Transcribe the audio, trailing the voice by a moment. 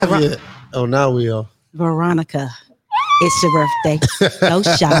Yeah. Oh, now we are. Veronica, it's your birthday. No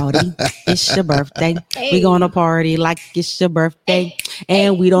shouty. It's your birthday. Hey. We gonna party like it's your birthday.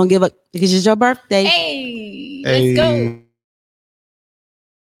 And we don't give up because it's your birthday. Hey, let's go.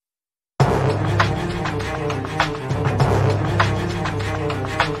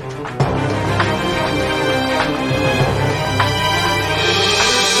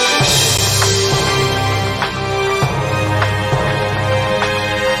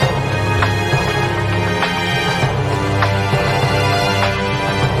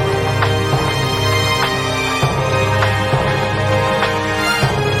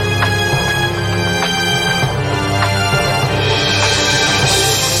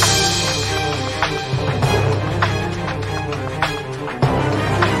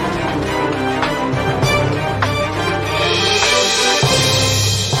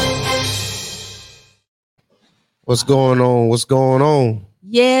 What's going on? What's going on?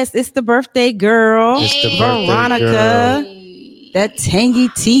 Yes, it's the birthday girl. It's the birthday Veronica. girl. That tangy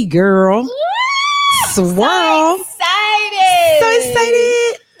tea girl. Swirl. So excited. So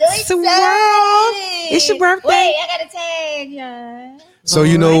excited. Swirl. It's your birthday. Wait, I gotta tag ya. So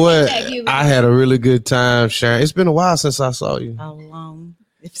you know what? Thank you. I had a really good time sharing. It's been a while since I saw you.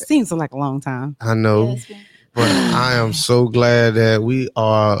 It seems like a long time. I know, Yes, man. but I am so glad that we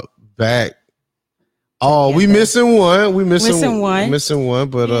are back. Oh, we missing one. We missing one. Missing one,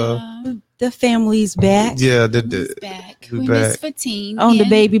 but The family's back yeah, Who's the back. we We back. missed Fatine on the and-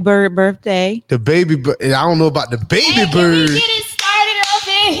 baby bird birthday. baby. I don't know about the baby Hey, can we bird. get it started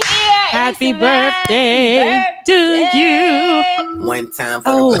over here? Happy It's a birthday to you. One time for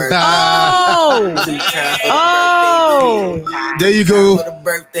Oh. the birthday. Oh. Two times for Oh. the birthday. There you Time go. for the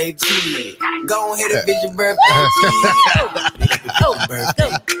birthday treat. Go ahead and visit your birthday treat.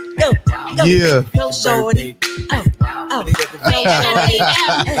 Birthday. Yeah. Go shorty.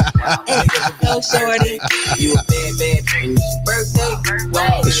 Go shorty. You a bad, bad and it's your birthday.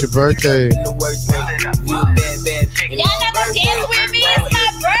 Wow. It's your birthday. In the worst way. You a bad, bad and Y'all not gonna dance with me? It's my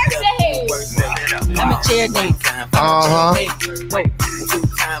birthday. I'm a chair dance. Uh-huh. 2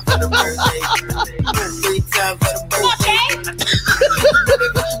 times for the birthday. 3 times for the birthday.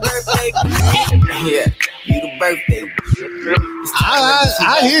 Yeah, you the birthday.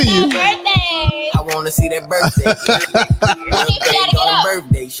 I hear you. Birthday. I wanna see that birthday. Gotta get up.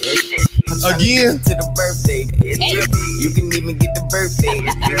 Birthday shit. Again? To the birthday. You can even get the birthday.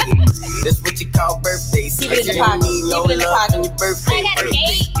 That's what you call birthday. Keep it in the pocket. Need no Keep it in the love pocket. on your birthday. I got a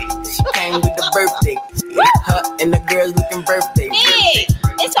cake. She came with the birthday. Her and the girls looking birthday. Big.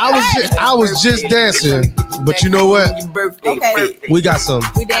 It's a I was just dancing, but you know what? Your birthday. Okay. We got some.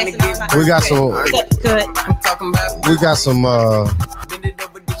 We dancing all night. We got some. Good. I'm talking about. We got some. Bend it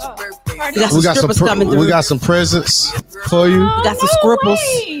over, this your birthday. We got some strippers coming through. We got some presents for you. We got some scripples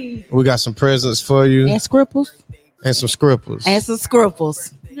We got some presents for you and scripples and some scripples. and some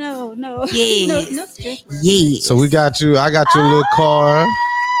scripples. No. Yes. No stress. Yes. So we got you. I got you a little card.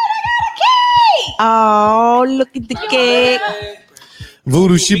 Oh, look at the cake.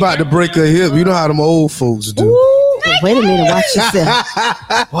 Voodoo, she about to break her hip. You know how them old folks do. Ooh, wait a minute. Watch yourself.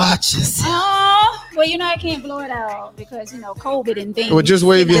 Watch yourself. Oh, well, I can't blow it out because COVID and things. Well, just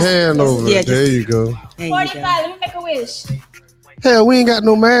wave your hand over yeah, it. There you go. There you 45. go. Let me make a wish. Hell, we ain't got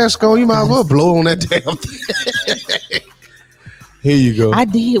no mask on. You might as well blow on that damn thing. Here you go. I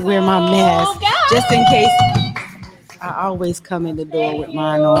did wear my mask God. just in case. I always come in the door with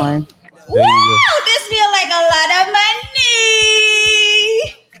mine on. There you Oh, this feel like a lot of money.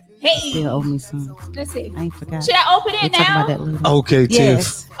 Hey, Still owe me some. let's see. I ain't forgot. Should I open We it talking now? about that later. go. Okay, Tiff.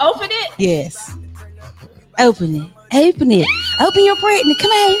 Yes. Open it. Yes. Open it. Open it. Open your pregnant.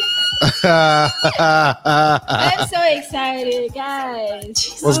 Come on. I'm so excited,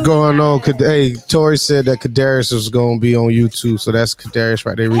 guys. What's going on? Hey, Tori said that Kadarius was going to be on YouTube, so that's Kadarius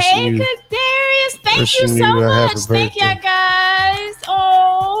right there. Hey, Wishing you. Kadarius, thank you wishing so you a happy much. Thank birthday. y'all, guys.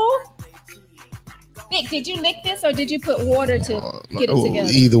 Oh. Vic, did you lick this or did you put water to get it together?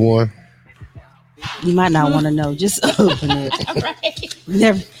 Either one. You might not want to know. Just open it. Right.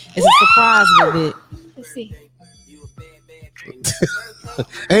 Never. It's a surprise with it. Let's see.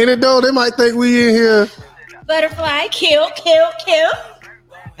 Ain't it though? They might think we in here. Butterfly, kill.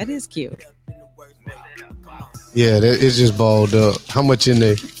 That is cute. Yeah, it's just balled up. How much in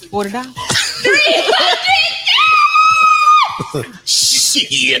there? $40.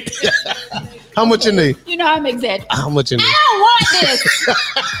 Shit. How much in there? You know I'm exaggerating. How much in there? I don't want this.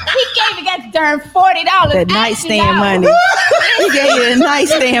 He gave me that darn $40. That nightstand money. He gave you the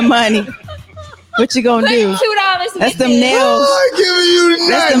nightstand money. What you gonna Put do? $2 $40 to That's get them this. nails. I'm giving you That's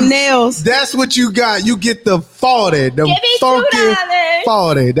nothing. them nails. That's what you got. You get the 40. The Give me funky $2.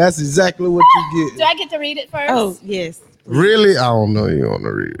 40. That's exactly what you Do get. I get to read it first? Oh, yes. Really? I don't know. You want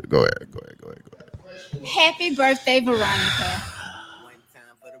to read it. Go ahead. Happy birthday, Veronica. 1 time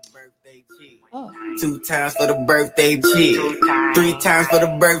for the birthday chick. Oh. 2 times for the birthday chick. 3 times for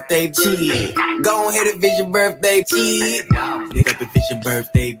the birthday chick. Go ahead and visit your birthday chick. Pick up and visit your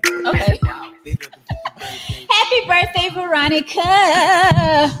birthday. Okay. Happy birthday,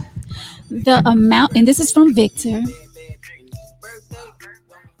 Veronica. The amount, and this is from Victor.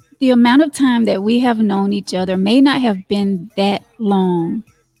 The amount of time that we have known each other may not have been that long,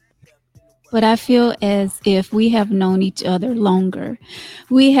 but I feel as if we have known each other longer.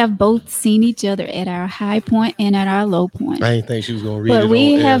 We have both seen each other at our high point and at our low point. I didn't think she was going to read it. But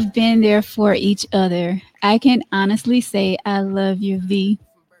we on air. have been there for each other. I can honestly say I love you, V.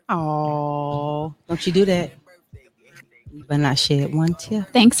 Oh, don't you do that. You better not shed one tear.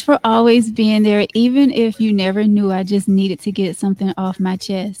 Thanks for always being there. Even if you never knew, I just needed to get something off my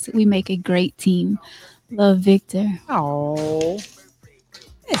chest. We make a great team. Love, Victor. Oh,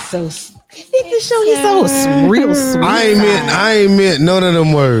 that's so. Victor show he's so real sweet. I ain't meant none of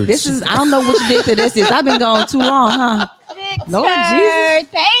them words. This is. I don't know which Victor this is. I've been gone too long, huh? Victor, Lord Jesus.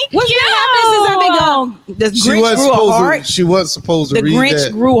 thank What's you. been happening since I've been gone? The Grinch grew a heart. She wasn't supposed to The read Grinch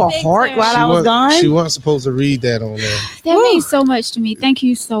that. grew a Victor. heart while I was gone. She wasn't supposed to read that on there. That means so much to me. Thank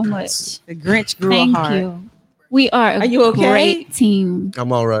you so much. The Grinch grew Thank a heart. you. We are a Are you okay? great team.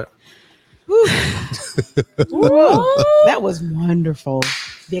 I'm all right. Ooh, that was wonderful,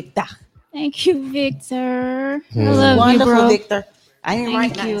 Victor. Thank you, Victor. I Mm. love Wonderful, you, bro. Victor. I ain't Thank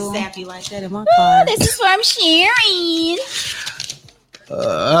write nothing you. sappy like that in my card. This is from Sharon.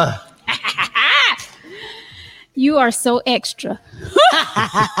 You are so extra.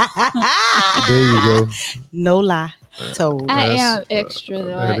 There you go. No lie. Told. I That's- am extra, though.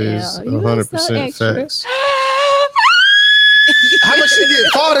 That I is am. You are so 100% extra. facts. How much you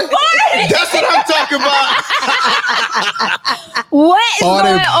get? 40? That's what I'm talking about. What is 40.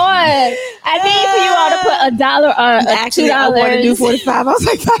 going on? I need for you all to put $1 or Actually, I wanted to do 45. I was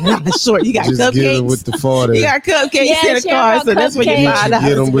like, $5 short. You got Just get them cupcakes. with the 40. You got cupcakes Yeah, in the share car, about so that's what you cupcakes. $5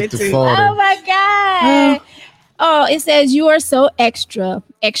 Get them with went the to. 40. Oh my God. Oh, it says you are so extra,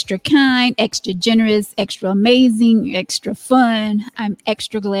 extra kind, extra generous, extra amazing, extra fun. I'm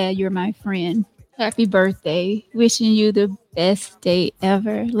extra glad you're my friend. Happy birthday. Wishing you the best day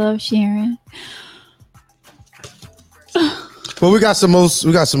ever. Love, Sharon. Well, we got some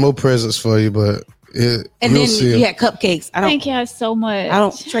more presents for you, but And we'll then see. you had cupcakes. Thank you so much. I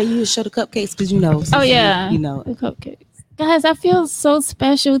don't, Trey, you show the cupcakes because you know. Oh, yeah. You know. The cupcakes. Guys, I feel so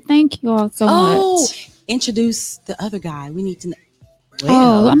special. Thank you all so Oh, much. introduce the other guy. We need to know.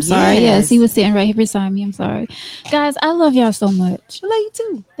 Oh, I'm sorry. Yes, he was sitting right here beside me. I'm sorry. Guys, I love y'all so much. I love you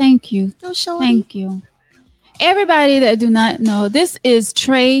too. Thank you. Don't show Thank you. Everybody that do not know, this is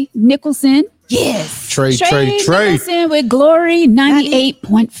Trey Nicholson. Yes. Trey. Nicholson with Glory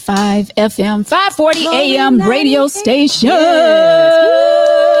 98.5 FM, 540 Glory AM radio 98. station.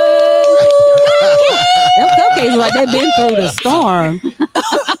 Them cupcakes like they've been through the storm.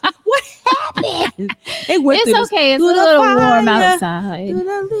 What happened? They went It's through the- okay. It's a through the little warm fire. outside.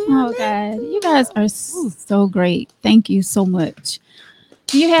 Oh, God. You guys are so great. Thank you so much.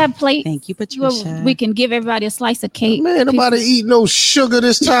 Do you have plates? Thank you, Well, Patricia. we can give everybody a slice of cake. Man, nobody eat no sugar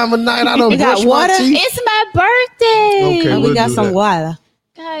this time of night. I don't You got brush my water? teeth. It's my birthday. Okay, Oh, we'll we got do some that. water.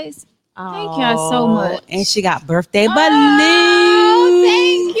 Guys, thank y'all so much. And she got birthday balloons. Oh,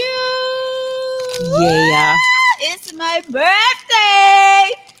 thank you. Yeah. It's my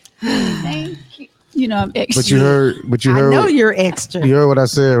birthday. Thank you. You know I'm extra. But you I heard know you're extra. you heard what I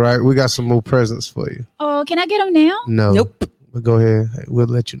said, right? We got some more presents for you. Oh, can I get them now? No. Nope. But go ahead. We'll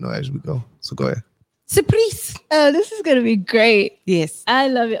let you know as we go. So go ahead. Surprise. Oh, this is gonna be great. Yes. I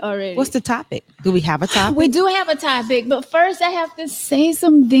love it already. What's the topic? Do we have a topic? We do have a topic, but first I have to say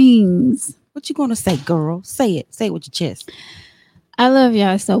some things. What you gonna say, girl? Say it. Say it with your chest. I love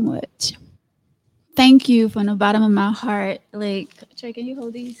y'all so much. Thank you from the bottom of my heart. Like, Trey, can you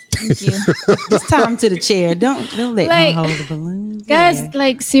hold these? Thank you. Just tie them to the chair. Don't let Like, me hold the balloons. Guys, Yeah.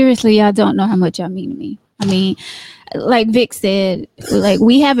 like seriously, y'all don't know how much y'all mean to me. I mean, like Vic said, like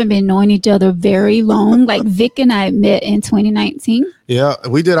we haven't been knowing each other very long. Like Vic and I met in 2019. Yeah,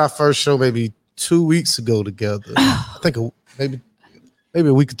 we did our first show maybe 2 weeks ago together. I think maybe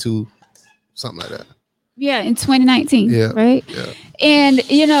a week or two, something like that. Yeah, in 2019. Yeah, Right. yeah. And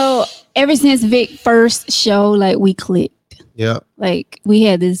you know, ever since Vic first show, like we clicked. Yeah. Like we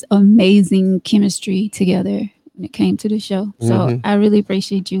had this amazing chemistry together. when it came to the show. So I really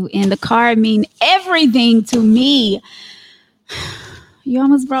appreciate you. And the card mean everything to me. You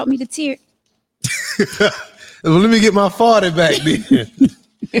almost brought me to tears. Well, let me get my 40 back then.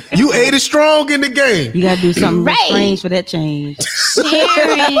 You ate it strong in the game. You gotta do something Right. strange for that change.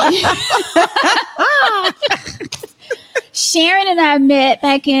 Sharon and I met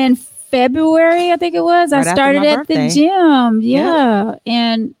back in February, I think it was. Right I after started my at the birthday. gym. Yeah.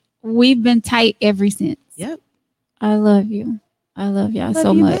 And we've been tight ever since. Yep. I love you. I love y'all Love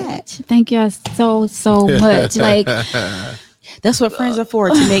so you much. back. Thank y'all so much. Like, That's what friends are for,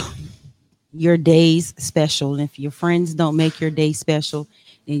 to make your days special. And if your friends don't make your day special,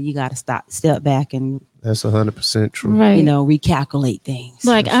 then you got to step back and, That's 100% true. right. recalculate things.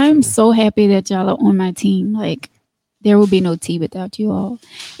 Like, I'm so happy that y'all are on my team. Like, there will be no tea without you all,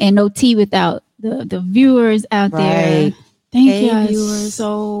 and no tea without the viewers out there. Right. Thank Hey, y'all viewers.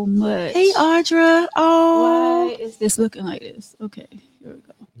 so much. Hey, Audra. Oh, Why is this looking like this? Okay, here we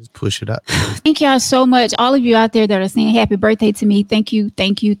go. Just push it out. Thank y'all so much. All of you out there that are saying happy birthday to me. Thank you,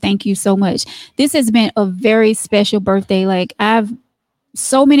 thank you, thank you so much. This has been a very special birthday. Like,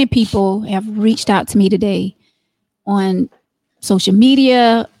 so many people have reached out to me today on social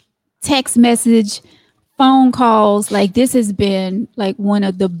media, text message, phone calls. Like, this has been like one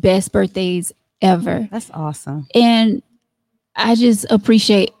of the best birthdays ever. that's awesome. And I just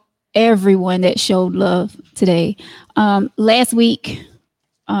appreciate everyone that showed love today. Last week,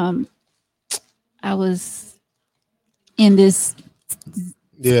 I was in this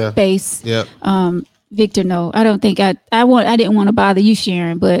Yeah. space. Yep. Victor, no, I don't think I didn't want to bother you,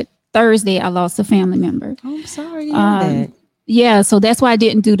 Sharon, but Thursday I lost a family member. Oh, I'm sorry to hear that. Yeah, so that's why I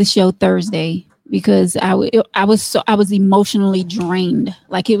didn't do the show Thursday, because I was emotionally drained.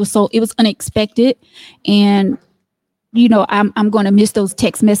 Like, it was unexpected, and I'm going to miss those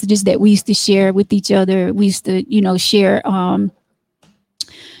text messages that we used to share with each other. We used to share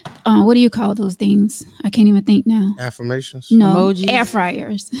what do you call those things? I can't even think now. Affirmations. No, Emojis? air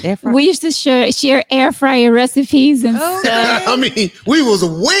fryers. Air fry- We used to share air fryer recipes and stuff. I mean, we was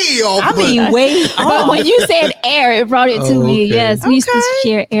way off. I mean, wait. But when you said air, it brought it to Oh, me. okay. Yes, we used to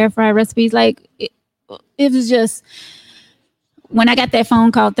share air fryer recipes. Like, it was just, when I got that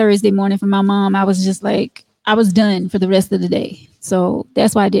phone call Thursday morning from my mom, I was just like, I was done for the rest of the day. So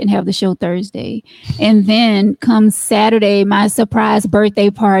that's why I didn't have the show Thursday. And then comes Saturday, my surprise birthday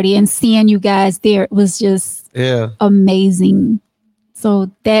party, and seeing you guys there, it was just amazing.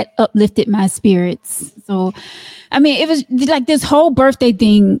 So that uplifted my spirits. So, I mean, it was like this whole birthday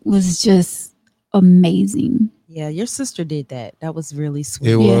thing was just amazing. Yeah, your sister did that. That was really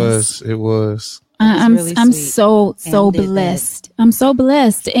sweet. It Yes. was. I'm really I'm sweet. so And did that. blessed. I'm so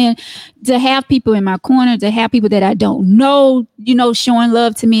blessed, and to have people in my corner, to have people that I don't know, showing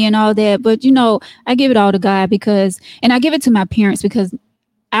love to me and all that. But I give it all to God, and I give it to my parents, because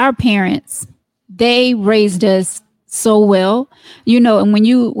our parents, they raised us so well, And when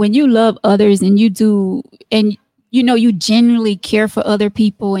you love others and you do, and you genuinely care for other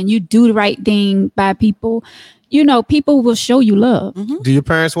people and you do the right thing by people, people will show you love. Mm-hmm. Do your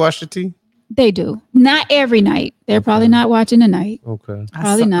parents watch the tea? They do. Not every night. They're probably not watching tonight. Okay.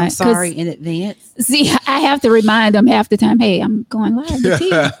 Probably not, I'm 'cause- sorry in advance. See, I have to remind them half the time, hey, I'm going live with tea,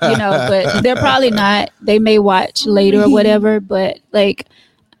 but they're probably not. They may watch later or whatever, but like,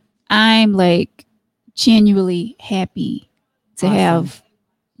 I'm like genuinely happy to Awesome. have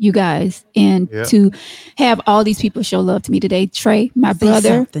you guys and Yep. to have all these people show love to me today. Trey, my Say brother,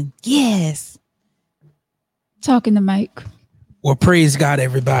 something. Yes. talking to Mike. Well, praise God,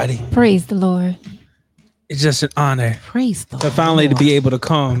 everybody. Praise the Lord. It's just an honor Praise the to finally to be able to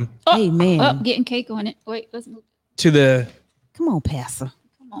come Amen. Oh, getting cake on it. Wait, let's move. to the Come on, Pastor.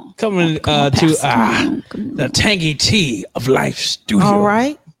 Come on. coming Come on, to Pastor. Come on. the Tangy Tea of Life Studio. All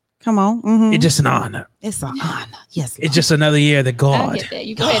right. Come on. Mhm. It's just an honor. It's an honor. Yes. It's just another year that I God get that.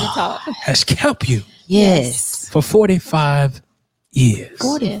 You go ahead and talk. has kept you Yes. for 45 years.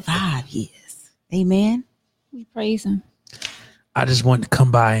 45 years. Amen. We praise him. I just wanted to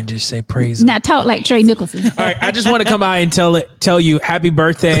come by and just say praise him. Now talk like Trey Nicholson. All right, I just want to come by and tell you happy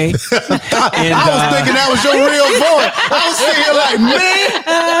birthday. And, I was thinking that was your real voice. I was sitting here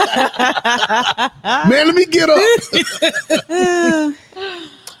like, man, let me get up.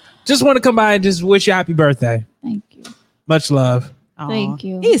 just want to come by and just wish you happy birthday. Thank you. Much love. Thank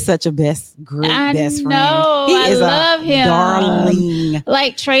you. He's such a best I friend. know. He I is love a him. darling.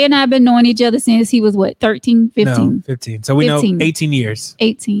 Like Trey and I have been knowing each other since he was what, 13, 15, No, 15. So we 15. know 18 years.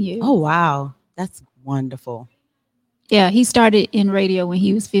 18 years. Oh, wow. That's wonderful. Yeah, he started in radio when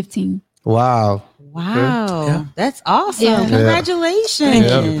he was 15. Wow. Wow. Yeah. That's awesome. Yeah. Congratulations. Thank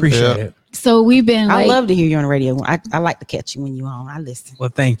Yeah. you. Appreciate it. So we've been I like, love to hear you on the radio. I like to catch you when you're on. I listen. Well,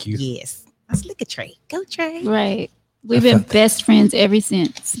 thank you. Yes. Let's look at Trey. Go Trey. right. We've been best friends ever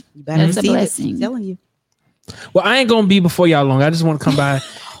since. You better That's a receive it. blessing. I'm telling you. Well, I ain't gonna be before y'all long. I just want to come by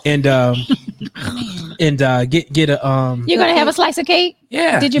and get a You're gonna have a slice of cake?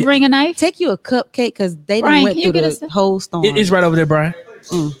 yeah. Did you bring a knife? Take you a cupcake because they done Brian, went can you through get the us whole storm. It's right over there, Brian.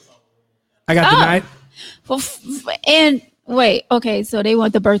 I got the Oh. knife. And wait, okay, so they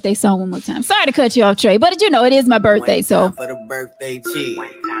want the birthday song one more time. Sorry to cut you off, Trey, but you know it is my birthday, so For the birthday cheese.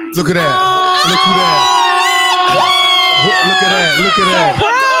 Look at that. Look at that. Look at that. Look at that.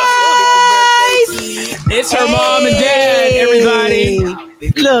 It's her mom and dad, everybody.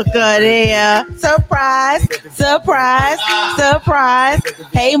 Look at there. Surprise. Surprise. Surprise.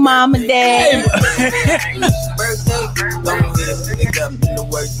 Hey, mom and dad.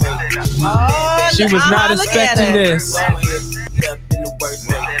 Oh, She was not look at expecting her. this. One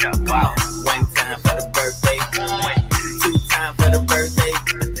time for the birthday. 2 times for the birthday.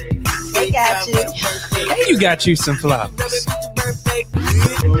 They got you. You got you some flowers.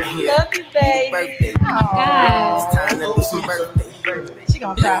 Love you, baby. She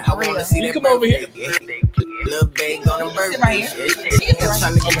gonna cry for real. You come over here. Little babe on the birthday.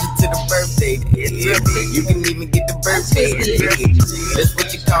 Trying to get you to the birthday. You can even get the birthday. That's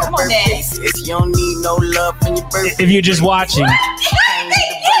what you call birthday. If you don't need no love from your birthday. If you're just watching,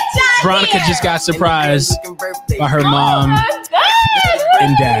 Veronica just got surprised by her mom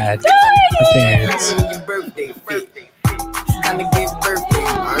and dad, her parents. Time to get birthday.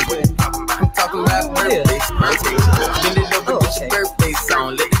 I'm talking about birthday. Bend it over, get your birthday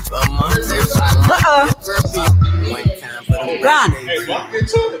song. Let it come on. One time for the birthday.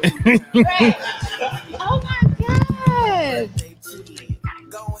 oh my god.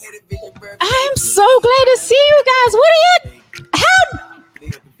 I'm so glad to see you guys. What are you how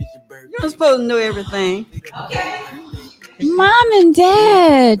You're supposed to know everything. mom and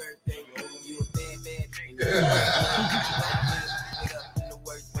dad?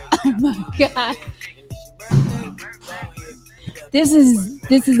 Oh my god. This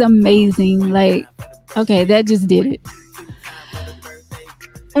is amazing. Like, okay, that just did it.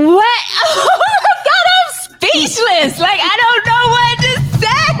 What? Oh my god, I'm speechless. Like, I don't know what to say.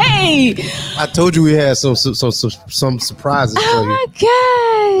 I told you we had some surprises for Oh you. my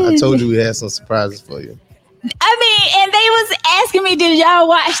god. I told you we had some surprises for you. I mean, and they was asking me, did y'all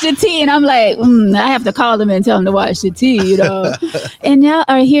watch the tea? And I'm like, I have to call them and tell them to watch the tea, you know. And y'all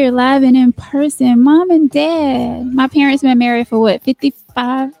are here live and in person. Mom and dad. My parents been married for what,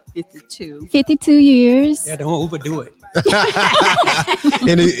 52 years. Yeah, don't overdo it.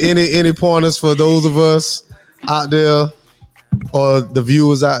 Any pointers for those of us out there or the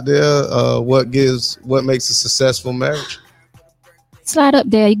viewers out there? What makes a successful marriage? Slide up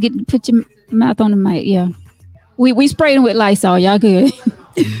there. You put your mouth on the mic. Yeah. We sprayed them with Lysol. Y'all good.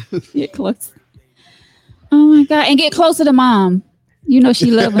 Get close. Oh my God. And get closer to mom. You know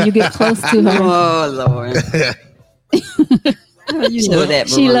she loves when you get close to her. Oh Lord. You know that.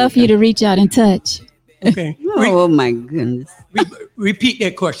 She loves you to reach out and touch. Okay. Oh my goodness. Repeat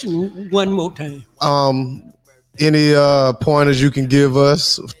that question one more time. Any pointers you can give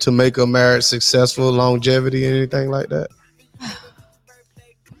us to make a marriage successful, longevity, anything like that?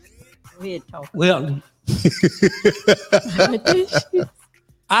 Well,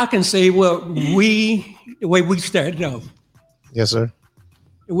 I can say, the way we started off, Yes, sir.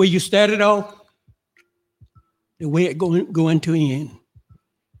 the way you started off, the way it going to end,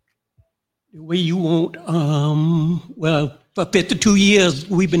 the way you want. For 52 years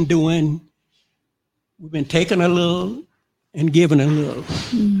we've been taking a little and giving a little.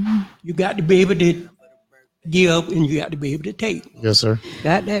 Mm-hmm. You got to be able to give and you got to be able to take. Yes, sir.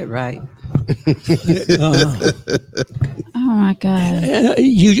 Got that right. Oh my God.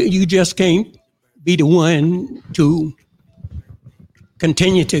 You just can't be the one to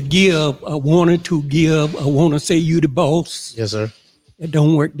continue to give. I wanted to give. I want to say you the boss. Yes, sir. It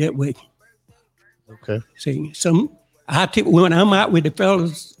don't work that way. Okay. See, when I'm out with the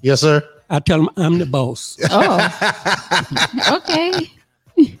fellas, Yes, sir. I tell them I'm the boss. Oh. Okay.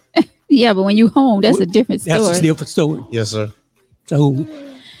 Yeah, but when you home, that's a different story. That's a different story. Yes, sir. So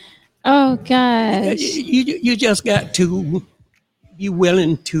Oh gosh. you just got to be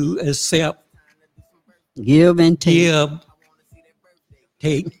willing to accept, Give and take. give,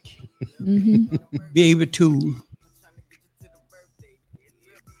 take, be able to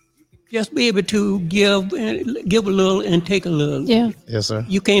just be able to give a little and take a little. Yeah. Yes, sir.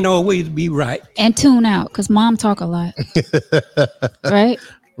 You can't always be right. And tune out because mom talk a lot. Right?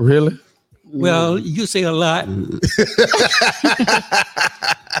 Really? Well, you say a lot.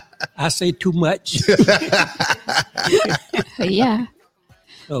 I say too much. Yeah.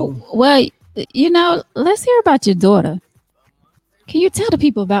 So, Well, let's hear about your daughter. Can you tell the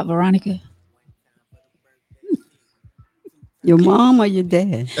people about Veronica? Your mom or your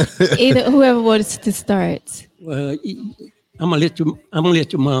dad? Either whoever wants to start. well, I'm gonna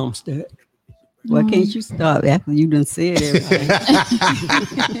let your mom start. Why can't you start after you done said everything?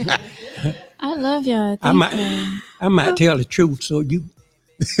 I love y'all. I might tell the truth, so you.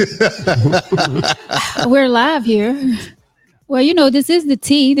 We're live here. Well, this is the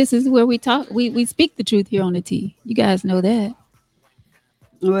T. This is where we talk. We speak the truth here on the T. You guys know that.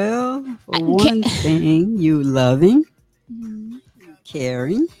 Well, for one thing, you loving,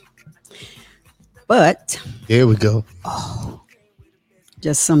 caring, but Here we go.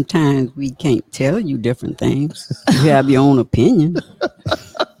 just sometimes we can't tell you different things. You have your own opinion.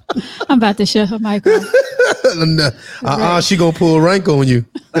 I'm about to shut her mic off. She gonna pull rank on you.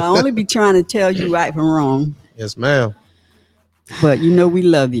 But I only be trying to tell you right from wrong. Yes, ma'am. But we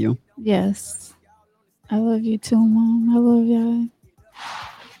love you. Yes. I love you too, Mom. I love y'all.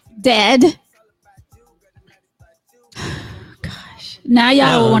 Dad. Gosh. Now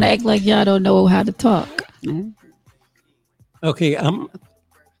y'all want to act like y'all don't know how to talk. Okay, I'm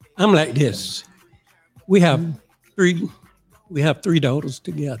like this. We have three daughters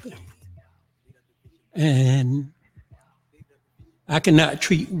together, and I cannot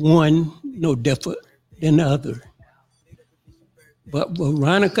treat one no different than the other. But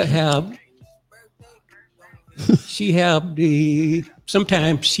Veronica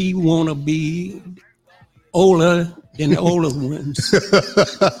sometimes she wanna be older than the older ones.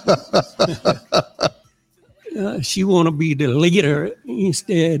 She want to be the leader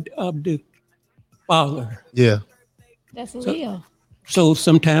instead of the father. Yeah. That's Leo. So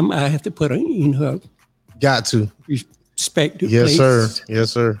sometimes I have to put her in her Got to. respective Yes, place. sir.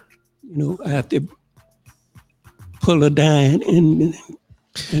 Yes, sir. I have to pull her down and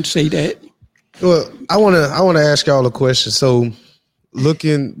say that. Well, I wanna ask y'all a question. So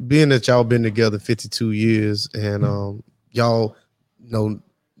being that y'all been together 52 years and y'all no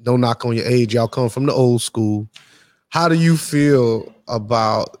knock on your age, y'all come from the old school. How do you feel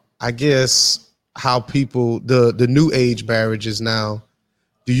about, I guess, how people the new age marriages now?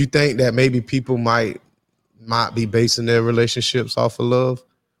 Do you think that maybe people might be basing their relationships off of love?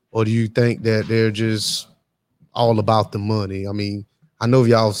 Or do you think that they're just all about the money? I mean, I know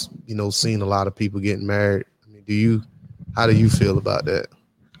y'all seen a lot of people getting married. I mean, how do you feel about that?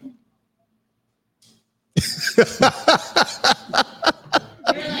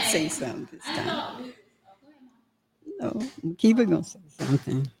 Say something this time. No, Kiva gonna say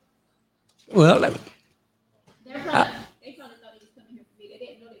something. Well,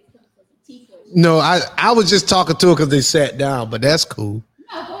 No, I was just talking to her because they sat down, but that's cool.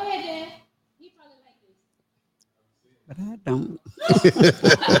 No, go ahead, Dad. He probably like this. But I don't.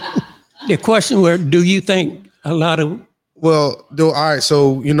 the question was, do you think a lot of Well, all right. So,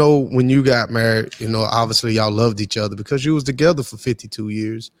 when you got married, obviously y'all loved each other because you was together for 52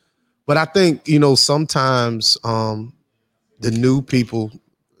 years. But I think, sometimes the new people,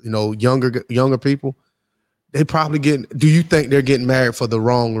 younger people, they probably do you think they're getting married for the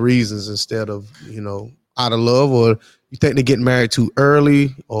wrong reasons instead of, out of love? Or you think they're getting married too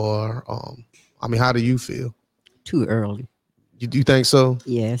early? Or, how do you feel? Too early. You think so?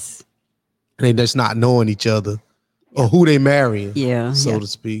 Yes. They just not knowing each other. Or who they marrying, so to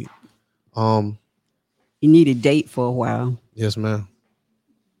speak. You need a date for a while Yes, ma'am.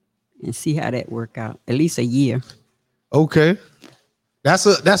 and see how that work out. At least a year. Okay, that's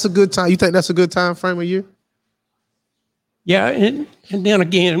a good time. You think that's a good time frame of year? yeah, and then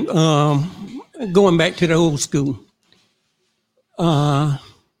again, going back to the old school,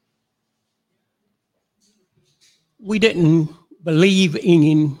 we didn't believe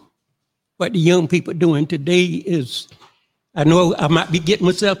in what the young people doing today is. I know I might be getting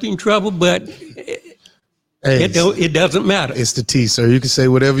myself in trouble, but it doesn't matter. It's the T, sir. You can say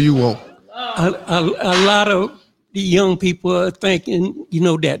whatever you want. A lot of the young people are thinking,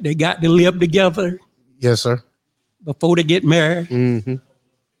 that they got to live together Yes, sir. before they get married. Mm-hmm.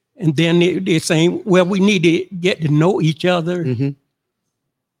 And then they're saying, well, we need to get to know each other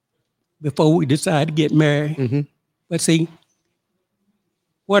before we decide to get married. Mm-hmm. But see,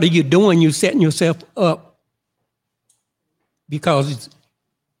 what are you doing? You're setting yourself up because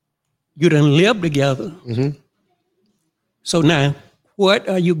you done live together. Mm-hmm. So now, what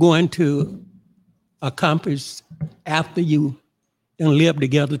are you going to accomplish after you done live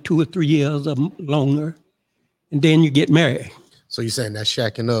together 2 or 3 years or longer, and then you get married? So you're saying that's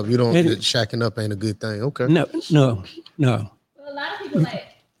shacking up. Shacking up ain't a good thing. Okay. No. Well, a lot of people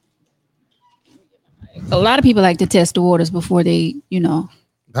a lot of people like to test the waters before they,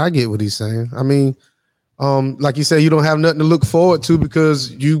 I get what he's saying. I mean, like you said, you don't have nothing to look forward to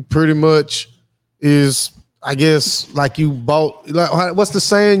because you pretty much is, I guess, like you bought. Like, what's the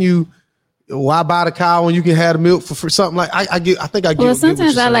saying? Why buy the cow when you can have the milk for free? Something like I get. I think I get. Well,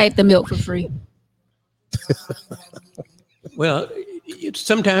 sometimes I like the milk for free. Well,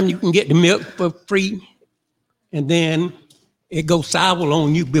 sometimes you can get the milk for free, and then it goes sour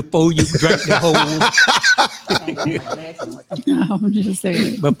on you before you drink the whole. I'm just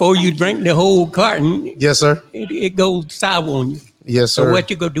saying. Before you drink the whole carton, yes, sir. It goes sour on you. Yes, sir. So what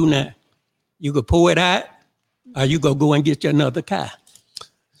you gonna do now? You gonna pour it out, or you gonna go and get you another cow?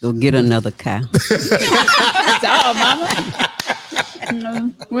 Go get another cow. That's all, mama.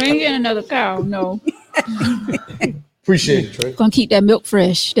 No, we ain't getting another cow. No. Appreciate it, Trey. Gonna keep that milk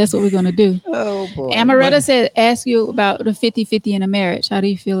fresh. That's what we're gonna do. Oh boy. Amaretta said, ask you about the 50-50 in a marriage. How do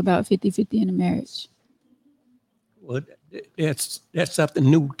you feel about 50-50 in a marriage? Well, that's something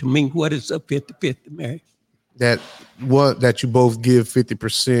new to me. What is a 50-50 marriage? That you both give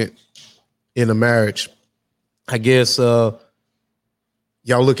 50% in a marriage. I guess y'all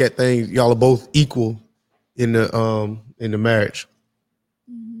look at things. Y'all are both equal in the marriage.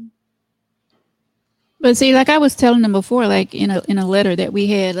 But see, like I was telling them before, like in a letter that we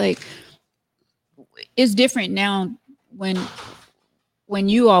had, like it's different now when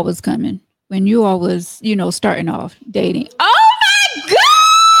you all was coming, when you all was, starting off dating. Oh my God!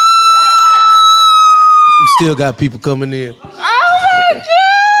 We still got people coming in. Oh my God!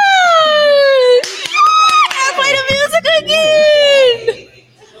 Play the music again.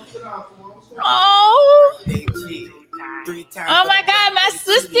 Oh my God, my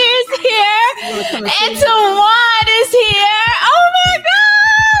sister is here. And Tawan is here. Oh my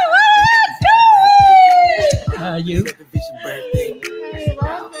God, what am I doing? How are you? Thank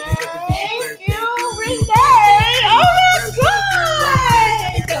you, Renee. Oh my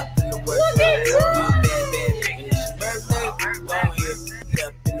God. Look at you.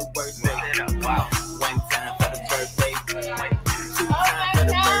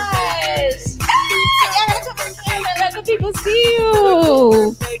 People see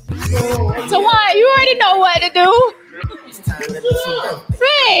you. So why? You already know what to do.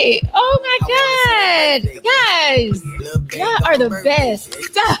 Right. Oh my God. Guys, y'all are the best.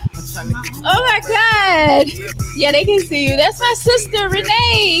 Oh my God. Yeah, they can see you. That's my sister,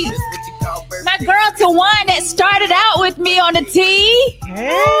 Renee. My girl, Tawan, that started out with me on the T. Hey,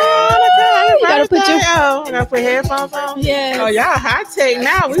 you gotta put your... gotta put headphones on. Yeah. Oh, y'all high tech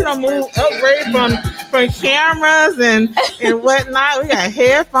now. We don't upgrade from cameras and whatnot. We got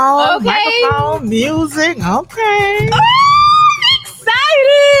headphones, microphone, music. Okay. Oh,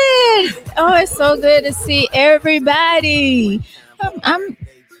 excited! Oh, it's so good to see everybody.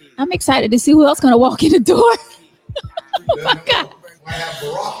 I'm excited to see who else gonna walk in the door. Oh my God.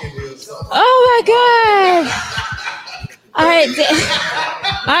 Oh my God. All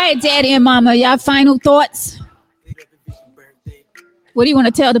right, Daddy and Mama, y'all final thoughts? What do you want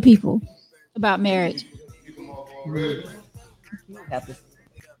to tell the people about marriage?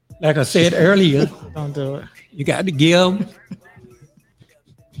 Like I said earlier, Don't do it. you got to give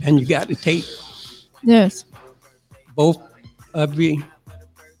and you got to take. Yes. Both of you.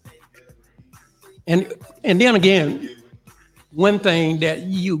 And then again, one thing that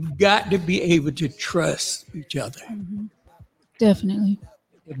you got to be able to trust each other. Mm-hmm. Definitely.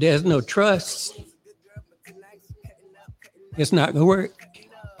 If there's no trust, it's not gonna work.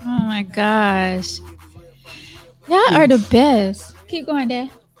 Oh my gosh. Y'all are the best. Keep going, Dad.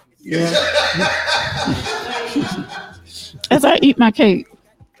 Yeah. As I eat my cake.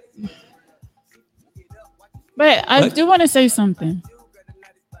 But I do want to say something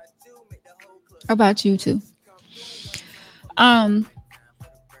about you too. And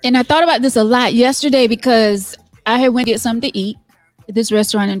I thought about this a lot yesterday because I had went to get something to eat at this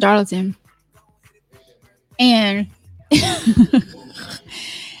restaurant in Darlington. And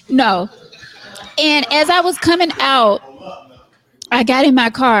no. And as I was coming out, I got in my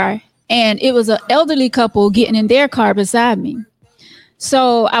car and it was an elderly couple getting in their car beside me.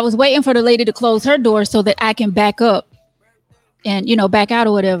 So I was waiting for the lady to close her door so that I can back up and, back out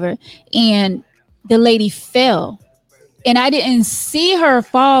or whatever. And the lady fell. And I didn't see her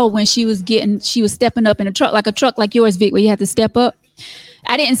fall when she was stepping up in a truck like yours, Vic, where you have to step up.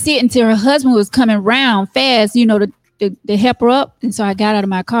 I didn't see it until her husband was coming around fast, to help her up. And so I got out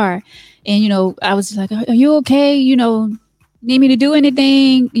of my car and, I was just like, are you okay? Need me to do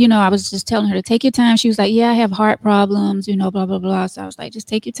anything? I was just telling her to take your time. She was like, yeah, I have heart problems, blah, blah, blah. So I was like, just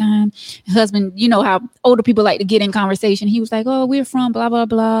take your time. Her husband, how older people like to get in conversation. He was like, oh, we're from blah, blah,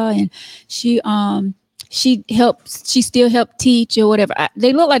 blah. And she, she still helped teach or whatever.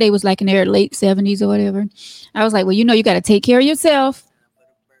 They looked like they was like in their late 70s or whatever. I was like, well, you got to take care of yourself.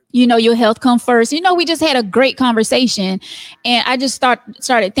 Your health come first. We just had a great conversation, and I just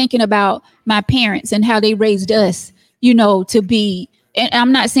started thinking about my parents and how they raised us, to be, and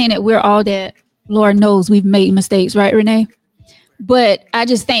I'm not saying that we're all that. Lord knows we've made mistakes, right, Renee? But I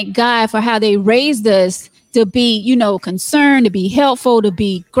just thank God for how they raised us to be, concerned, to be helpful, to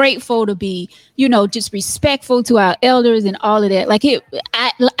be grateful, to be, just respectful to our elders and all of that. Like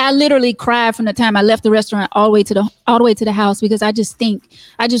I literally cried from the time I left the restaurant all the way to the house, because I just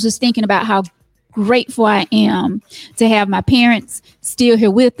was thinking about how grateful I am to have my parents still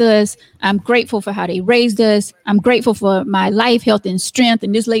here with us. I'm grateful for how they raised us. I'm grateful for my life, health, and strength.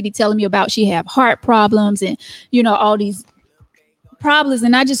 And this lady telling me about she have heart problems and, all these problems.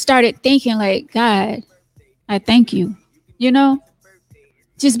 And I just started thinking like, God, I thank you,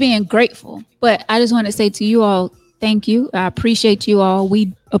 just being grateful. But I just want to say to you all, thank you. I appreciate you all.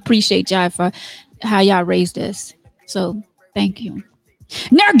 We appreciate y'all for how y'all raised us. So thank you.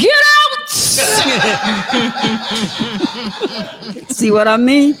 Now get out. See what I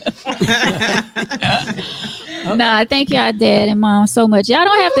mean? Nah, thank y'all, Dad and Mom, so much. Y'all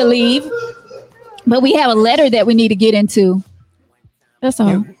don't have to leave, but we have a letter that we need to get into. That's all.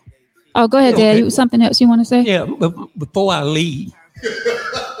 Yeah. Oh, go ahead, Dad. Okay. Something else you want to say? Yeah, but before I leave,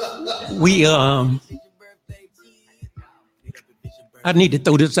 we I need to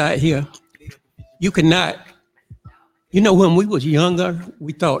throw this out here. You cannot, when we was younger,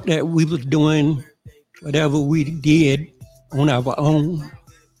 we thought that we was doing whatever we did on our own.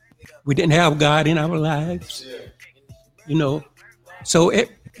 We didn't have God in our lives, So,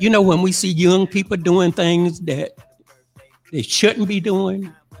 when we see young people doing things that they shouldn't be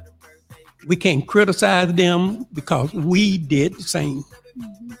doing, we can't criticize them because we did the same.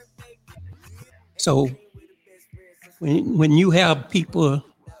 Mm-hmm. So when you have people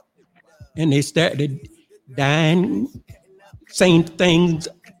and they start dying, saying things,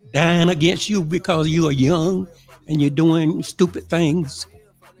 dying against you because you are young and you're doing stupid things,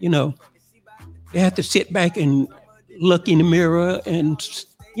 they have to sit back and look in the mirror and,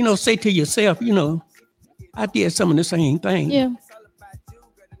 say to yourself, I did some of the same things. Yeah.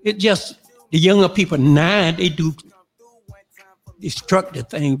 It just, the younger people now, they do destructive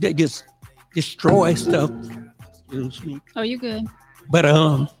things. They just destroy stuff. Excuse me. Oh, you good. But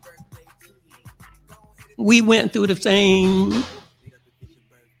we went through the same.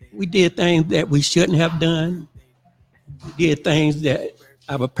 We did things that we shouldn't have done. We did things that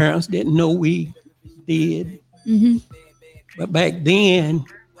our parents didn't know we did. Mm-hmm. But back then,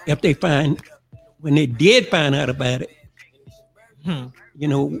 when they did find out about it,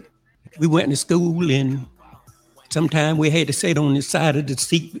 we went to school and sometimes we had to sit on the side of the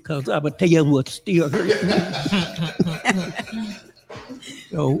seat because our tail was still hurting.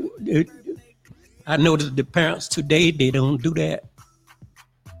 So I noticed the parents today, they don't do that.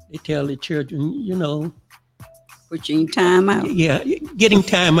 They tell the children, put you in time out. Yeah, getting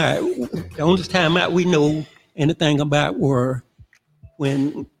time out. The only time out we know anything about were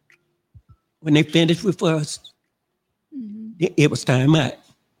when they finished with us, it was time out.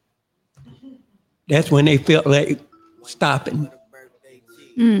 That's when they felt like stopping.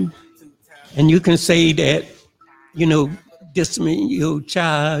 Mm. And you can say that, this mean your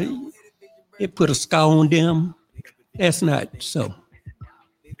child, it put a scar on them. That's not so.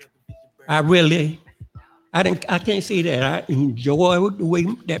 I can't say that I enjoy the way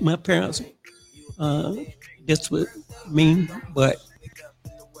that my parents this would mean, but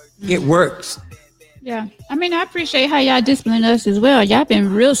it works. Yeah. I mean, I appreciate how y'all discipline us as well. Y'all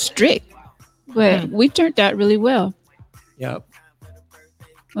been real strict, but we turned out really well. Yeah.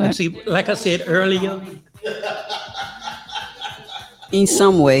 See, like I said earlier. In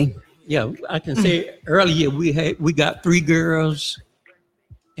some way. Yeah, I can say earlier we got 3 girls,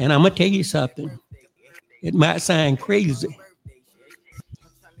 and I'm gonna tell you something. It might sound crazy,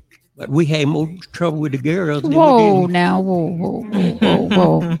 but we had more trouble with the girls. Whoa, now, whoa.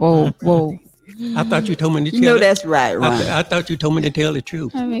 I thought you told me to tell. No, that's right, Ron. I thought you told me to tell the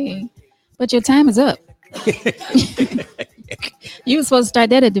truth. I mean, but your time is up. You were supposed to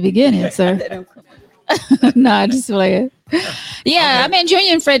start that at the beginning, sir. No, I just play it. Yeah, okay. I mean,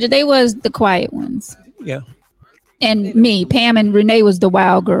 Junior and Frederick, they was the quiet ones. Yeah. And me, Pam and Renee was the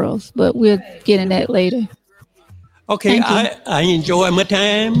wild girls, but we'll get in that later. Okay, I enjoy my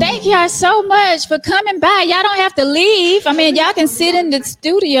time. Thank y'all so much for coming by. Y'all don't have to leave. I mean, y'all can sit in the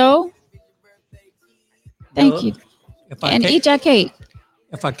studio. Thank you. And eat your cake.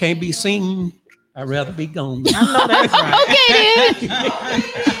 If I can't be seen, I'd rather be gone. I know that's right. Okay, then.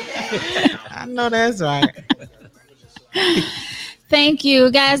 I know that's right. Thank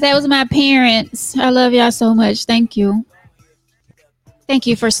you, guys. That was my parents. I love y'all so much. Thank you. Thank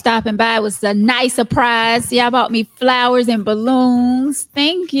you for stopping by. It was a nice surprise. Y'all bought me flowers and balloons.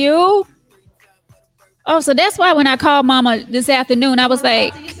 Thank you. Oh, so that's why when I called Mama this afternoon, I was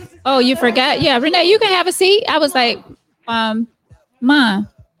like, oh, you forgot? Yeah, Renee, you can have a seat. I was like, Mom,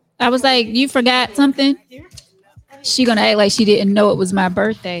 I was like, you forgot something? She gonna act like she didn't know it was my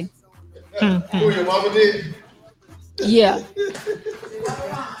birthday. Who your mama did? Yeah.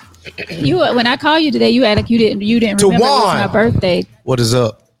 When I called you today, you act like you didn't remember it was my birthday. What is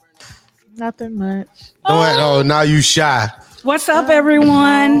up? Nothing much. Oh, now you shy. What's up,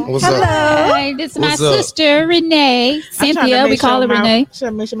 everyone? What's Hello. up? Hi, this is my sister, Renee. Cynthia, we call her Renee.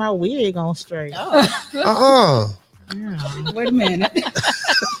 Should make sure my wig on straight. Uh-uh. Yeah. Wait a minute.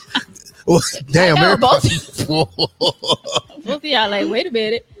 Well, damn, I know, man. both of y'all like, wait a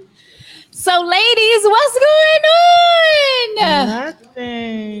minute. So, ladies, what's going on?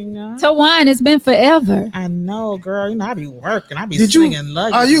 Nothing. Tawan, it's been forever. I know, girl. You know, I be working. I be Did you? singing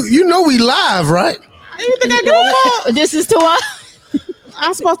luggage. You know we live, right? You think I give a fuck? This is Tawan.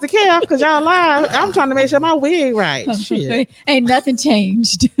 I'm supposed to care because y'all live. I'm trying to make sure my wig right. Shit. Ain't nothing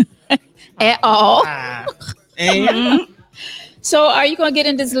changed at all. And So, are you going to get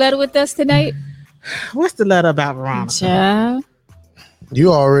in this letter with us tonight? what's the letter about, Veronica? Child.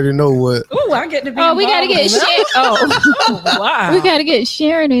 You already know what. Oh, I get to be. Oh, we got to get Sharon. Oh, wow. we got to get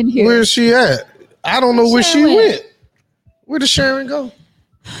Sharon in here. Where's she at? I don't know where she Sharon went. Where did Sharon go?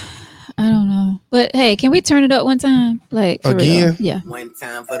 I don't know. But hey, can we turn it up one time? Like, for Again? real? Yeah. One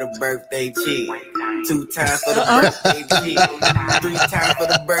time for the birthday cheese. 2 times for the birthday cheese. 3 times for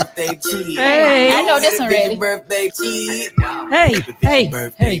the birthday cheese. Hey. I know this one already. Birthday cheese. Hey.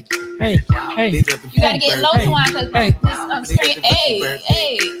 You gotta get low to one because this screen. Hey.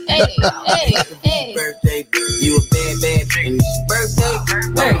 Birthday, you a bad and it's your birthday.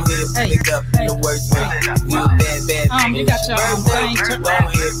 Go ahead, pick up the worst one. You a bad You got your thing turned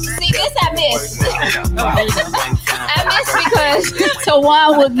back. See, this I missed. I missed because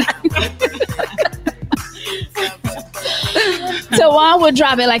Tawan would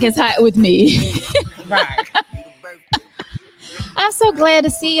drop it like it's hot with me. Right. I'm so glad to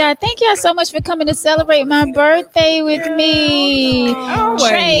see y'all. Thank y'all so much for coming to celebrate my birthday with me. Always.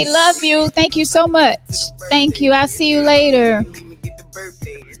 Trey, love you. Thank you so much. Thank you. I'll see you later.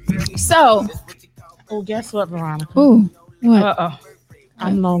 So, Oh, guess what, Veronica? ooh, what? Uh-oh.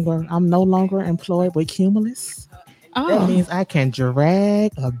 I'm no longer employed with Cumulus. That Oh, means I can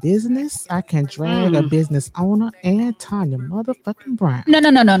drag a business. I can drag a business owner and Tanya motherfucking Brown. no.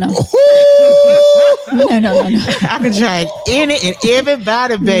 No. I can drag any and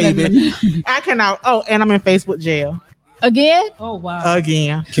everybody, baby. I cannot. Oh, and I'm in Facebook jail Again? Oh, wow.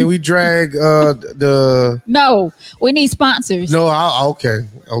 again. Can we drag the? No. We need sponsors. No, okay,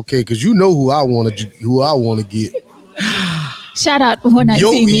 because you know who I want to get. Shout out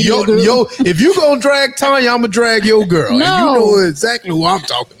 119 Media Group. Yo, if you gonna drag Tanya, I'm gonna drag your girl. No. And you know exactly who I'm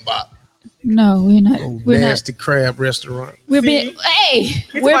talking about. No, we're not. Oh, We're not. nasty crab restaurant. We're being. Hey,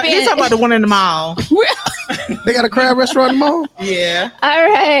 He's we're talking being. about the one in the mall. They got a crab restaurant in the mall? Yeah. All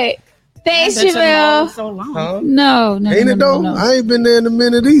right. Thanks, Jamel. So long. Huh? No. Ain't it though? I ain't been there in a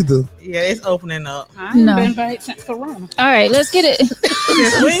minute either. Yeah, it's opening up. I ain't No. been back since Corona. All right, let's get it.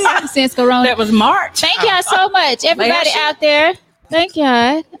 Since Corona. That was March. Thank y'all so much, everybody Last year. out there. Thank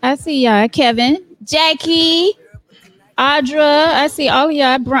y'all. I see y'all. Kevin, Jackie, Audra. I see all of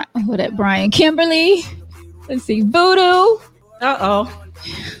y'all. Brian, Kimberly. Let's see, Voodoo. Uh-oh.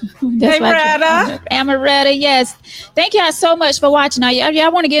 That's Hey, why- Retta. Amaretta, yes. Thank y'all so much for watching. Now,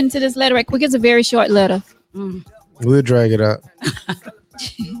 y'all want to get into this letter right quick? It's a very short letter. We'll drag it out.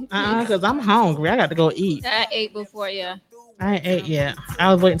 Because I'm hungry. I got to go eat. I ate before, yeah. I ain't ate yet.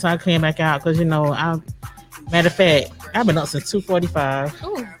 I was waiting until I came back out because, matter of fact, I've been up since 2:45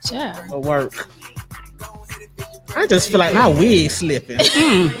 Oh, child. for work. I just feel like my wig slipping.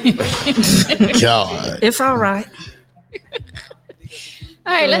 God. It's all right.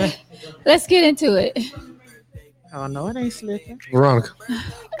 All right, let's get into it. Oh, no, it ain't slipping. Veronica.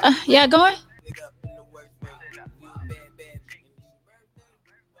 Y'all going?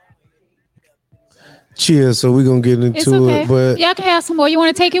 Cheers. So we're gonna get It's into okay. it. But Y'all can have some more. You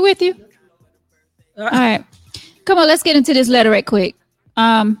want to take it with you? All right. Come on, let's get into this letter right quick.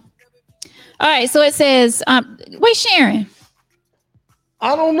 All right, so it says, wait, Sharon.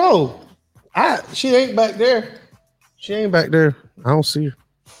 I don't know. She ain't back there. She ain't back there. I don't see her.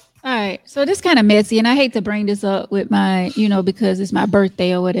 All right, so this kind of messy, and I hate to bring this up with my, because it's my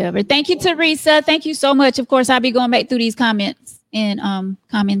birthday or whatever. Thank you, Teresa. Thank you so much. Of course, I'll be going back through these comments and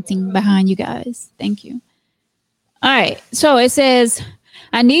commenting behind you guys. Thank you. All right. So it says,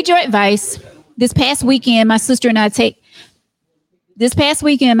 I need your advice. This past weekend, my sister and I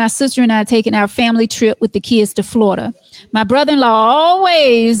taking our family trip with the kids to Florida. My brother-in-law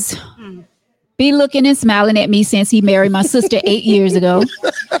always be looking and smiling at me since he married my sister 8 years ago.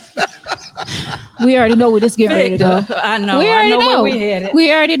 We already know where this getting ready to go. I know. We already know where we headed.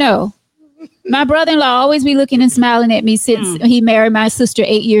 We already know. My brother-in-law always be looking and smiling at me since he married my sister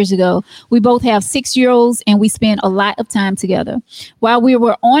 8 years ago. We both have 6-year-olds and we spend a lot of time together. While we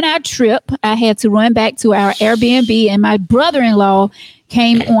were on our trip, I had to run back to our Airbnb and my brother-in-law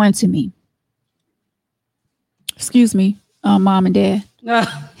came on to me. Excuse me, mom and dad.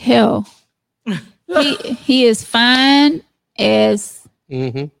 Hell, he is fine as.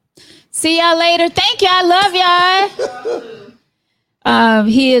 See y'all later. Thank you. I love y'all.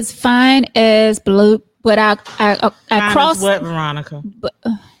 He is fine as blue, but I crossed. What, Veronica? But,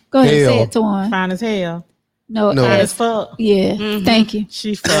 go ahead, say it to him. Fine as hell. No, Fine as fuck. Yeah, thank you.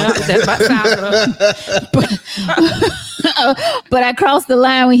 She fucked. But I crossed the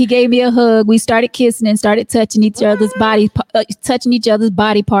line when he gave me a hug. We started kissing and started touching each other's body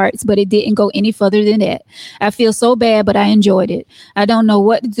parts, but it didn't go any further than that. I feel so bad, but I enjoyed it. I don't know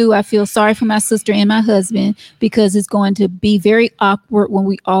what to do. I feel sorry for my sister and my husband because it's going to be very awkward when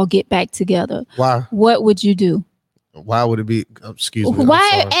we all get back together. Why? What would you do? Why would it be? Excuse me.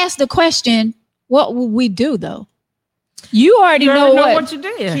 Why ask the question? What would we do though? You already know what you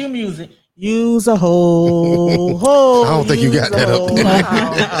did. Cue music. Use a hole. I don't think you got that up.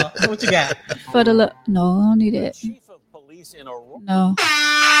 What you got? For the look. No, I don't need it. No.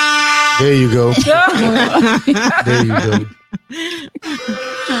 There you go. There you go.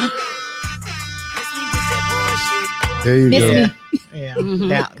 There you go.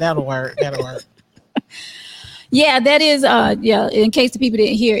 Yeah, that'll work. That'll work. Yeah, that is. Yeah. In case the people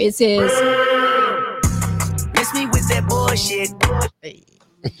didn't hear, it says. Miss me with that bullshit.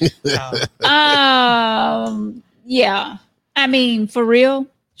 Yeah. I mean, for real.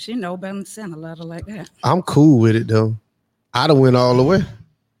 She know better than send a letter like that. I'm cool with it though. I'd have went all the way.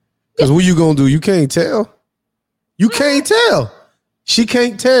 Because what you gonna do? You can't tell. You can't tell. She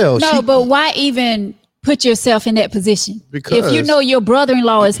can't tell. No, but why even put yourself in that position? Because if you know your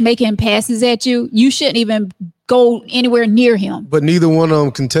brother-in-law is making passes at you, you shouldn't even go anywhere near him. But neither one of them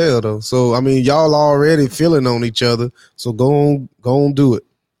can tell though. So I mean, y'all already feeling on each other. So go on, do it.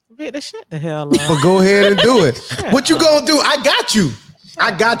 Victor, shut the hell up. But go ahead and do it. What you gonna do? I got you.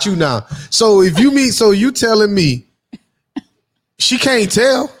 I got you now. So if you meet, so you telling me she can't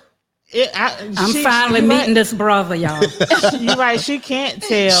tell? I'm finally meeting this brother, y'all. You're right. She can't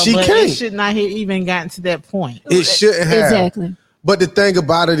tell. She but can't. It should not have even gotten to that point. It shouldn't have. Exactly. But the thing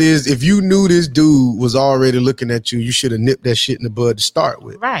about it is, if you knew this dude was already looking at you, you should have nipped that shit in the bud to start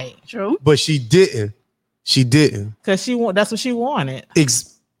with. Right. True. But she didn't. She didn't. Because that's what she wanted.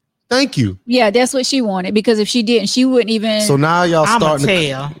 Thank you. Yeah, that's what she wanted. Because if she didn't, she wouldn't even. So now y'all starting to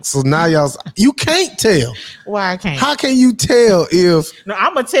tell. So now you can't tell. Why I can't? How can you tell if? No,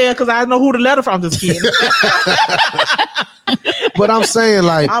 I'm gonna tell because I know who the letter from. This kid. But I'm saying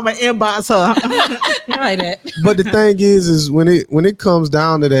like I'm gonna inbox her. Right. But the thing is when it comes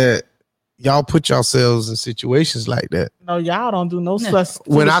down to that, y'all put yourselves in situations like that. No, y'all don't do no such.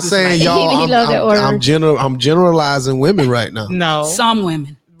 When I say like y'all, I'm generalizing women right now. No, some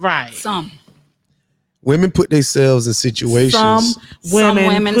women. Right. Some women put themselves in situations. Some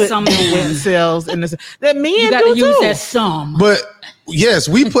women put some themselves in this. That men you got to use that some. But yes,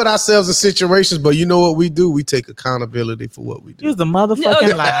 we put ourselves in situations. But you know what we do? We take accountability for what we do. Use the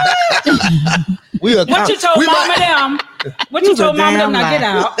motherfucking lie. What you told mama them? What you told mama them? Now get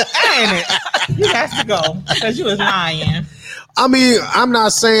out. Ain't it? You have to go because you was lying. I mean, I'm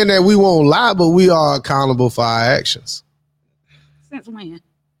not saying that we won't lie, but we are accountable for our actions. Since when?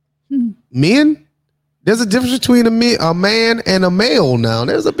 Men? There's a difference between a man and a male now.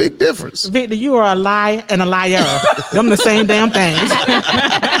 There's a big difference. Victor, you are a liar and a liar. Them the same damn things.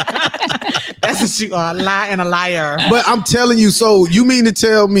 That's what you are, a lie and a liar. But I'm telling you, so you mean to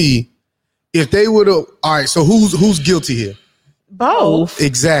tell me if they would have, all right, so who's guilty here? Both.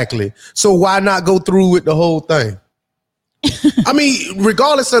 Exactly. So why not go through with the whole thing? I mean,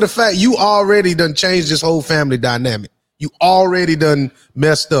 regardless of the fact you already done changed this whole family dynamic. You already done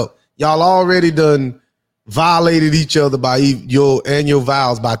messed up. Y'all already done violated each other by your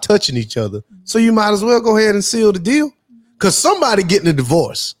vows by touching each other. So you might as well go ahead and seal the deal. Because somebody getting a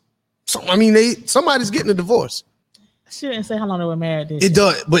divorce. So I mean, somebody's getting a divorce. She didn't say how long they were married. It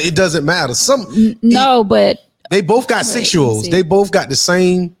does, but it doesn't matter. But they both got 6-year-olds. They both got the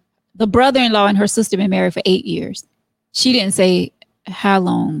same. The brother-in-law and her sister been married for 8 years. She didn't say how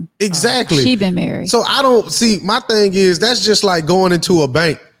long exactly she been married. So I don't see. My thing is that's just like going into a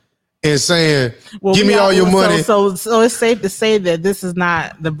bank and saying, "Give me all your money." So it's safe to say that this is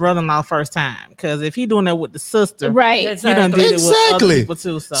not the brother-in-law first time, because if he doing that with the sister, right? He done did it with other people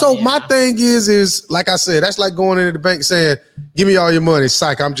too. So my thing is like I said, that's like going into the bank saying, "Give me all your money."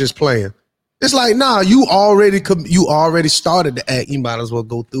 Psych, I'm just playing. It's like, nah, you already started the act. You might as well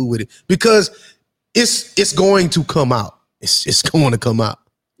go through with it because it's going to come out. It's going to come out.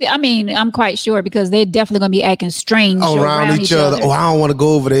 I mean, I'm quite sure because they're definitely going to be acting strange around each other. Oh, I don't want to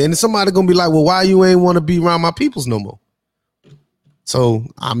go over there. And somebody going to be like, well, why you ain't want to be around my peoples no more? So,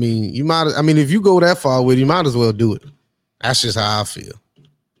 I mean, if you go that far with it, you might as well do it. That's just how I feel.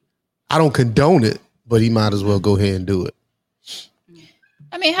 I don't condone it, but he might as well go ahead and do it.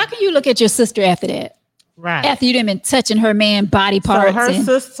 I mean, how can you look at your sister after that? Right. After you done been touching her man body parts.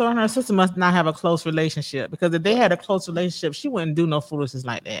 So her sister must not have a close relationship, because if they had a close relationship, she wouldn't do no foolishness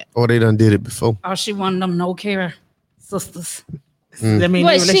like that. Or they done did it before. Oh, she one of them no care sisters. I mean,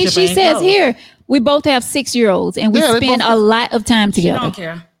 well, she says close. Here, we both have 6-year-olds and we spend a lot of time together. She don't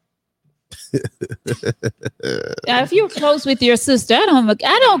care. If you're close with your sister, I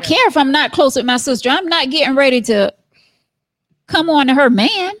don't care if I'm not close with my sister. I'm not getting ready to come on to her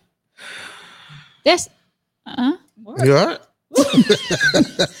man. That's you all right?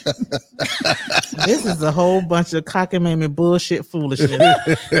 This is a whole bunch of cockamamie bullshit foolishness.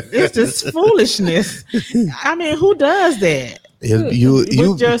 It's just foolishness. I mean, who does that? You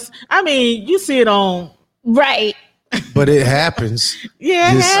see it on right. But it happens.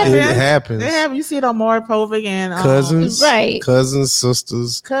 Yeah, it happens. You see it on Maury Povich and cousins, right? Cousins,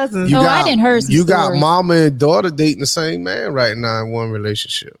 sisters, cousins. I didn't hear some You stories. got mama and daughter dating the same man right now in one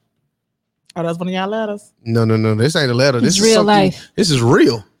relationship. Oh, that's one of y'all letters? No. This ain't a letter. This is real life. This is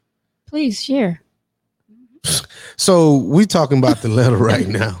real. Please share. So we talking about the letter right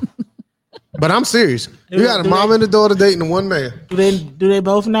now. But I'm serious. You got a mom and a daughter dating one man. Do they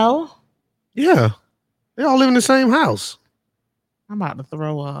both know? Yeah. They all live in the same house. I'm about to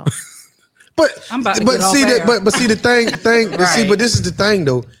throw up. But see the thing right. see, but this is the thing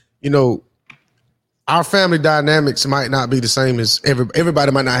though. You know, our family dynamics might not be the same as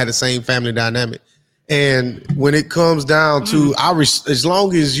everybody might not have the same family dynamic. And when it comes down to as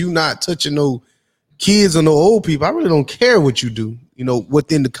long as you not touching no kids or no old people, I really don't care what you do, you know,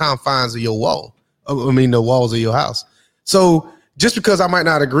 within the confines of your wall. The walls of your house. So just because I might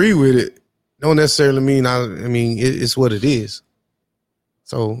not agree with it, don't necessarily mean it's what it is.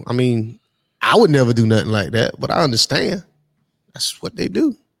 So, I mean, I would never do nothing like that, but I understand. That's what they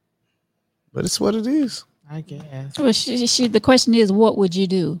do. But it's what it is. I guess. Well, the question is, what would you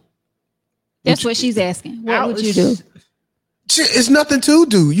do? That's what she's asking. What would you do? It's nothing to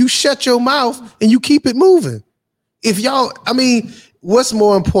do. You shut your mouth and you keep it moving. What's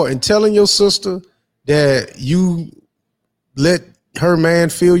more important? Telling your sister that you let her man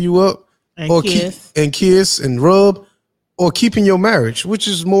fill you up and kiss and rub, or keeping your marriage? Which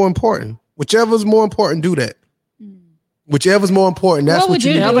is more important? Whichever's more important, do that. Whichever's more important, that's what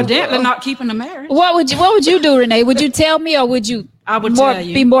you do. Evidently not keeping the marriage. What would you do, Renee? Would you tell me, or would you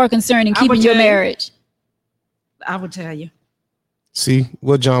be more concerned in keeping your marriage? I would tell you. See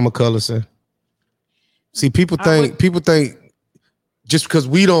what John McCullough said. See, people think just because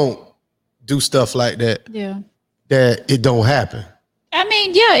we don't do stuff like that, that it don't happen. I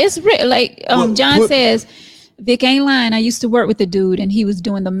mean, yeah, it's real. Like John says, Vic ain't lying. I used to work with the dude, and he was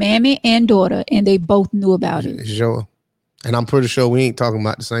doing the mammy and daughter, and they both knew about it. Sure. And I'm pretty sure we ain't talking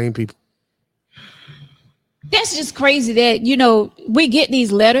about the same people. That's just crazy that, we get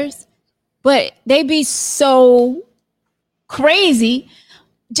these letters, but they be so crazy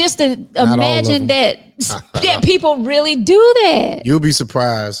just to imagine that people really do that. You'll be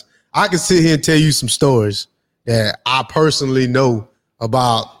surprised. I can sit here and tell you some stories that I personally know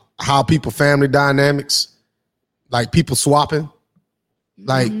about how people family dynamics, like people swapping,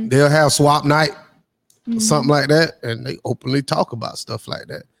 like they'll have swap night. Something like that, and they openly talk about stuff like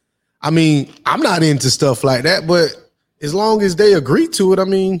that. I mean, I'm not into stuff like that, but as long as they agree to it, I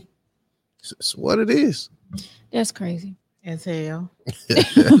mean, it's what it is. That's crazy as hell. But,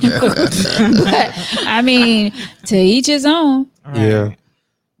 I mean, to each his own. Right. Yeah,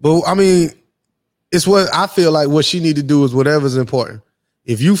 but I mean, it's what I feel like. What she need to do is whatever's important.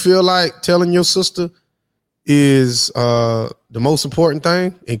 If you feel like telling your sister is the most important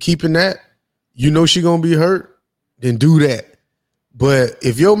thing and keeping that, she gonna be hurt, then do that. But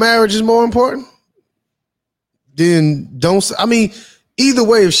if your marriage is more important, then don't. I mean, either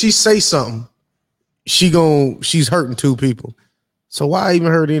way, if she say something, she's hurting two people. So why even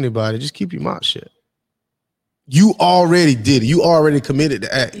hurt anybody? Just keep your mouth shut. You already did it. You already committed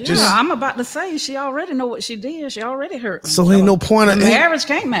the act. Yeah, I'm about to say she already know what she did. She already hurt me. So ain't no point in marriage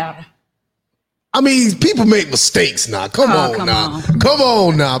can't matter. I mean, people make mistakes now. Come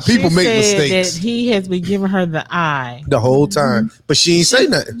on now. People make mistakes. That he has been giving her the eye the whole time, but she ain't say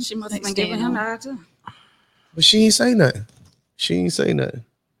nothing. She must have been giving him the eye too. But she ain't say nothing.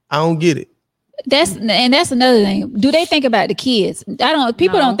 I don't get it. That's another thing. Do they think about the kids?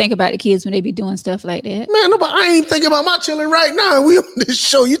 People don't think about the kids when they be doing stuff like that. Man, nobody. I ain't thinking about my children right now. We on this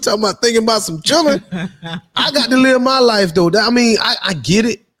show. You talking about thinking about some children? I got to live my life though. I mean, I get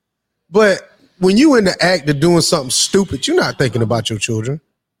it, but when you in the act of doing something stupid, you're not thinking about your children.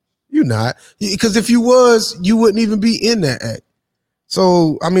 You're not, because if you was, you wouldn't even be in that act.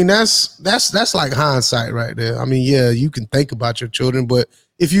 So I mean, that's like hindsight right there. I mean, yeah, you can think about your children, but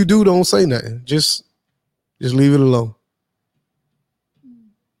if you do, don't say nothing. Just leave it alone.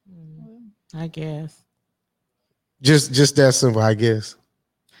 I guess. Just that simple, I guess.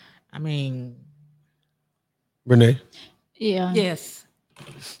 I mean, Renee. Yeah. Yes.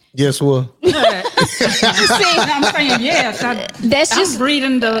 Yes, what? I'm saying yes. That's just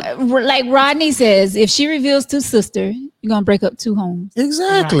breeding the like Rodney says. If she reveals to sister, you're gonna break up 2 homes.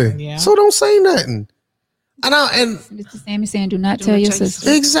 Exactly. Right, yeah. So don't say nothing. And Mr. Sammy saying, "Do not tell your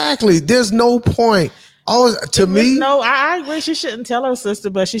sister." Exactly. There's no point. I agree. She shouldn't tell her sister,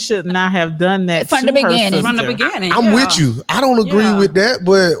 but she should not have done that From the beginning. From the beginning. I'm with you. I don't agree with that,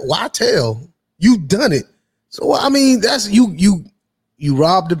 but why tell? You done it. So I mean, that's you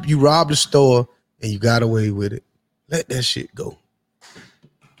robbed the store and you got away with it. Let that shit go.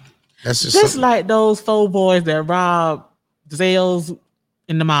 That's just like those 4 boys that robbed Zales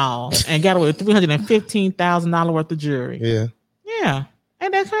in the mall and got away with $315,000 worth of jewelry. Yeah,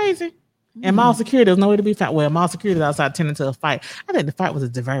 ain't that crazy? And mall security, there's no way to be found. Well, mall security was outside tending to a fight. I think the fight was a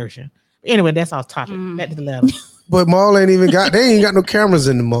diversion. Anyway, that's off topic. Back to the letter. But mall they ain't got no cameras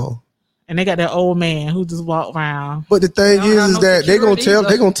in the mall. And they got that old man who just walked around. But the thing is that they gonna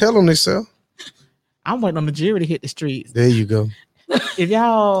tell on themselves. I'm waiting on the jury to hit the streets. There you go. If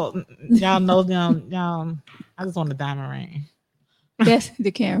y'all know them, I just want the diamond ring. That's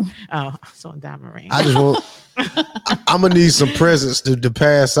the camera. Oh, so diamond ring. I just want. I'm gonna need some presents to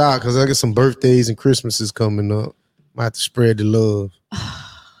pass out because I got some birthdays and Christmases coming up. I have to spread the love.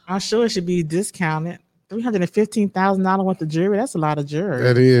 I'm sure it should be discounted. $315,000 worth of jewelry. That's a lot of jewelry.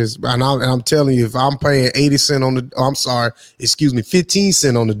 That is, and I'm telling you, if I'm paying 50 cents on the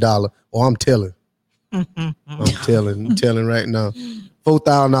dollar, or I'm telling. I'm telling right now.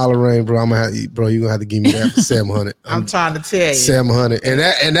 $4,000 ring, bro. You're gonna have to give me that for $700. I'm trying to tell you. $700.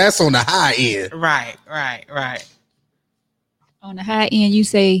 And that's on the high end. Right. On the high end, you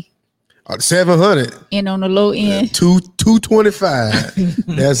say $700. And on the low end,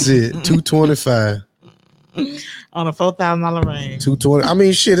 $225. That's it. $225. On a $4,000 ring. $220. I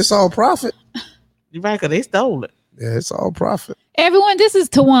mean, shit, it's all profit. You're right, because they stole it. Yeah, it's all profit. Everyone, this is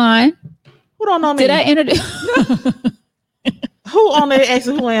Tawan. Who don't know me? Did I introduce? Who on there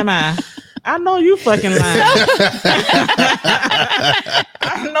asking who am I? I know you fucking lying.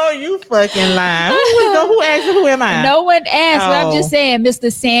 I know you fucking lying. Who asked who am I? No one asked. But I'm just saying,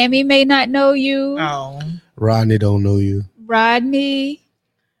 Mr. Sammy may not know you. Oh. Rodney don't know you. Rodney.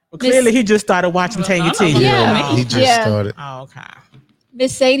 Well, clearly, he just started watching Tanya T. Yeah, he just started. Oh, okay.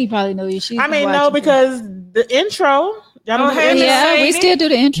 Miss Sadie probably knows you. Because the intro. Y'all know we still do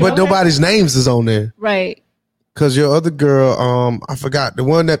the intro. But nobody's names is on there. Right. Because your other girl, I forgot the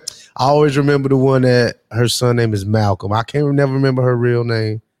one that I always remember. The one that her son name is Malcolm. I can't never remember her real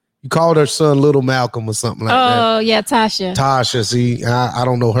name. You called her son Little Malcolm or something like that. Oh yeah, Tasha. Tasha. See, I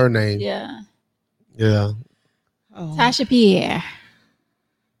don't know her name. Yeah. Oh. Tasha Pierre.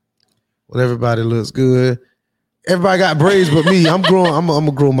 Well, everybody looks good. Everybody got braids, but me. I'm growing. I'm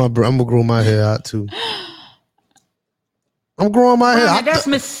gonna grow my hair out too. I'm growing my hair. That's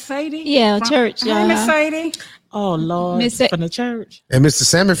Miss Sadie. Yeah, church. Hey, Miss Sadie. Oh Lord, from the church. And Mr.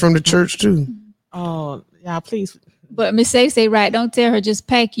 Sammy from the church too. Oh yeah, please. But Miss Sadie say right. Don't tell her. Just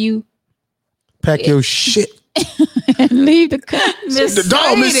pack your shit and leave the country. Miss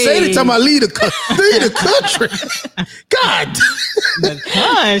Sadie talking about leave the country. God, the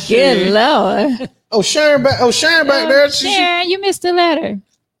country. Good Lord. Oh, Sharon back there. Sharon, you missed the letter.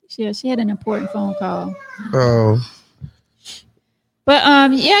 She had an important phone call. Oh.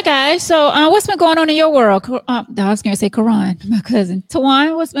 But yeah, guys. So what's been going on in your world? I was going to say Karan, my cousin.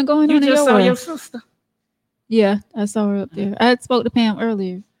 Tawan, what's been going on in your world? You just saw your sister. Yeah, I saw her up there. I spoke to Pam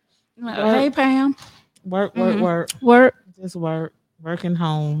earlier. Hey, Pam. Work. Just work. Working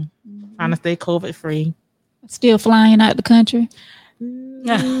home. Trying to stay COVID free. Still flying out the country.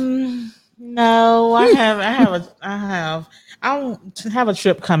 No, I have a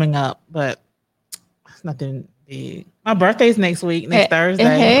trip coming up, but it's nothing big. My birthday's next week, next Thursday.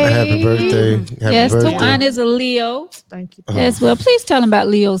 Hey. Happy birthday. Yes, birthday. Tawan is a Leo. Thank you. As well. Please tell them about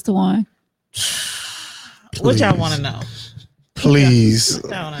Leos, Tawan. What y'all want to know? Please.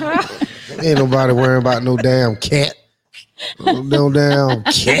 Ain't nobody worrying about no damn cat. No damn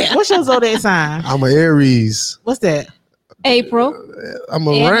cat. What's your zodiac sign? I'm an Aries. What's that? April. I'm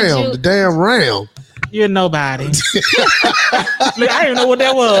a ram. The damn ram. You're nobody. Look, I didn't know what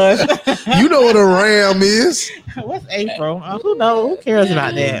that was. You know what a ram is. What's April? Who knows? Who cares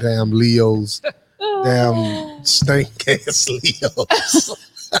about that? Damn Leos. Damn stink ass Leos.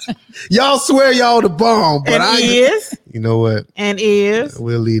 Y'all swear y'all the bomb, but you know what? And is.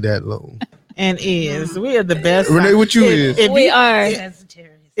 We'll leave that alone. And is. We are the best. Renee, what you is? We are.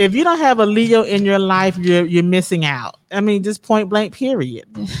 If you don't have a Leo in your life, you're missing out. I mean, just point blank, period.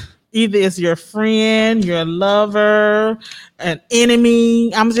 Either it's your friend, your lover, an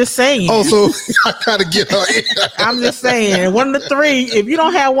enemy. I'm just saying. Oh, so I gotta get her in. I'm just saying. One of the three. If you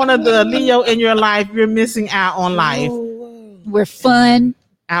don't have one of the Leo in your life, you're missing out on life. We're fun.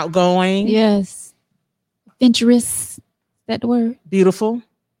 Outgoing. Yes. Adventurous. Is that the word? Beautiful.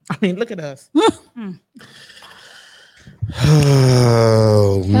 I mean, look at us.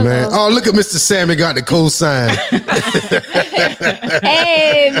 Oh, man. Oh, look at Mr. Sammy got the cosign.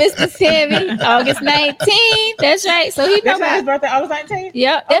 Hey, Mr. Sammy, August 19th. That's right. So he That's his birthday, August 19th?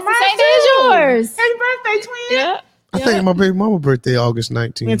 Yep. That's the same day as yours. Happy birthday, twin. Yep. I think my baby mama birthday August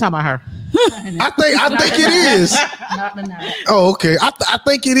 19th. We ain't talking about her. I think it is. Oh, okay. I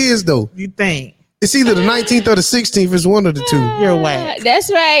think it is though. You think? It's either the 19th or the 16th. It's one of the two. You're away. That's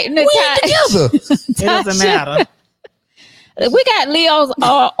right. We ain't together. It doesn't matter. We got Leos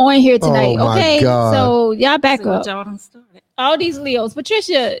on here tonight. Oh, my okay, God. so y'all back up. All these Leos.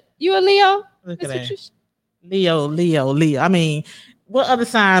 Patricia, you a Leo? Look at that. Leo. I mean, what other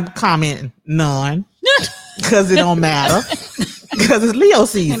sign comment? None. Because it don't matter. Because it's Leo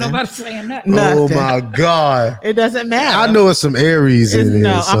season. Ain't nobody saying nothing. Oh my God. It doesn't matter. I know it's some Aries in there.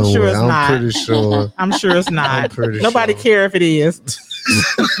 No, I'm sure it's I'm not. pretty sure. I'm sure it's not. I'm pretty Nobody sure. care if it is.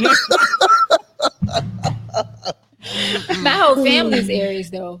 My whole family is Aries,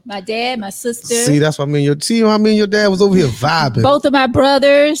 though. My dad, my sister. See, that's what I mean. Your dad was over here vibing. Both of my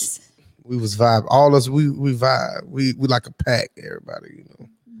brothers. We was vibe. All us, we vibe. We like a pack. Everybody, you know.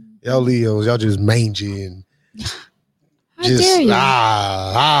 Y'all Leos, y'all just mangy and How dare you?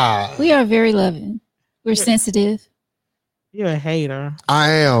 We We are very loving. We're sensitive. You're a hater. I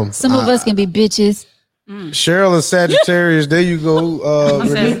am. Some of us can be bitches. Cheryl and Sagittarius. There you go.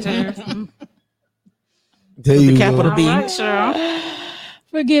 Sagittarius. There you Capital go. B. Right, Cheryl.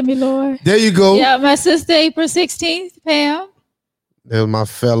 Forgive me, Lord. There you go. Yeah, my sister, April 16th, Pam. They're my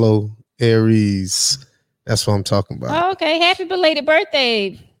fellow Aries. That's what I'm talking about. Oh, okay. Happy belated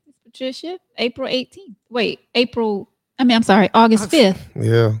birthday, Patricia. April 18th. August 5th.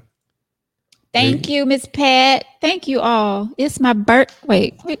 Yeah. Thank you, Miss Pat. Thank you all. It's my birthday.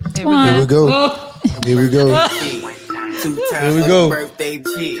 Wait, Here we Twan. go. Here we go. 2 times Here we for go. the birthday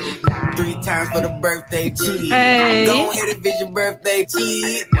cheat. 3 times for the birthday cheat. Hey. Go ahead and visit your birthday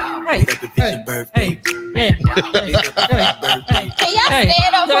cheat. Hey. Your birthday. Hey. Can y'all Hey.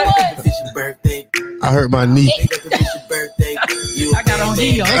 stand up for what? Visit your birthday. I hurt my knee. Visit your birthday. You I got on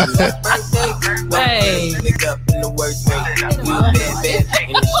heels. Hey. Nigga up in the worst way. You bad.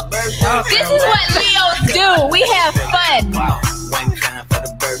 It's your birthday. This is what Leos do. We have fun. 1 time for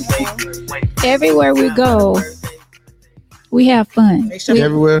the birthday. Everywhere we go, we have fun.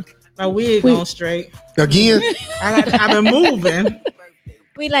 Everywhere. My wig going straight. Again. I've been moving.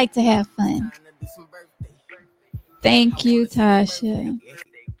 We like to have fun. Thank you, Tasha.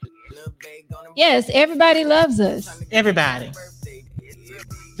 Yes, everybody loves us. Everybody.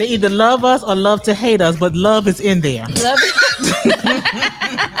 They either love us or love to hate us, but love is in there. Love,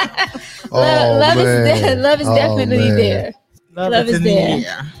 Oh, love man. is Oh, definitely man. there. Love is in there.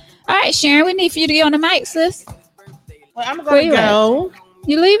 there. All right, Sharon, we need for you to get on the mic, sis. Well, I'm Where going you to go.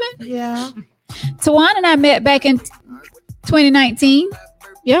 You leaving? Yeah. Tawan and I met back in 2019.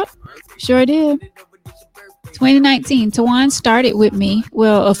 Yep, sure did. 2019. Tawan started with me.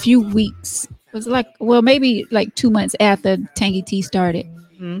 Well, a few weeks. It was maybe 2 months after Tangy Tea started.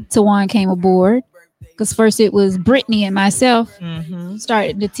 Mm-hmm. Tawan came aboard because first it was Brittany and myself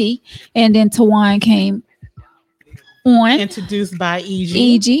started the tea, and then Tawan came on. Introduced by EG.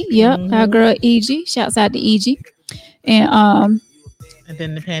 EG, yep, our girl EG. Shouts out to EG. And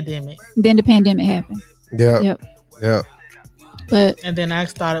then the pandemic. happened. Yeah. Yeah. But And then I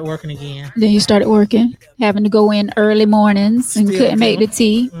started working again. then you started working, having to go in early mornings and Still couldn't make do. the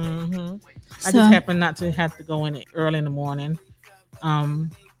tea. Mm-hmm. I just happen not to have to go in it early in the morning.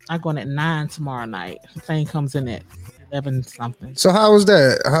 I go in at 9 tomorrow night. The plane comes in at 11 something. So how is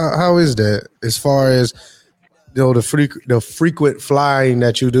that? How is that as far as the frequent flying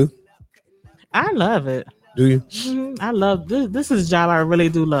that you do? I love it. Do you? Mm-hmm. I love this. This is a job I really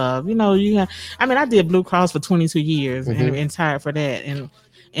do love. I did Blue Cross for 22 years and retired for that.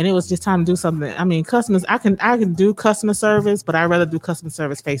 And it was just time to do something. I mean, customers, I can do customer service, but I'd rather do customer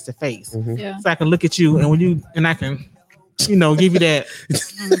service face to face. So I can look at you and I can, give you that.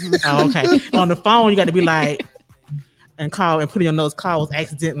 Oh, okay. On the phone, you got to be like, and call and put in your notes, call was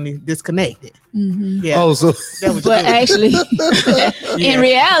accidentally disconnected. Yeah. Oh, so but actually, in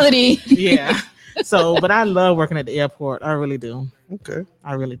reality, yeah. So, but I love working at the airport. I really do. Okay.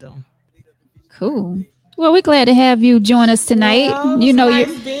 I really do. Cool. Well, we're glad to have you join us tonight. Well,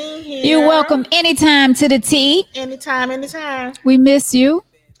 you're welcome anytime to the tea. Anytime. We miss you.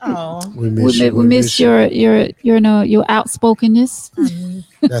 Oh, we miss you. We miss your outspokenness.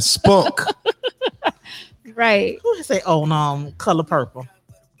 That spunk. Right. Who say on Color Purple?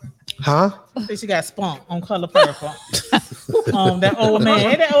 Huh? Say she got spunk on Color Purple. That old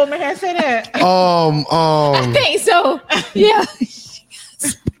man. That old man say that. I think so. Yeah.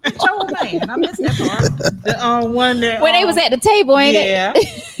 Old man. I missed that part. The one that when they was at the table, ain't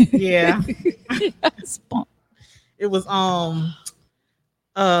it? Yeah. Spunk. It was you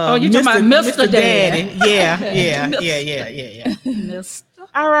talking about Mr. Daddy? Yeah. Mr.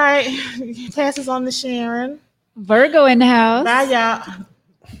 All right, passes on to Sharon. Virgo in the house. Bye, y'all.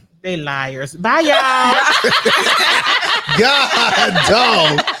 They liars. Bye, y'all. God,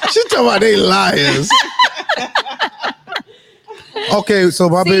 dog. She talking about they liars. Okay, so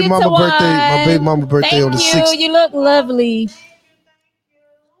my baby mama birthday on the 6th. You look lovely.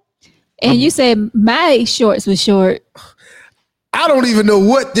 And you said my shorts were short. I don't even know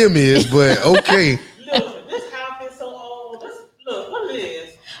what them is, but okay. Look, this outfit's so old. Look, what it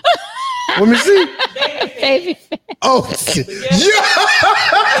is. Let me see. Baby. Oh,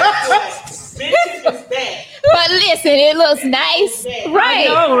 But listen, it looks nice. Right. I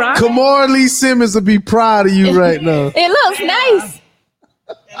know, right? Kamar Lee Simmons will be proud of you right now. It looks nice.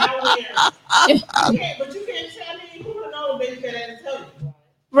 But you can't tell me who don't know baby fat ass tell you.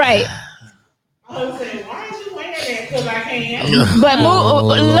 Right. I was saying, why aren't you wearing that? Because I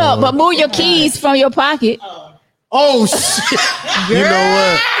can. But move your keys from your pocket. Oh shit! You know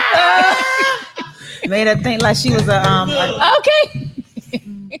what? Made her think like she was Okay.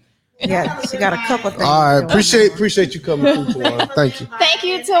 Yeah, she got a couple things. All right, appreciate you coming through, Tawan. Thank you. Thank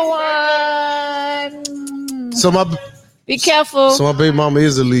you, Tawan. So be careful. So my baby mama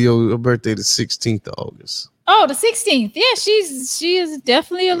is a Leo. Her birthday the 16th of August. Oh, the 16th. Yeah, she is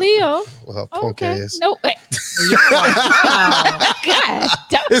definitely a Leo. Well, her punk ass. No way. God.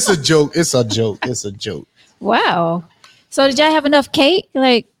 It's a joke. It's a joke. Wow. So did y'all have enough cake?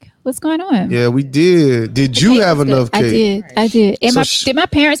 Like, what's going on? Yeah, we did. Did you have enough cake? I did. And did my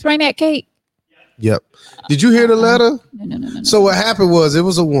parents bring that cake? Yep. Did you hear the letter? No. So what happened was it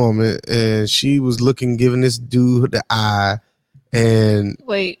was a woman and she was giving this dude the eye and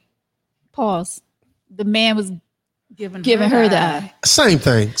wait, pause. The man was giving her the eye. Same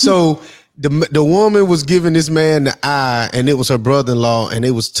thing. So the woman was giving this man the eye and it was her brother-in-law and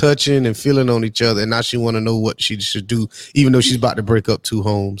they was touching and feeling on each other and now she want to know what she should do even though she's about to break up 2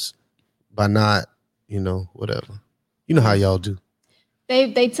 homes by not, whatever. You know how y'all do.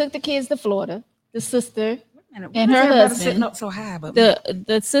 They took the kids to Florida. The sister and her husband sitting up so high, but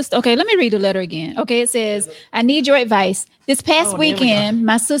the sister. Okay, let me read the letter again. Okay, it says, "I need your advice. This past weekend,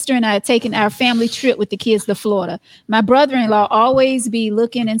 my sister and I had taken our family trip with the kids to Florida. My brother-in-law always be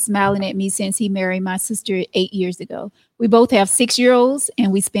looking and smiling at me since he married my sister 8 years ago. We both have 6-year-olds,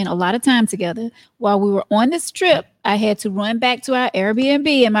 and we spent a lot of time together. While we were on this trip, I had to run back to our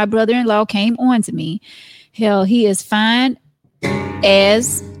Airbnb, and my brother-in-law came on to me. Hell, he is fine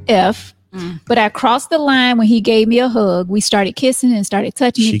as F." But I crossed the line when he gave me a hug. We started kissing and started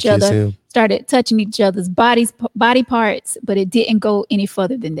touching each other. Started touching each other's body parts, but it didn't go any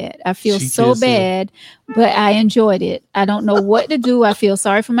further than that. I feel so bad, but I enjoyed it. I don't know what to do. I feel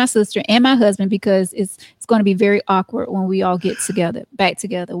sorry for my sister and my husband because it's going to be very awkward when we all get back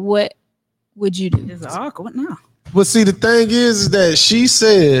together. What would you do? It's awkward now. But see, the thing is that she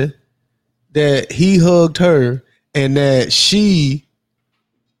said that he hugged her and that she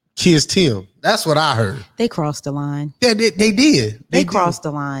kissed him. That's what I heard. They crossed the line. Yeah, they did. They crossed the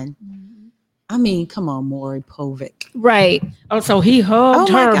line. I mean, come on, Maury Povich. Right. Oh, so he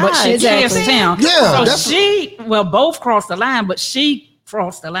hugged her, but she kissed him. Yeah. So both crossed the line, but she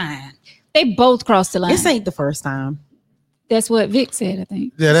crossed the line. They both crossed the line. This ain't the first time. That's what Vic said, I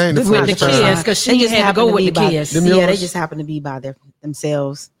think. Yeah, that ain't the With the first time. kids, because she had to go with the kids. Them Yeah, they yours? just happen to be by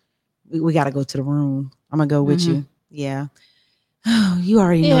themselves. We got to go to the room. I'm gonna go with you. Yeah. Oh, you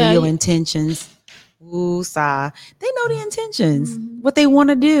already know your intentions. Ooh, sigh. They know the intentions. What they want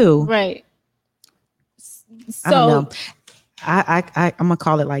to do. Right. I don't know. I'm gonna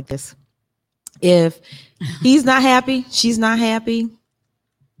call it like this. If he's not happy, she's not happy,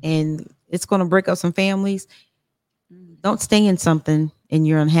 and it's gonna break up some families, don't stay in something and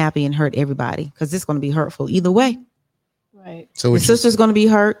you're unhappy and hurt everybody, because it's gonna be hurtful either way. Right. So The sister's gonna be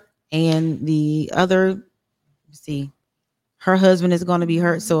hurt, and the other, her husband is gonna be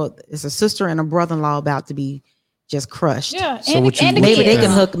hurt. So it's a sister and a brother-in-law about to be just crushed. Yeah. So and, what you- and the Maybe kids.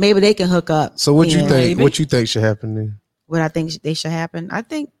 they can hook up. So what you and think? What you think should happen then? What I think they should happen? I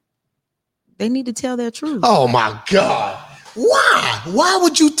think they need to tell their truth. Oh my God! Why? Why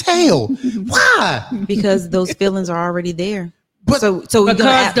would you tell? Why? Because those feelings are already there. But so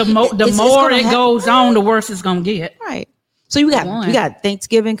Because the more it goes on, the worse it's gonna get. right. So you got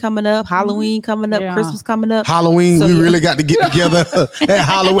Thanksgiving coming up, Halloween coming up, Yeah. Christmas coming up. Halloween, So we you- really got to get together at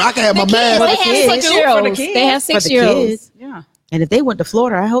Halloween. I can have my They mask. have 6-year-olds. They have For the 6-year-olds. kids. Yeah. And if they went to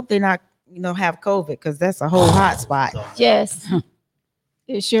Florida, I hope they're not, have COVID, because that's a whole hot spot. Yes.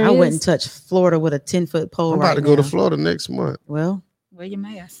 It sure I is. wouldn't touch Florida with a 10-foot pole. I'm about right to go to now. Florida next month. Well, Wear your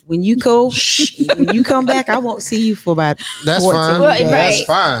mask. when you go, when you come back, I won't see you for about That's 14 fine. Well, days. That's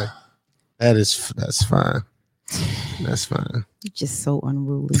right. fine. That's fine. That's fine. You're just so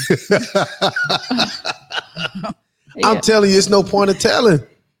unruly. I'm telling you, it's no point of telling.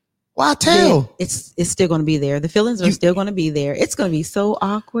 Why tell? Yeah, it's still going to be there. The feelings are still going to be there. It's going to be so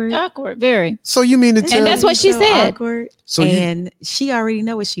awkward. Awkward, very. So you mean to tell? And that's what she So said. awkward. So and she already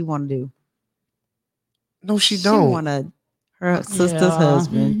know what she want to do. No, she She don't. want her sister's Yeah.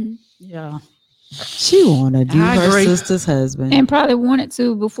 husband. Mhm. Yeah. She want to do I her agree. sister's husband. And probably wanted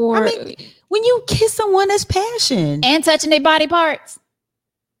to before. I mean, when you kiss someone, that's passion. and touching their body parts.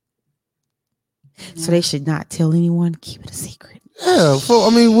 So they should not tell anyone. Keep it a secret. Yeah.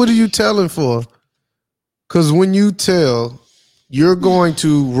 What are you telling for? Because when you tell, you're going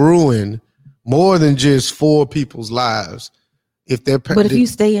to ruin more than just 4 people's lives. If they're, But if you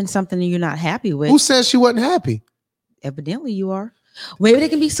stay in something you're not happy with, who said she wasn't happy? evidently you are. Maybe they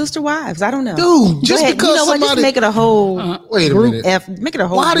can be sister wives. I don't know. Dude, just Go ahead. because you know what? Just somebody make it a whole wait a group minute. Make it a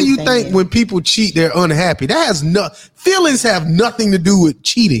whole. Why do group you thing think then. when people cheat they're unhappy? That has feelings have nothing to do with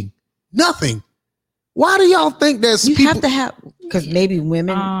cheating. Nothing. Why do y'all think that's you people? have to have? Because maybe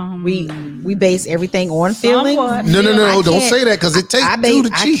women we base everything on Somewhat. feelings. No. I Don't can't- say that because it takes two to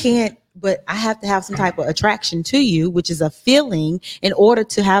I cheat. can't. But I have to have some type of attraction to you, which is a feeling, in order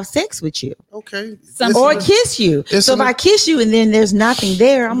to have sex with you Okay. or kiss you. it's So if an- I kiss you and then there's nothing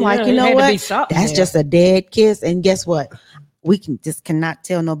there, I'm like, you it know had to be what? something That's there. just a dead kiss. And guess what? We cannot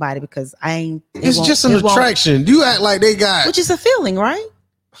tell nobody because I ain't. It's just an attraction. You act like they got. which is a feeling, right?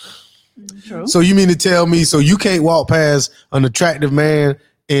 True. So you mean to tell me? So you can't walk past an attractive man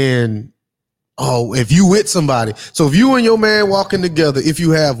and if you with somebody. So if you and your man walking together, if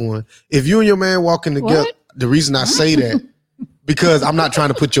you have one, if you and your man walking together, What? the reason I say that because I'm not trying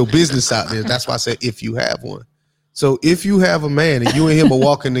to put your business out there. That's why I say if you have one. So if you have a man and you and him are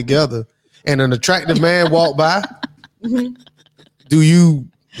walking together, and an attractive man walk by, do you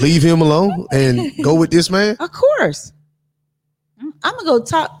leave him alone and go with this man? Of course. I'm gonna go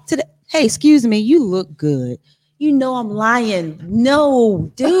talk to the. Hey, excuse me. You look good. You know I'm lying.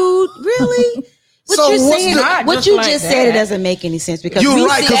 No, dude, really? What So you're what's saying? the- What just you like just that. said, it doesn't make any sense because You're we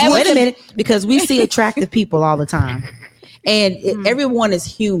right, 'cause see. what Wait a you- minute, because we see attractive people all the time, and everyone is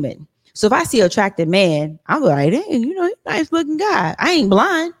human. So if I see an attractive man, I'm like, hey, he's a nice looking guy. I ain't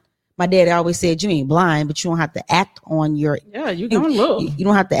blind. My daddy always said, you ain't blind, but you don't have to act on your. Yeah, you gonna look. You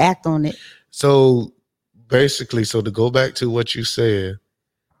don't have to act on it. So basically, to go back to what you said,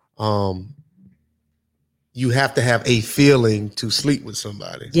 you have to have a feeling to sleep with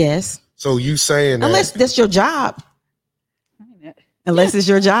somebody. Yes. So you saying that Unless that's your job. Unless it's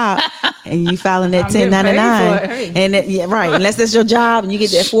your job and you filing that I'm getting paid 1099. for it, hey. And yeah, right. Unless that's your job and you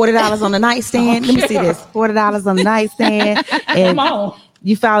get that $40 on the nightstand. Let me see this. $40 on the nightstand. And Come on.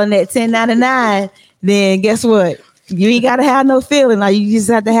 you filing that 1099, then guess what? You ain't gotta have no feeling. Like you just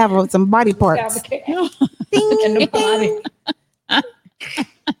have to have some body parts. Ding, In the body. ding.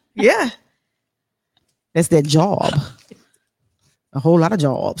 Yeah. That's that job. A whole lot of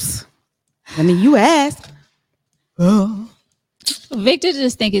jobs. I mean, you ask. Oh. Victor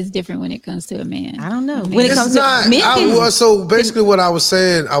just think it's different when it comes to a man. I don't know. When it it's comes not. to men, So basically, what I was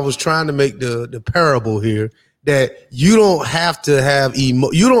saying, I was trying to make the parable here that you don't have to have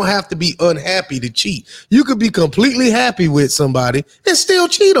you don't have to be unhappy to cheat. You could be completely happy with somebody and still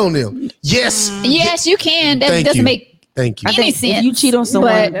cheat on them. Yes. Yes, you can. That doesn't make Thank you. I think if you cheat on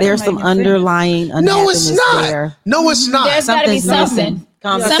someone, there's some underlying no, it's not. there. No, it's not. There's got to be something.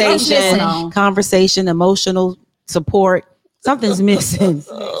 Conversation, emotional support. Something's missing.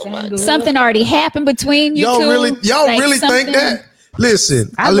 Something already happened between you two. Y'all really think that? Listen,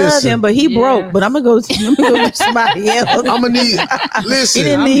 I love him, but he broke. But I'm gonna go to somebody else. I'm gonna need. Listen, he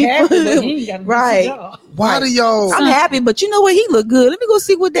didn't need food. Right? Why do y'all? I'm happy, but you know what? He look good. Let me go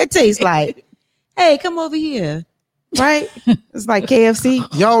see what that tastes like. Hey, come over here. Right? It's like KFC.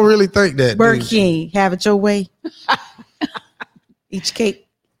 Y'all really think that? Burger King, have it your way. Eat your cake.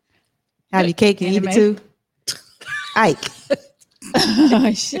 Have your cake and eat it too. Ike.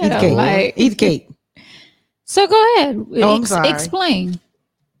 Shut up, Mike. Eat the cake. So go ahead. I'm sorry. Explain.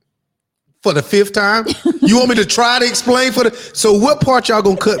 For the 5th time? You want me to try to explain so what part y'all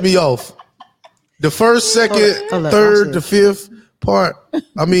gonna cut me off? The 1st, 2nd, 3rd, the 5th part?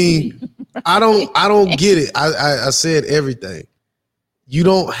 I mean, I don't get it. I said everything. You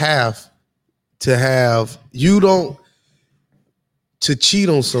don't have to cheat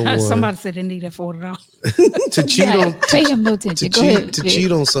on someone. Somebody said they need that $40. To cheat on pay him no attention. Go ahead. To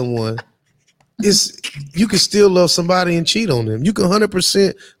cheat on someone. You can still love somebody and cheat on them. You can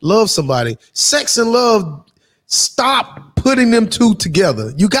 100% love somebody. Sex and love, stop putting them two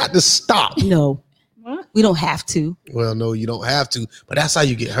together. You got to stop. No. What? We don't have to. Well, no, you don't have to. But that's how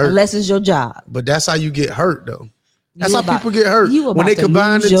you get hurt. Unless it's your job. But that's how you get hurt, though. That's how people get hurt. When they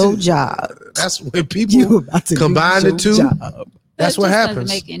combine the two. Job. That's when people combine the two. That's what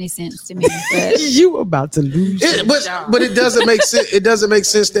happens. Doesn't make any sense to me. But you about to lose. But it doesn't make sense. It doesn't make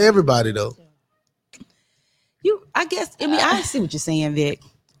sense to everybody, though. I see what you're saying, Vic,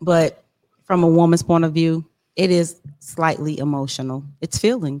 but from a woman's point of view, it is slightly emotional. It's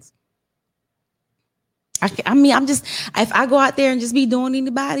feelings. If I go out there and just be doing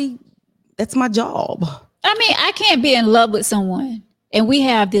anybody, that's my job. I mean, I can't be in love with someone and we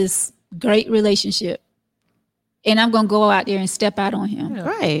have this great relationship and I'm going to go out there and step out on him.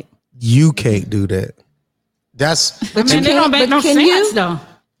 Right. You can't do that. But they don't make no sense, though.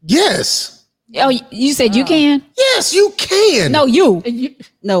 Yes. Oh, you said you can? Yes, you can. No, you.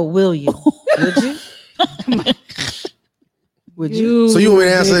 No, will you? Would you? Would you? So you want me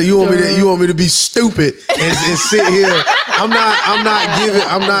to answer? You want me to be stupid and sit here? We're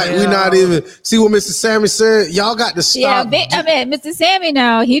not even. See what Mr. Sammy said? Y'all got to stop. Yeah, Mr. Sammy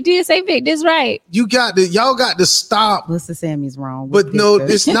now, he did say Vic this right. Y'all got to stop. Mr. Sammy's wrong. But no,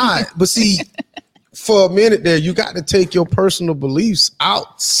 it's not. But see, for a minute there, you got to take your personal beliefs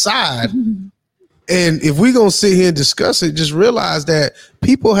outside. And if we're going to sit here and discuss it, just realize that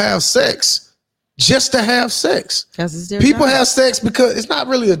people have sex just to have sex. People have sex because it's not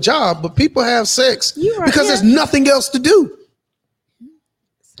really a job, but people have sex because there's nothing else to do.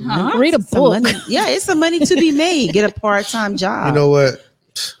 Read a book. It's some money to be made. Get a part-time job. You know what?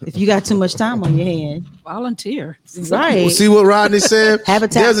 If you got too much time on your hand. Volunteer. Right. Well, see what Rodney said?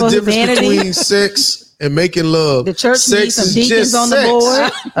 There's a difference between sex and making love. The church needs some deacons on the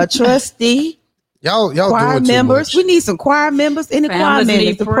board, a trustee. Y'all choir doing members. Too much. We need some choir members in the choir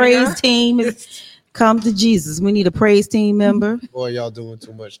members. The praise team is come to Jesus. We need a praise team member. Boy, y'all doing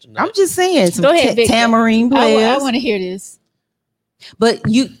too much tonight. I'm just saying. Some Go ahead, Vic. tambourine players. I want to hear this. But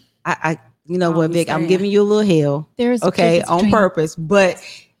you know what, Vic? I'm giving you a little hell. There's on purpose. But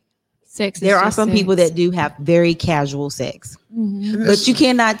there are some sex. people that do have very casual sex. Mm-hmm. But you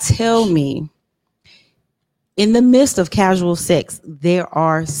cannot tell me in the midst of casual sex, there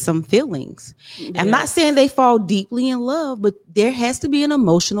are some feelings. Yeah. I'm not saying they fall deeply in love, but there has to be an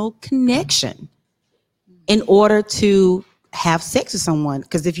emotional connection in order to have sex with someone.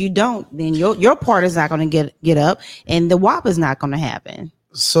 Because if you don't, then your part is not going to get up and the WAP is not going to happen.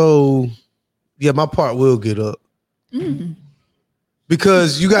 So, yeah, my part will get up. Mm.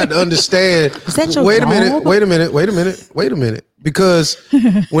 Because you got to understand. Wait a minute. Because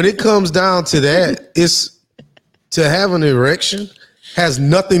when it comes down to that, it's to have an erection has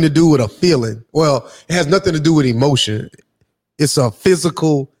nothing to do with a feeling. Well, it has nothing to do with emotion. It's a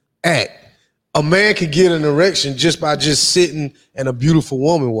physical act. A man can get an erection just by just sitting and a beautiful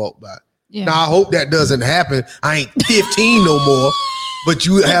woman walk by. Yeah. Now, I hope that doesn't happen. I ain't 15 no more, but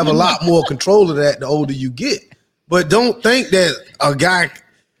you have a lot more control of that the older you get. But don't think that a guy,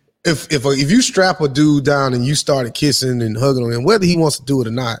 if you strap a dude down and you started kissing and hugging on him, whether he wants to do it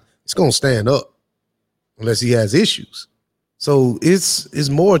or not, it's going to stand up. Unless he has issues. So it's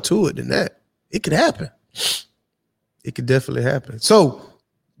more to it than that. It could happen. It could definitely happen. So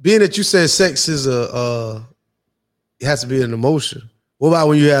being that you said sex is a it has to be an emotion. What about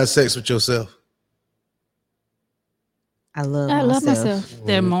when you have sex with yourself? I love myself.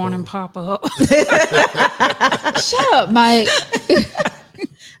 That morning pop up. Shut up, Mike.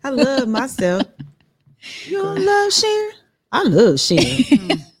 I love myself. You don't love Sharon? I love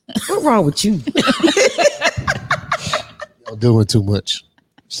Sharon. What's wrong with you? Y'all doing too much.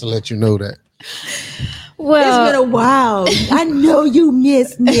 Just to let you know that. Well, it's been a while. I know you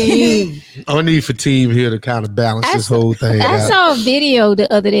miss me. I need for team here to kind of balance this whole thing. I saw a video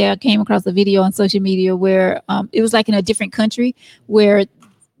the other day. I came across a video on social media where it was like in a different country where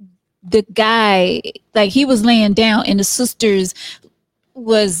the guy, like he was laying down and the sisters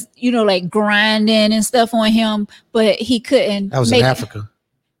was, like grinding and stuff on him, but he couldn't. That was in Africa.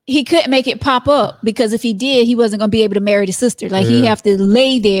 He couldn't make it pop up because if he did, he wasn't going to be able to marry the sister. Like he'd have to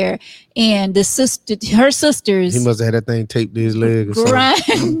lay there, and her sisters. He must have had that thing taped to his leg or something.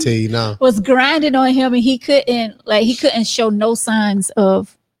 I'll tell you now. Was grinding on him, and he couldn't show no signs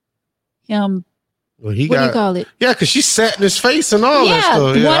of him. Well, what do you call it? Yeah, because she sat in his face and all that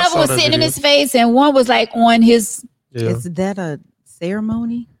stuff. Yeah, one of them was sitting in his face, and one was like on his. Yeah. Is that a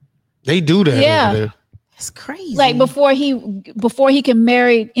ceremony? They do that. Yeah. Over there. It's crazy. Like before he can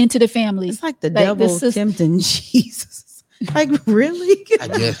marry into the family. It's like the devil tempting Jesus. Like really? I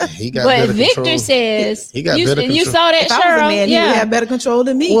guess he got. But Victor says he got better control. You saw that, if I was a man, he would have better control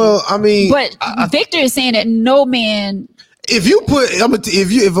than me. Well, I mean, but Victor is saying that no man.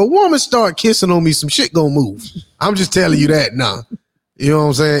 If a woman start kissing on me, some shit gonna move. I'm just telling you that now. You know what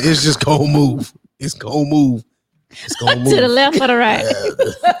I'm saying? It's just gonna move. It's gonna move. It's gonna move to the left or the right.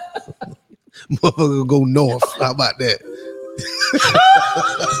 Motherfucker go north. How about that?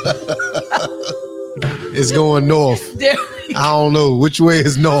 It's going north. I don't know which way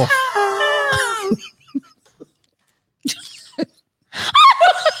is north.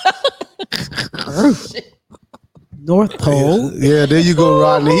 North Pole. Yeah, there you go,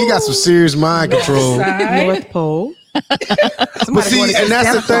 Rodney. He got some serious mind control. North Pole. But see, and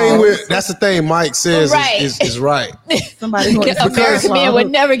that's the thing Mike says is right. Somebody American men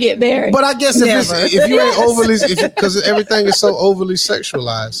would never get married. But I guess if you ain't overly, because everything is so overly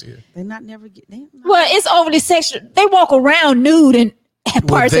sexualized here. They're not never get. Well, it's overly sexual. They walk around nude in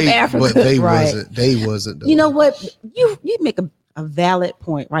parts of Africa. But they wasn't. They wasn't. Though. You know what? You make a valid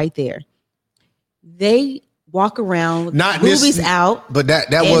point right there. They walk around, not boobies out, but that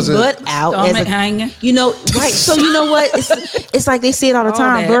wasn't butt out, stomach hanging. Right? So you know what? It's like they say it all the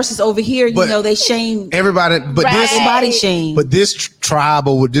time. Versus over here, they shame everybody, but this body shame. But this tribe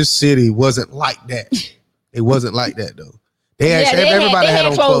or this city wasn't like that. It wasn't like that though. Everybody had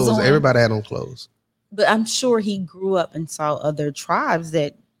on clothes. Everybody had on clothes. But I'm sure he grew up and saw other tribes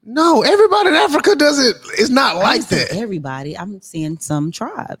that. No, everybody in Africa doesn't. It's not like that. Everybody, I'm seeing some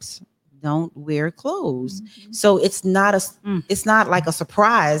tribes don't wear clothes, so it's not like a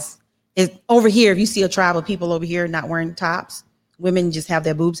surprise. It's over here. If you see a tribe of people over here not wearing tops, women just have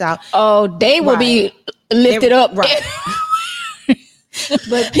their boobs out. Oh, they will be lifted up, right?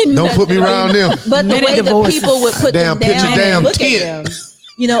 But don't put me around them. But the way the people would put them down and look tent. at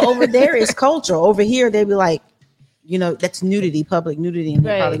them, over there is culture. Over here, they'd be like, that's nudity, public nudity, and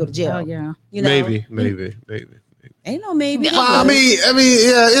they'll probably go to jail. Oh, yeah, maybe. Ain't no maybe. Well, I mean,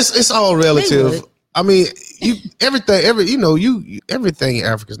 yeah, it's all relative. I mean, everything in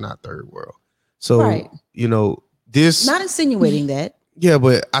Africa is not third world. So, this not insinuating that. Yeah,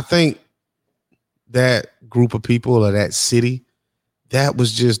 but I think that group of people or that city, that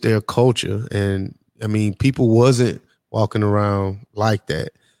was just their culture. And I mean, people wasn't walking around like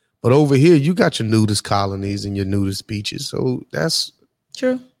that. But over here, you got your nudist colonies and your nudist beaches. So that's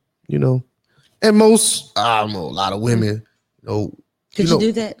true. And most, I don't know, a lot of women, Could you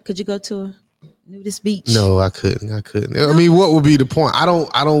do that? Could you go to a nudist beach? No, I couldn't. I mean, what would be the point? I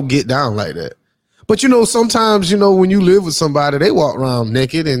don't get down like that. But sometimes, when you live with somebody, they walk around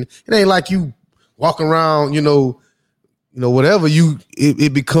naked, and it ain't like you walk around, whatever.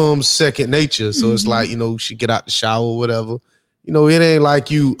 It becomes second nature. So it's like, she get out the shower or whatever. It ain't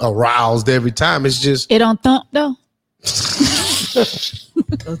like you aroused every time. It's just it don't thump though.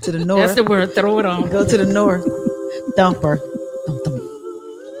 Go to the north. That's the word. Throw it on. Go to the north. Thumper.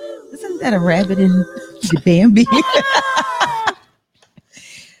 Isn't that a rabbit in the Bambi?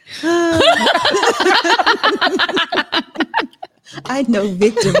 I know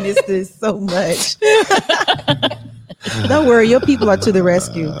Victor missed this so much. Don't worry, your people are to the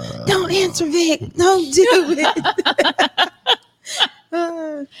rescue. Don't answer, Vic. Don't do it.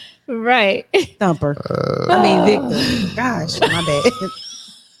 Right. Thumper. Victor. Gosh, my bad.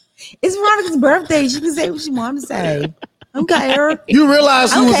 It's Veronica's birthday. She can say what she wants to say. Okay. You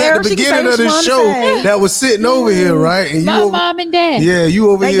realize who was at the beginning of the show that was sitting over here, right? And my mom and dad. Yeah, you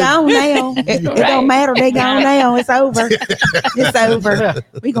over here. They gone now. It don't matter. They gone now. It's over. It's over.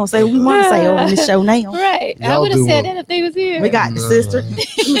 We gonna say what we want to say over this show now. Right. I would have said that if they was here. We got the sister.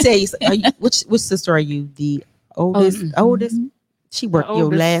 Let me tell you, which sister are you? The oldest? Oldest? She worked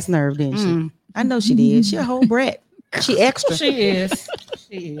your last nerve, didn't she? I know she did. She a whole brat. She extra. She is.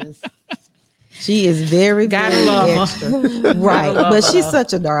 She is. She is very, gotta very love extra. her. Right. But she's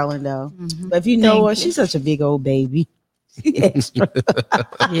such a darling, though. But if you know her, she's such a big old baby. Extra.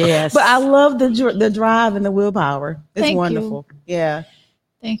 Yes. But I love the drive and the willpower. It's wonderful. Yeah.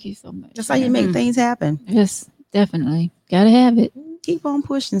 Thank you so much. That's how you make things happen. Yes, definitely. Gotta have it. Keep on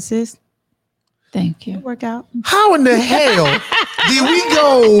pushing, sis. Thank you. It'll work out. How in the hell did we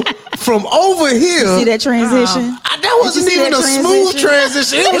go from over here? You see that transition? That wasn't even a smooth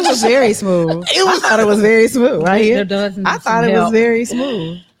transition. It was very smooth. I thought it was very smooth right here. I thought it was very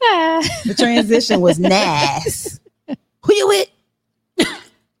smooth. The transition was nice. Who you with?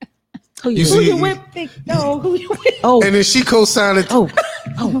 Who you with? Big dog. Who you with? Oh, and then she co-signed it. Oh.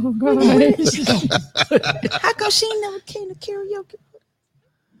 How come she never came to karaoke?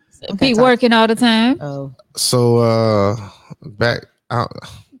 Be working all the time. Oh. So back out.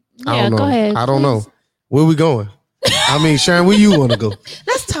 I don't know. Go ahead. I don't know. Where we going? I mean, Sharon, where you want to go?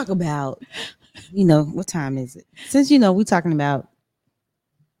 Let's talk about, what time is it? Since we're talking about,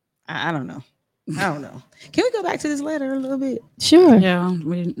 I don't know. Can we go back to this letter a little bit? Sure.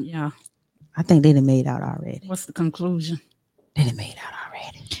 Yeah. I think they done made out already. What's the conclusion? They done made out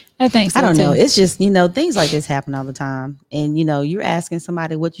already. I think so. I don't know. It's just, things like this happen all the time. And, you're asking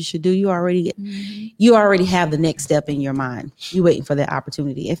somebody what you should do. You already have the next step in your mind. You're waiting for that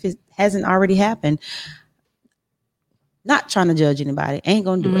opportunity. If it hasn't already happened, not trying to judge anybody. Ain't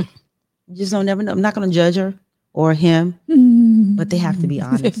going to do it. You just don't never know. I'm not going to judge her or him, but they have to be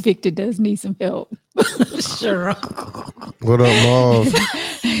honest. Victor does need some help. Sure. What up, Marv?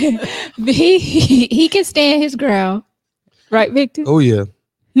 He can stand his ground. Right, Victor? Oh, yeah.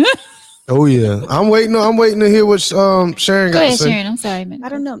 Oh yeah, I'm waiting to hear what Sharon got to say. Sharon. I'm sorry, man. I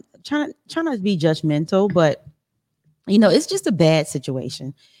don't know. Trying not to be judgmental, but it's just a bad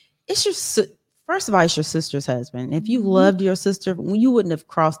situation. It's first of all, it's your sister's husband. If you loved your sister, you wouldn't have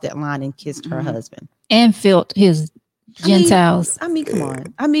crossed that line and kissed her husband and felt his genitals. I mean, come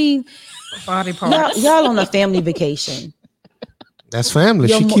on. Body parts. Y'all on a family vacation. That's family.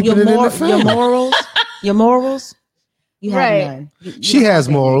 She keeping it in the family. Your morals. You have none. She has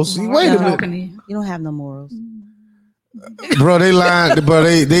morals. Wait a minute. You don't have no morals. Bro, they lied. Bro,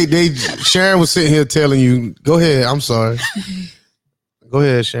 they Sharon was sitting here telling you, go ahead. I'm sorry. Go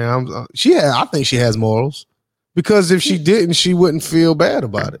ahead, Sharon. I think she has morals. Because if she didn't, she wouldn't feel bad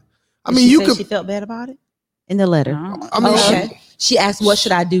about it. I mean, she felt bad about it in the letter. I mean, she asked, what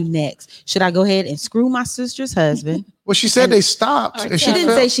should I do next? Should I go ahead and screw my sister's husband? Well, she said they stopped. And she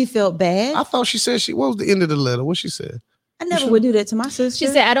didn't say she felt bad. I thought she said what was the end of the letter? What she said? I never would do that to my sister.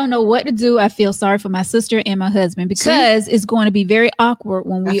 She said, I don't know what to do. I feel sorry for my sister and my husband because it's going to be very awkward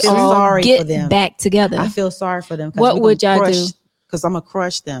when we all get back together. I feel sorry for them. What would y'all do? Because I'm going to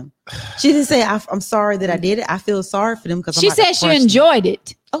crush them. She didn't say, I'm sorry that I did it. I feel sorry for them because she said she enjoyed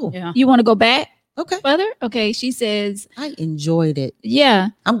it. Oh, yeah. You want to go back? Okay. Further? Okay. She says, I enjoyed it. Yeah.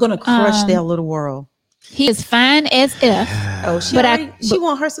 I'm going to crush their little world. He is fine as if. Oh, she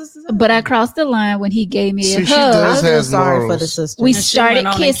want her sisters. But I crossed the line when he gave me a hug. I feel sorry for the sister. We started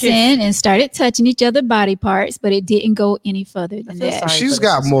kissing and started touching each other's body parts, but it didn't go any further than that. She's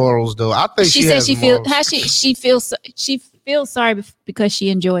got morals, though. I think she said she feels sorry because she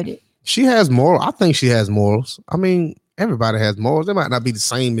enjoyed it. She has morals. I think she has morals. I mean, everybody has morals. They might not be the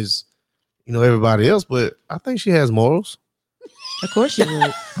same as everybody else, but I think she has morals. Of course she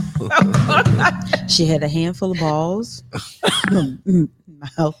would. She had a handful of balls.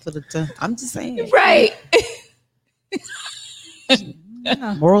 Mouth full of tongue. I'm just saying. Right.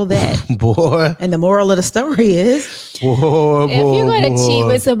 Moral that. Boy. And the moral of the story is if you're going to cheat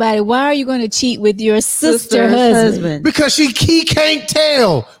with somebody, why are you going to cheat with your sister's husband? Because he can't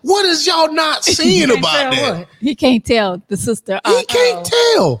tell. What is y'all not seeing about that? What? He can't tell the sister. He can't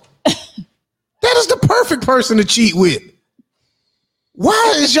tell. That is the perfect person to cheat with.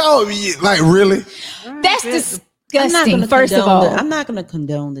 Why is y'all like really? That's disgusting. First of all, I'm not going to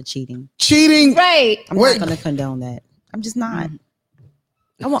condone the cheating. Cheating, right? I'm not going to condone that. I'm just not.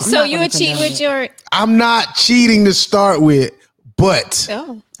 So you would cheat with your? I'm not cheating to start with, but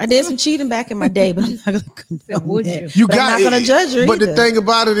I did some cheating back in my day, but I'm not going to condone that. I'm not going to judge her. But the thing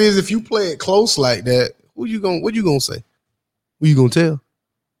about it is, if you play it close like that, what you gonna say? What you gonna tell?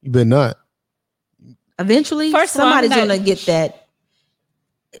 You better not. Eventually, somebody's going to get that.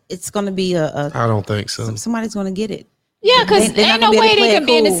 It's going to be a. I don't think so. Somebody's going to get it. Yeah, because ain't no way they can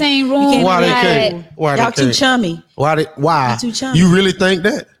be in the same room. Why they can't? Y'all too chummy. Why? Too chummy. You really think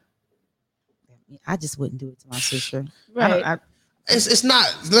that? I just wouldn't do it to my sister. Right. It's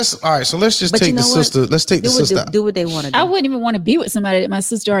not. Let's just take the sister. Let's take the sister. Do what they want to do. I wouldn't even want to be with somebody that my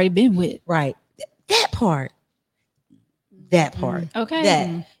sister already been with. Right. That part. Okay.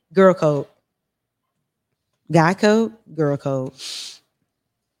 That girl code. Guy code. Girl code.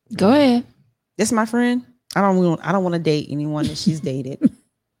 Go ahead. That's my friend. I don't want to date anyone that she's dated.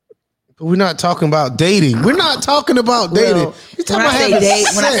 But we're not talking about dating. We're not talking about dating. When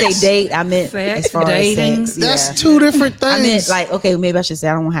I say date, I meant sex, as far dating. as sex. That's two different things. I meant like, okay, maybe I should say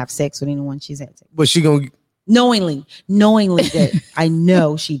I don't want to have sex with anyone she's had sex. But she gonna knowingly that I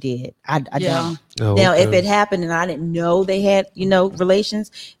know she did. I don't. Oh, now, okay. if it happened and I didn't know they had,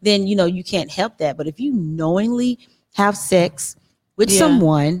 relations, then you can't help that. But if you knowingly have sex with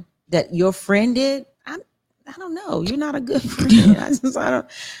someone that your friend did, I don't know. You're not a good friend.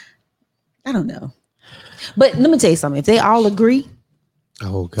 I don't know. But let me tell you something. If they all agree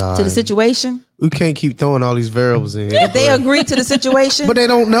to the situation, we can't keep throwing all these variables in. If they agree to the situation, but they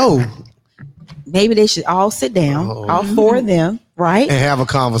don't know, maybe they should all sit down, all four of them, right, and have a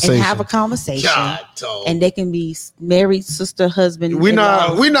conversation. And they can be married, sister, husband. We're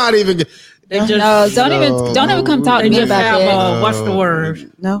not even. Don't even come talk to me about that. What's the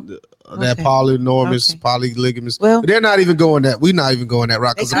word? No. That polynormous, polygamous. Well, they're not even going that. We're not even going that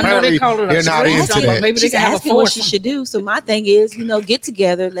route because apparently they're not into that. Maybe they can have a what she should do. So my thing is, get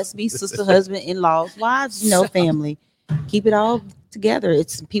together. Let's be sister, husband, in-laws, wives, family. Keep it all together.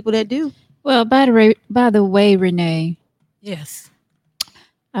 It's people that do. Well, by the way, Renee. Yes.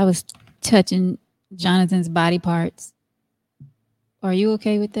 I was touching Jonathan's body parts. Are you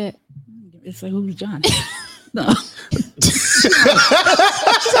okay with that? It's like, who's John? No. So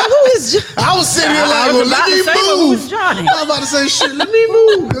who is John? I was sitting here like, let me move. I was about to say, shit, let me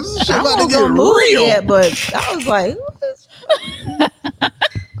move. This shit about to get real. Yet, but I was like,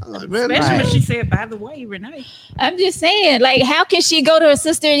 especially when she said, by the way, Renee. I'm just saying, like, how can she go to her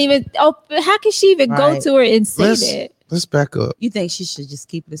sister and even how can she even go to her and say that? Let's back up. You think she should just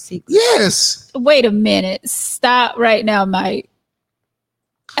keep it a secret? Yes. Wait a minute. Stop right now, Mike.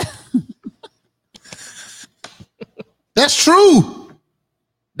 That's true.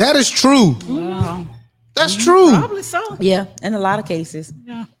 That is true. Wow. That's true. Probably so. Yeah, in a lot of cases.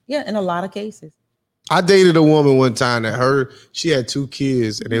 Yeah, in a lot of cases. I dated a woman one time that she had 2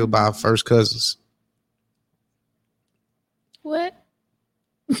 kids and they were by first cousins. What?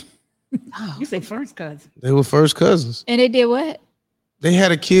 You say first cousin. They were first cousins. And they did what? They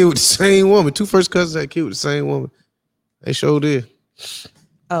had a kid with the same woman. 2 first cousins had a kid with the same woman. They sure did.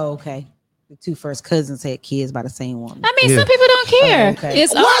 Oh, okay. The 2 first cousins had kids by the same woman. I mean, some people don't care. Oh, okay.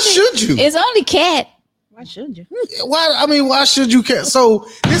 Why should you? It's only cat. Why should you? Why should you care? So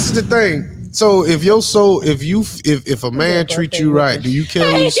this is the thing. So if a man treats you right, do you care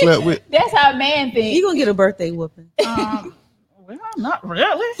who you slept with? That's how a man thinks. You gonna get a birthday whooping. Well, not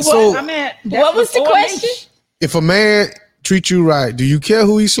really. So what was the question? If a man treats you right, do you care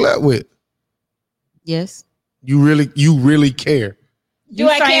who he slept with? Yes. You really care. Do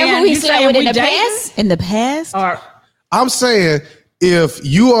I care who he slept with in the past? In the past? Or I'm saying if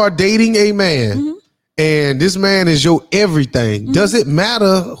you are dating a man and this man is your everything, does it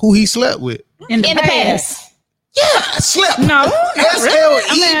matter who he slept with? In the past. Yeah, slept. No. SLEPT.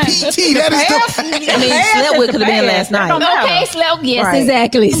 That is the slept with could have been last night. Okay, slept. Yes,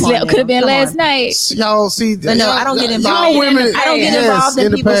 exactly. Slept could have been last night. Y'all see, no, I don't get involved. Y'all women, I don't get involved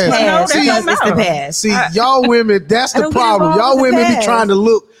in people's past because it's the past. See, y'all women, that's the problem. Y'all women be trying to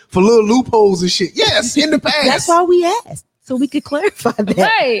look for little loopholes and shit. Yes, in the past. That's why we asked, so we could clarify that.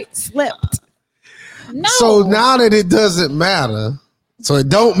 Right. Slept. No. So now that it doesn't matter. So it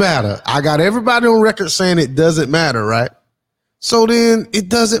don't matter. I got everybody on record saying it doesn't matter, right? So then it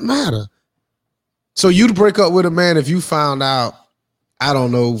doesn't matter. So you'd break up with a man if you found out, I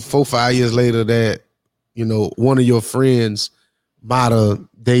don't know, 4 or 5 years later that, one of your friends might have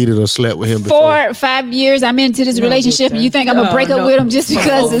dated or slept with him before. 4 or 5 years I'm into this relationship and you think I'm going to break up with him just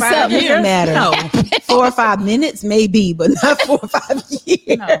because it's something? It doesn't matter. No. 4 or 5 minutes maybe, but not 4 or 5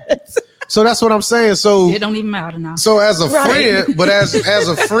 years. No. So that's what I'm saying. So it don't even matter now. So as a friend, but as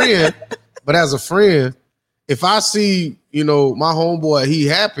a friend, if I see, my homeboy, he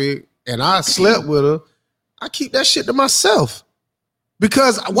happy and I slept with her, I keep that shit to myself.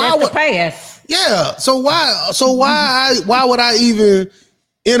 Because why would pass? Yeah. So why would I even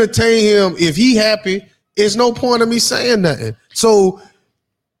entertain him if he happy? It's no point of me saying nothing. So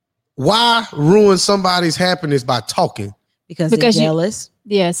Why ruin somebody's happiness by talking? Because they're jealous.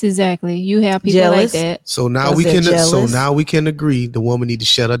 Yes, exactly. You have people jealous. like that. So now we can. So now we can agree. The woman need to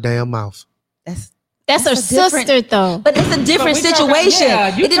shut her damn mouth. That's her sister, though. But it's a different situation.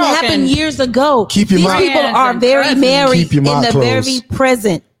 It didn't happen years ago. Keep your These mouth. people are very married in the very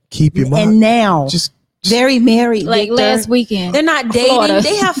present. Keep your mouth. And now, just very married. Like Victor. last weekend. They're not dating. Florida.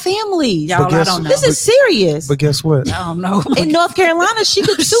 They have families. Y'all, I don't know. This is serious. But guess what? I don't know. In North Carolina, she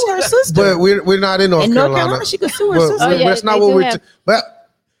could sue her sister. But we're not in North Carolina. In North Carolina, she could sue her sister. That's not what we're. But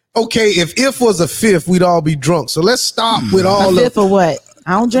okay, if was a fifth, we'd all be drunk. So let's stop with all a fifth or what?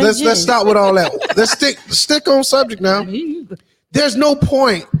 I don't drink. Let's stop with all that. Let's stick on subject now. There's no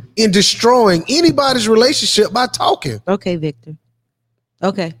point in destroying anybody's relationship by talking. Okay, Victor.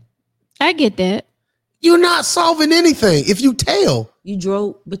 Okay, I get that. You're not solving anything if you tell. You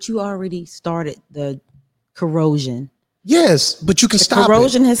drove, but you already started the corrosion. Yes, but you can stop it.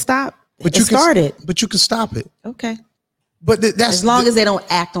 Corrosion has stopped. But you started. But you can stop it. Okay. But that's as long as they don't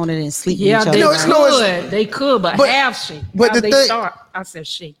act on it and sleep with each other. They could, but have she? But have they start? I said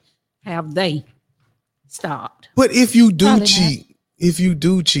she. Have they stopped? But if you do cheat,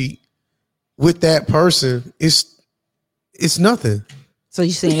 with that person, it's nothing. So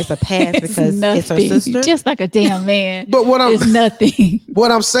you're saying it's a pass because it's her sister? Just like a damn man. But it's nothing.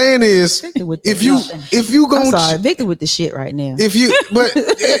 What I'm saying is, if you go, I'm sorry, Victor with the shit right now. If you, but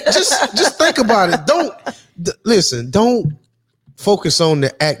just think about it. Don't focus on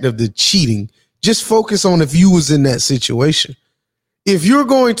the act of the cheating. Just focus on if you was in that situation. If you're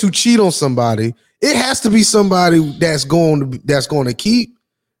going to cheat on somebody, it has to be somebody that's going to keep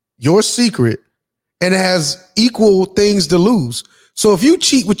your secret and has equal things to lose. So if you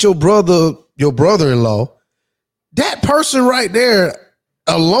cheat with your brother-in-law, that person right there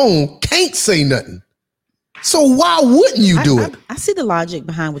alone can't say nothing. So why wouldn't you do it? I see the logic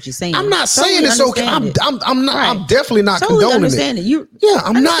behind what you're saying. I'm not saying it's okay. I'm not. Right. I'm definitely not condoning it.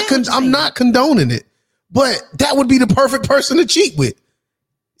 I'm not condoning it. But that would be the perfect person to cheat with.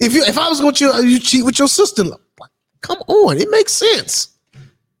 If I was going to cheat with your sister, come on, it makes sense.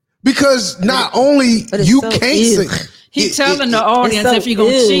 Because not only you can't say. He's telling the audience if you're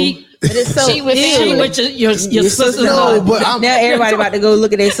gonna cheat, cheat with your sister. No, but now everybody about to go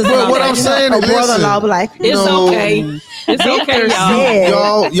look at their sister. But what I'm saying is, brother-in-law be like, it's okay. It's okay,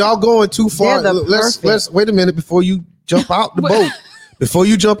 y'all going too far. Let's wait a minute before you jump out the boat. Before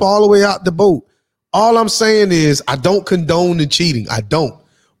you jump all the way out the boat. All I'm saying is I don't condone the cheating. I don't.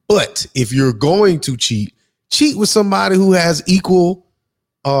 But if you're going to cheat with somebody who has equal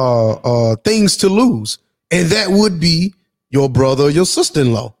things to lose. And that would be your brother or your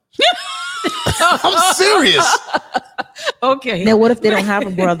sister-in-law. I'm serious. Okay. Now, what if they don't have a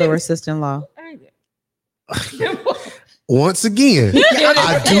brother or sister-in-law? Once again,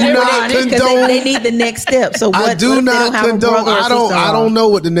 I do not condone. They need the next step. So what, I do not condone. I don't know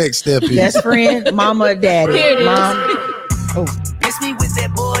what the next step is. Best friend, mama, or daddy. Mom. Miss me with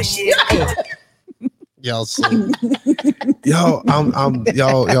that bullshit.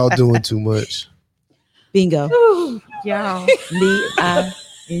 Y'all doing too much. Bingo. Y'all.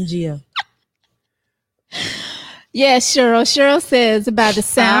 Bingo. Yes, Cheryl says by the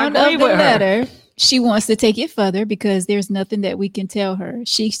sound of the letter, she wants to take it further because there's nothing that we can tell her.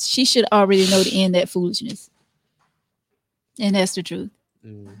 She should already know to end that foolishness. And that's the truth.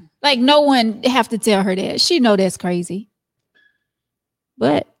 Like no one have to tell her that. She know that's crazy.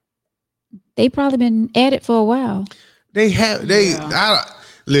 But they probably been at it for a while.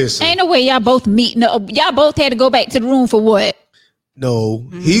 Listen. Ain't no way y'all both meet. No, y'all both had to go back to the room for what? No,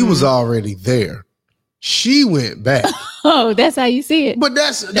 he was already there. She went back. Oh, that's how you see it. But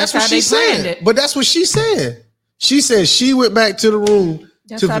that's what she said. But that's what she said. She said she went back to the room.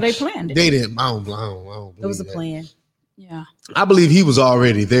 That's how they planned it. They didn't. I don't believe it was a plan. Yeah. I believe he was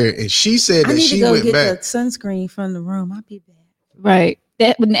already there, and she said that she went back. I need to go get the sunscreen from the room. I'll be back. Right.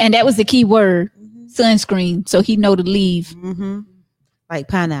 That was the key word. Sunscreen. So he know to leave. Mm-hmm. Like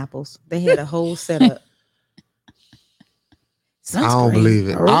pineapples. They had a whole setup. I don't believe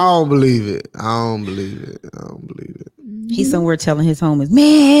it. I don't believe it. He's somewhere telling his homies,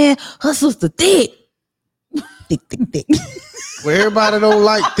 man, her sister thick. Thick. Well, everybody don't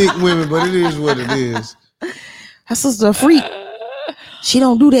like thick women, but it is what it is. Her sister a freak. She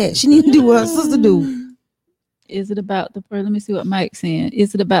don't do that. She need to do what her sister do. Is it about let me see what Mike's saying.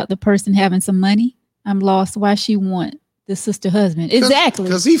 Is it about the person having some money? I'm lost. Why she want the sister husband? Exactly.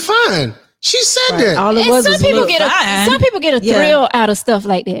 Because he fine. She said that. All it was some people get a thrill out of stuff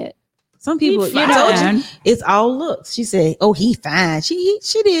like that. Some people, it's all looks. She said, "Oh, he fine." She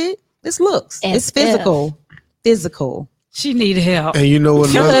did. It's looks. It's physical. She need help. And you know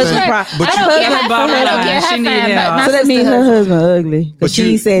what? Another thing, but I don't care how fine. So that means her husband ugly because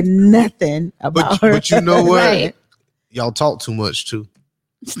she said nothing about her. But you know what? Right. Y'all talk too much too.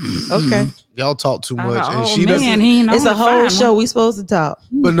 Okay. Y'all talk too much, and she doesn't. It's a whole show. We supposed to talk.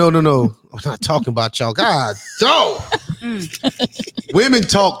 But no. I'm not talking about y'all. God, dog. Women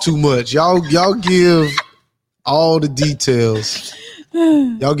talk too much. Y'all give all the details.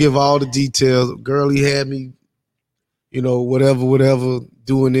 Y'all give all the details. Girl, he had me, whatever,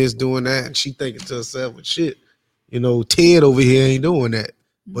 doing this, doing that. And she thinking to herself, well, shit, Ted over here ain't doing that.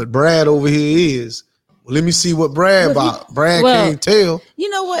 But Brad over here is. Well, let me see what Brad about. Brad can't tell. You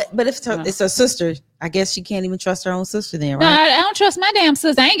know what? But if it's her sister, I guess she can't even trust her own sister then, right? No, I don't trust my damn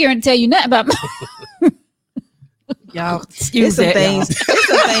sister. I ain't going to tell you nothing about my... Y'all, excuse that,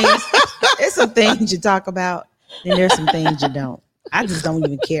 There's some things you talk about, and there's some things you don't. I just don't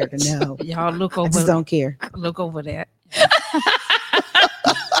even care to know. Y'all look over. I just don't care. Look over that.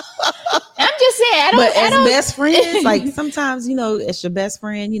 I'm just saying. But as best friends, like sometimes, it's your best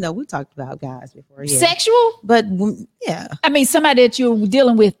friend. We talked about guys before. Yeah. Sexual? But yeah. I mean, somebody that you're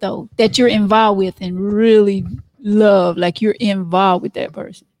dealing with, though, that you're involved with and really love, like you're involved with that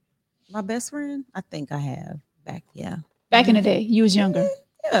person. My best friend? I think I have. Back in the day, you was younger.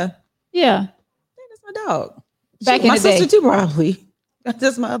 Yeah. That's my dog. Back in my the day. sister too, probably.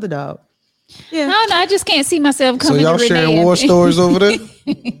 That's my other dog. Yeah. No, I just can't see myself coming. So y'all to sharing war stories over there?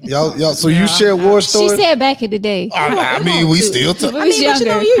 y'all. So you share war stories? She said back in the day. I mean, we still talk. We was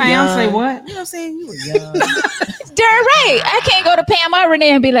younger. Pam say what? You know what I'm saying? You were young. Darn right. I can't go to Pam or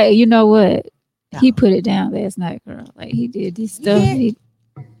Renee and be like, you know what? No. He put it down last night, girl. Like he did this stuff. Yeah.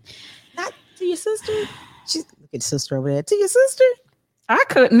 Not to your sister. She's look at sister over there. To your sister? I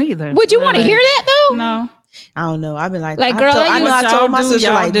couldn't either. Would you want to hear that though? No. I don't know. I've been like girl, I told my sister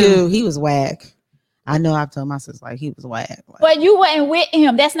like, dude, he was whack. I know I've told my sister like he was whack. But you wasn't with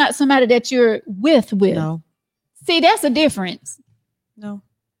him. That's not somebody that you're with. No. See, that's a difference. No.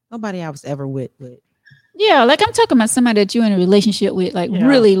 Nobody I was ever with. Yeah, like I'm talking about somebody that you're in a relationship with, like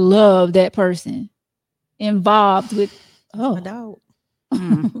really love that person. Involved with my dog.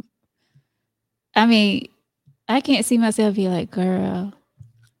 I mean, I can't see myself be like, girl,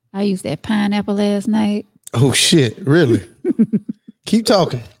 I used that pineapple last night. Oh shit, really? Keep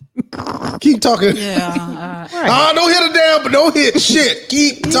talking. Yeah. Right. Don't hit a damn, but don't hit shit.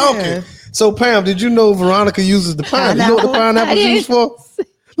 Keep talking. So Pam, did you know Veronica uses the pineapple? You know what the pineapple is used for?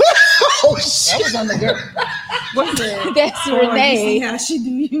 Oh shit. That was on the girl. That's Renee. How she do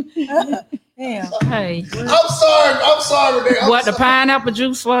you? Damn. Hey. I'm sorry, Renee. What the pineapple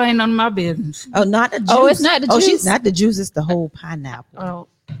juice for ain't none of my business. Oh, not the juice. Oh, it's not the juice. Oh, she's not the juice. It's the whole pineapple. Oh.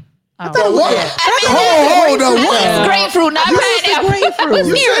 I thought what? Hold on. What? Grapefruit, not pineapple. Grapefruit.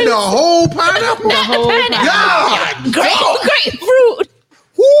 You said the whole pineapple? Not the pineapple. God. Grapefruit.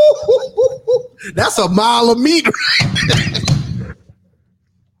 That's a mile of meat right there.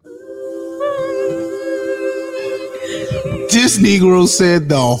 This Negro said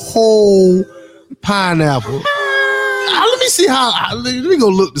the whole pineapple. Let me see let me go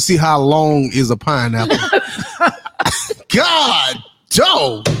look to see how long is a pineapple. God,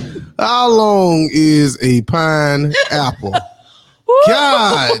 Joe, how long is a pineapple?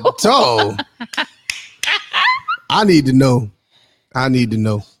 God, Joe, I need to know.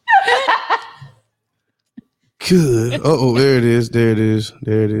 Good. There it is.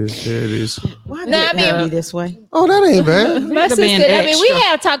 Why did it be this way? Oh, that ain't bad. My sister, I mean, we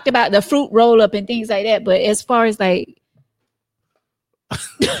have talked about the fruit roll up and things like that, but as far as like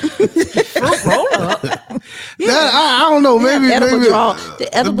fruit roll up, I don't know. Maybe the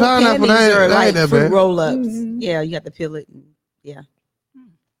edible pineapple candies are like that fruit bad. roll ups. Mm-hmm. Yeah, you have to peel it. Yeah.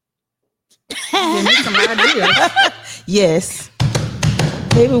 Give me some ideas. Yes.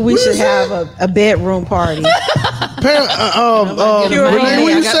 Maybe we should have a bedroom party. Renee,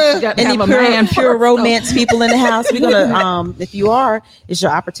 what you said? Any pure romance people in the house? We're gonna, if you are, it's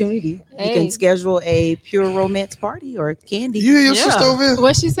your opportunity. You can schedule a pure romance party or candy. You hear your sister over here?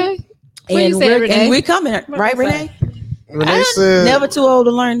 What'd she say? And we're coming, right, Renee? Renee said, never too old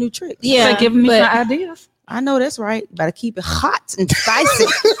to learn new tricks. Yeah, giving me some ideas. I know that's right. Gotta keep it hot and spicy.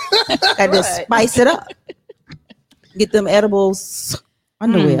 Gotta spice it up. Get them edibles.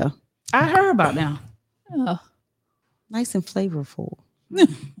 Underwear. I heard about them. Oh. Nice and flavorful.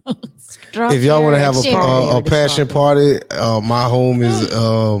 If y'all want to have a passion party, my home is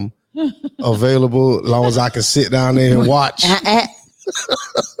available as long as I can sit down there and watch. So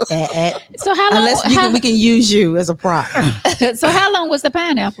how long? Unless we can use you as a prop. So how long was the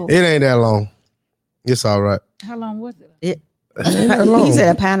pineapple? It ain't that long. It's all right. How long was it? He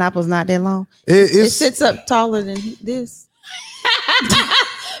said a pineapple's not that long. It sits up taller than this.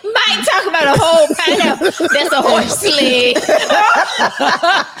 Mike talk about a whole pineapple. That's a horse leg.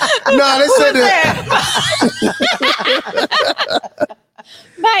 No, they said that.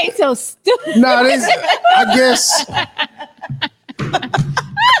 Mike so stupid. No, I guess.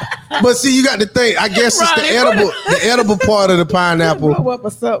 But see, you got to think. I guess it's the edible part of the pineapple. Up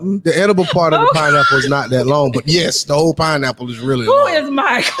or something. The edible part of the pineapple is not that long, but yes, the whole pineapple is really Who long. is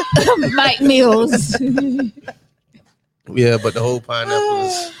Mike? Mike Mills. Yeah, but the whole pineapple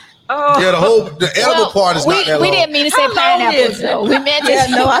is. Yeah, the edible part is not that long. We didn't mean to say pineapple, though. We meant to.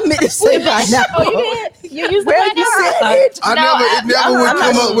 I meant to say pineapple. Oh, you did? You used the pineapple? It never would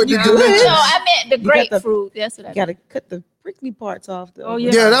come up with the dimensions. No, I meant the grapefruit. That's what I meant. Got to cut the prickly parts off. Though. Oh,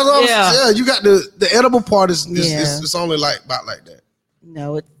 yeah. Yeah, that's what I'm saying. You got the edible part is it's only about like that.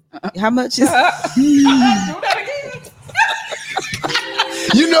 No, how much is?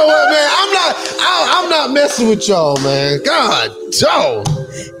 You know what, man? I'm not messing with y'all, man. God, Joe.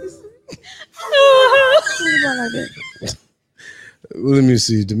 Let me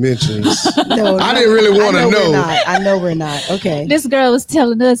see dimensions. No, I didn't really want to know. I know we're not. Okay. This girl was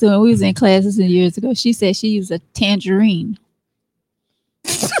telling us when we was in classes years ago. She said she used a tangerine.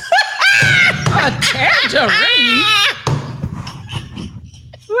 A tangerine?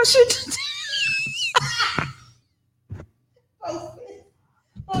 What she did?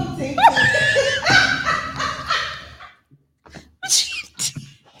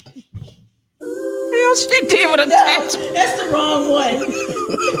 Hell, she did with a tangerine. That's the wrong one.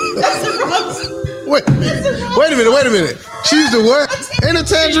 That's the wrong one. Wait a minute. She used the what? Ain't a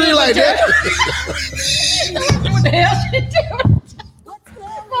tangerine like that. What the hell she did?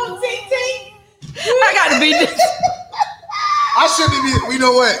 I gotta be this. I shouldn't be. You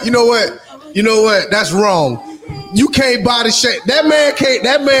know what? That's wrong. You can't body shame. That man can't.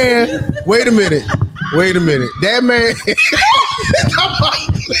 That man. Wait a minute. That man.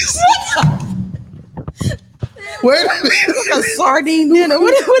 Wait a minute. A sardine dinner.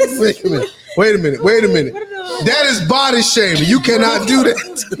 What is Wait a minute. That is body shaming. You cannot do that.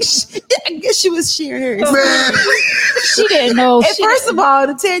 I guess she was sharing her. Man. She didn't know. And first of all,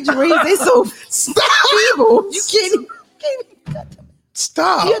 the tangerines, they so feeble. You can't cut them.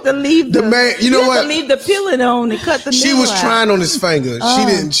 Stop. You have to leave the man. You know what? To leave the peeling on and cut the. She was trying on his finger.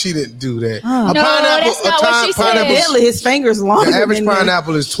 She didn't do that. No, that's not what she said. His finger's longer. The average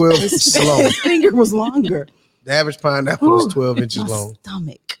pineapple is 12 inches long. His finger was longer. The average pineapple is 12 inches long.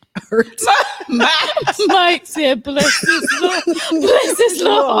 Stomach hurts. Mike said, "Bless his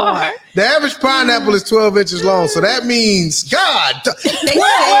Lord." The average pineapple is 12 inches long, so that means God. Wait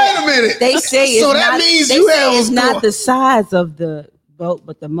a minute. They say so that means you have it's not the size of the boat,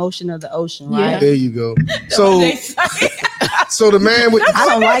 but the motion of the ocean, right? Yeah. There you go. So the man with I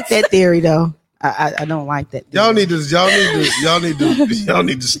don't like that theory though. I don't like that theory. Y'all need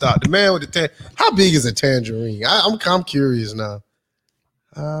to stop. The man with the how big is a tangerine? I'm curious now.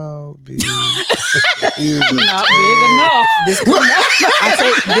 How big is not big enough. This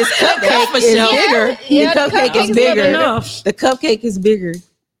cupcake is bigger. The cupcake is bigger. The cupcake is bigger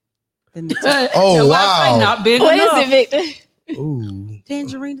than the Oh wow. Not big what enough. is it, Victor? Ooh.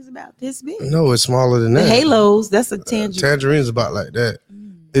 Tangerine is about this big. No, it's smaller than that. The halos, that's a tangerine. Tangerine's about like that.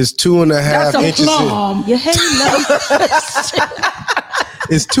 It's 2.5 inches. Your halo.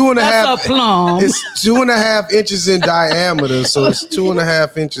 It's 2.5. That's a plum. It's 2.5 inches in diameter, so it's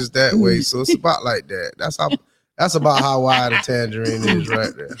 2.5 inches that way. So it's about like that. That's about how wide a tangerine is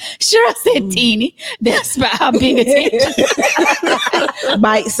right there. Sure, said teeny. That's about how big a tangerine.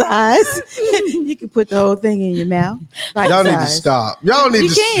 Bite size. You can put the whole thing in your mouth. Y'all need to stop. Y'all need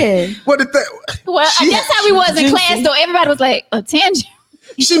to. Can. What did that? Well, that's how we was in class, though. Everybody was like, a tangerine.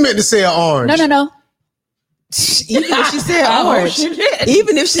 She meant to say an orange. No. Even if she said orange.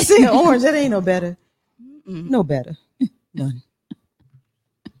 Even if she said orange, that ain't no better. No better. None.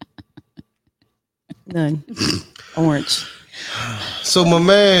 Orange. So my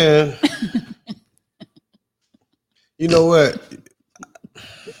man, you know what?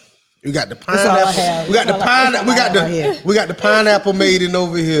 We got the pineapple. We got the pineapple. We got the pineapple maiden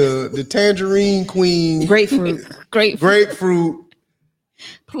over here. The tangerine queen. Grapefruit.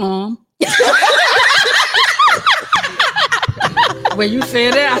 Plum. When you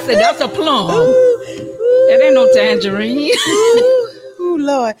said that, I said that's a plum. That ain't no tangerine. Ooh,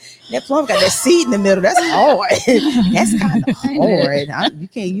 Lord. That plum got that seed in the middle. That's hard. That's kind of hard. You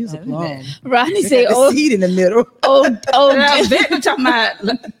can't use a plum. Ronnie said, seed in the middle. I bet you're talking about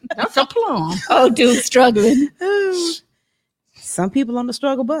that's a plum. Oh, dude, struggling. Some people on the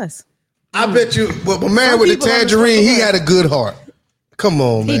struggle bus. I bet you. But my man with the tangerine, he had a good heart. Come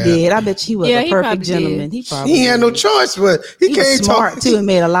on, man. He did. I bet he was a perfect gentleman. He had no choice, but he can't was smart talk too and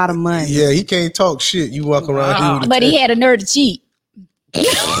made a lot of money. Yeah, he can't talk shit. You walk around here, but he had a nerve to cheat.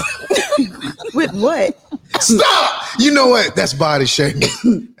 With what? Stop! You know what? That's body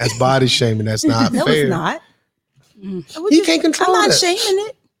shaming. That's body shaming. That's not no, fair. No, it's not. He can't control I'm not that. shaming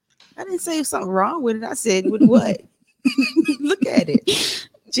it. I didn't say something wrong with it. I said, with what? Look at it.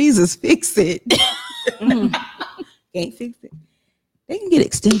 Jesus, fix it. Can't fix it. They can get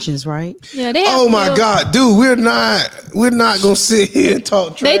extensions, right? Yeah, they have Oh my pills. God, dude, we're not gonna sit here and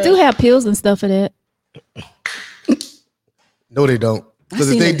talk trash. They do have pills and stuff for that. No, they don't.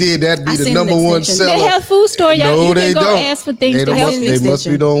 Because if they did, that'd be the number one seller. They have food store. No, you they can go don't. ask for things to help you. They must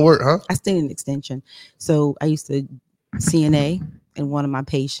be doing work, huh? I stayed in an extension. So I used to CNA, and one of my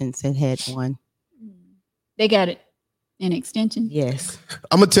patients had one. They got it. An extension. Yes.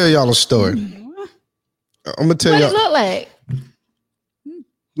 I'm gonna tell y'all a story. I'm gonna tell What y'all. it look like?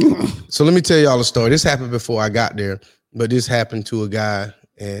 So let me tell y'all a story. This happened before I got there, but this happened to a guy,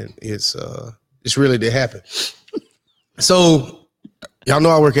 and it's really did happen. So y'all know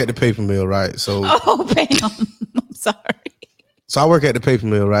I work at the paper mill, right? So Bam. I'm sorry. So I work at the paper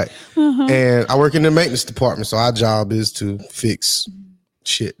mill, right? Uh-huh. And I work in the maintenance department. So our job is to fix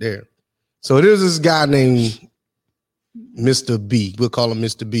shit there. So there's this guy named Mr. B. We'll call him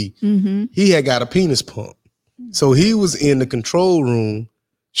Mr. B. Mm-hmm. He had got a penis pump. So he was in the control room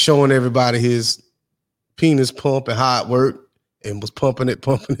showing everybody his penis pump and how it worked, and was pumping it.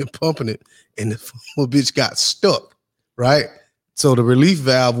 And the little bitch got stuck, right? So the relief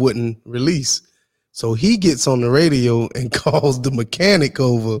valve wouldn't release. So he gets on the radio and calls the mechanic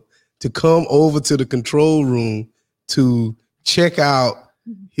over to come over to the control room to check out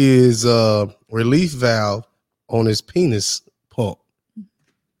his relief valve on his penis pump.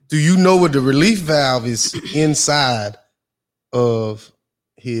 Do you know what the relief valve is inside of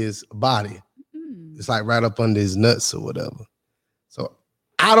his body? It's like right up under his nuts or whatever. So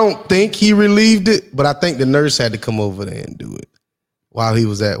I don't think he relieved it, but I think the nurse had to come over there and do it while he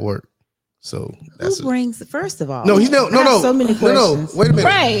was at work. So that's who brings first of all? No. So many questions. No. Wait a minute.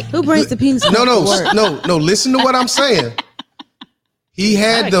 Right. Who brings the penis? No. Listen to what I'm saying. He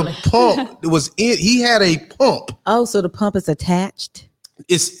had the pump. It was in. He had a pump. Oh, so the pump is attached.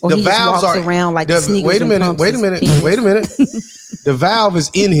 It's or the he valves just walks are around like wait a minute. The valve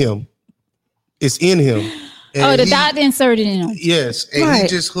is in him. It's in him. And the doctor inserted in him. Yes, and he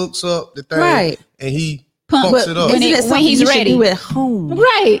just hooks up the thing, and he pumps it up when he's ready. Do at home,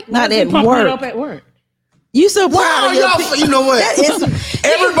 right? Not at work. You so proud of y'all. You know what?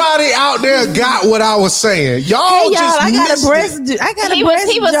 Everybody out there got what I was saying. Y'all I just got missed a breast. it. I got a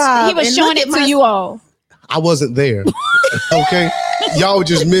breast job. He was showing it to you all. I wasn't there. Okay, y'all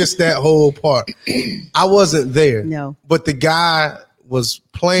just missed that whole part. I wasn't there. No, but the guy was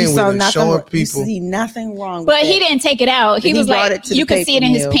playing with it, showing people. You see nothing wrong. But with he didn't take it out. He was like, you could see it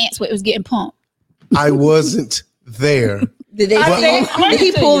in his pants where it was getting pumped. I wasn't there. Did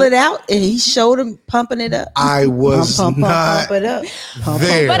he pull it out and he showed him pumping it up? I was not pump it up.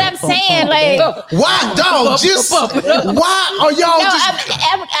 there. But I'm saying, like, why, dog? Just why are y'all just?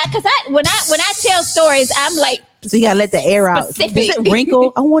 Because when I tell stories, I'm like, so you gotta let the air out. Specific. Does it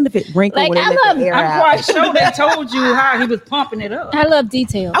wrinkle? I wonder if it wrinkled. Like, when I let love. the air I'm out. quite sure they told you how he was pumping it up. I love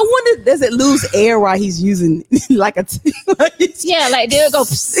details. I wonder, does it lose air while he's using like a? Yeah, like they'll go.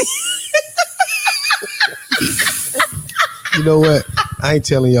 You know what? I ain't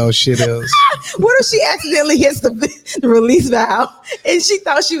telling y'all shit else. What if she accidentally hits the release valve and she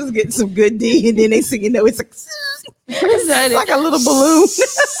thought she was getting some good D, and then they say, it's like a little balloon.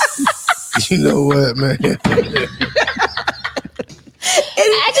 You know what, man?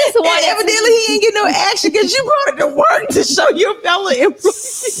 I just want. Evidently, he ain't get no action because you brought it to work to show your fellow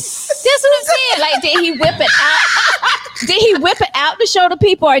employees. That's what I'm saying. Like, did he whip it out? Did he whip it out to show the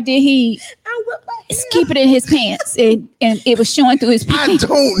people, or did he keep it in his pants and it was showing through his pants? I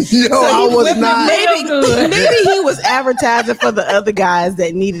don't know. I was not. Maybe he was advertising for the other guys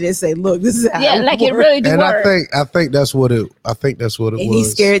that needed it. Say, look, this is how it like it really do and work. I think that's what it. I think that's what it was. And he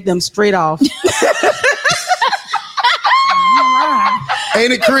scared them straight off.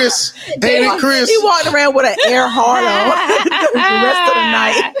 Ain't it, Chris? He walked around with an air hard on the rest of the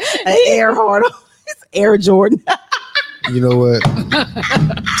night. An air hard on. It's Air Jordan. You know what?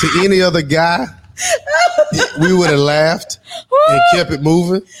 To any other guy, we would have laughed and kept it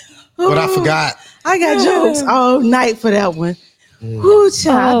moving. But I forgot. I got jokes all night for that one.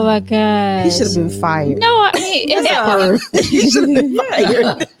 Oh my God. He should have been fired. No, I mean, it's that he should have been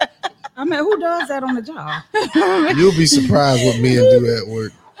fired. I mean, who does that on the job? You'll be surprised what men do at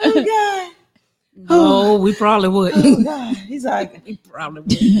work. Oh God. Oh, we probably wouldn't. Oh God, he's like, we probably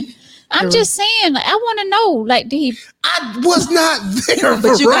wouldn't. I'm just saying, like, I want to know, like, did he? I was not there.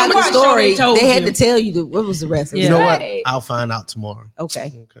 but you got the story. Sure they had to tell you what was the rest of it. You know Right. what? I'll find out tomorrow.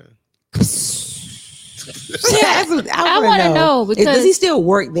 Okay. Okay. I want to know because does he still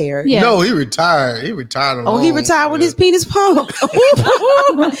work there? Yeah. No, he retired. He retired. He retired with his penis pump.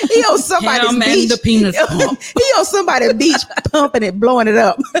 He owes somebody's beach. The penis pump. He owes somebody a beach pumping it, blowing it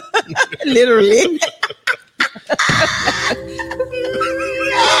up. Literally.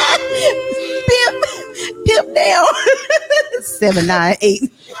 Pimp down.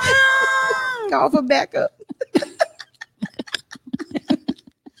 798. Call for backup.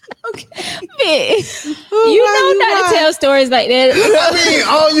 Man, you know not to tell stories like that.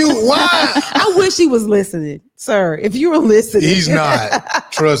 I mean, why? I wish he was listening, sir. If you were listening, He's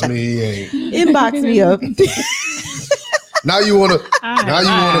not. Trust me, he ain't. Inbox me up. Now you want to. Now you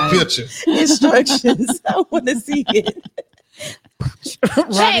want a picture. Instructions. I want to see it.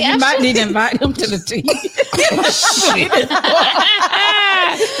 Right, you might need to invite him to the tea.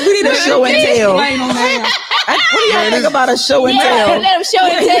 We need a show and tell. What do y'all think about a show and tell? Let him show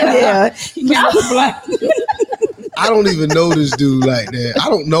and tell. Yeah. I don't even know this dude like that. I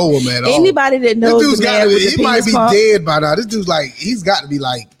don't know him at all. Anybody that knows this dude's the man with the he might be pump, dead by now. This dude's like, he's got to be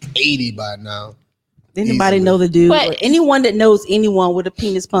like 80 by now. Anybody know the dude? Or anyone that knows anyone with a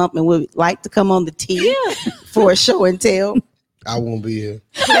penis pump and would like to come on the tea for a show and tell? I won't be here.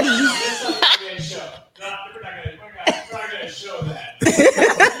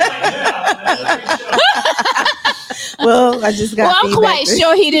 Well, I just got. Well, I'm quite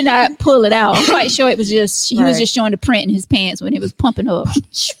sure he did not pull it out. I'm quite sure it was just he was just showing the print in his pants when it was pumping up.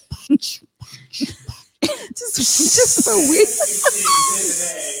 just so weird.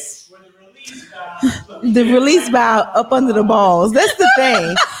 The release valve up under the balls. That's the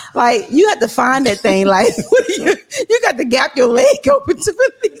thing. Like you have to find that thing. Like you got to gap your leg open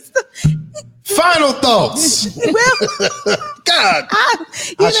to release the. Final thoughts. Well, God,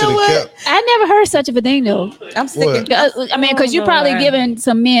 I know what? I never heard such of a thing though. I'm sick. I mean, because you're probably giving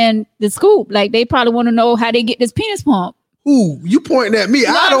some men the scoop. Like they probably want to know how they get this penis pump. Ooh, you pointing at me?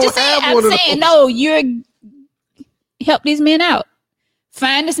 No, I don't have one of those. No, you're help these men out.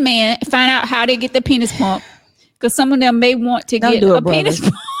 Find this man. Find out how they get the penis pump. Because some of them may want to get a penis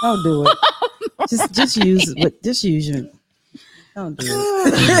pump. Don't do it. just use it. Just use it. Don't do it.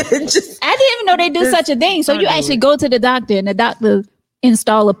 I didn't even know they do such a thing. So you actually go to the doctor and the doctor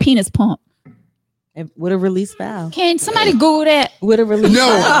install a penis pump. With a release valve. Can somebody Google that? With a release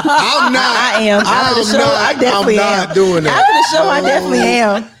valve. I'm not. I am. After the show, I definitely am. Not doing that. After the show, I definitely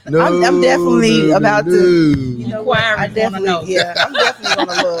am. No, I'm definitely about to. You know what? I definitely know. Yeah, I'm definitely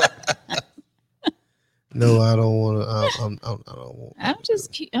gonna look. No, I don't want to. I don't want. I'm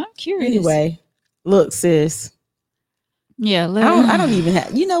curious. Anyway, look, sis. Yeah, I don't even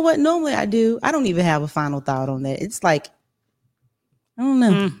have. You know what? Normally I do. I don't even have a final thought on that. It's like I don't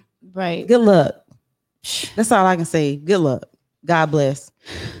know. Right. Good luck. That's all I can say. Good luck. God bless.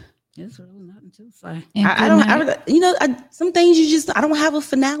 It's really nothing to say. I don't. Some things you just. I don't have a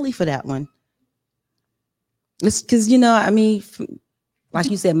finale for that one. It's because like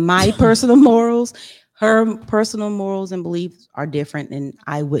you said, my personal morals, her personal morals and beliefs are different, and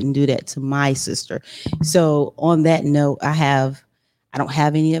I wouldn't do that to my sister. So on that note, I don't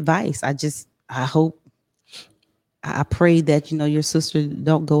have any advice. I hope, I pray that your sister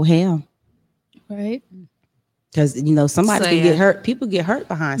don't go ham. Right. Because somebody can get hurt. People get hurt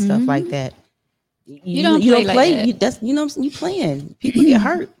behind stuff like that. You don't play. Like that. You playing. People get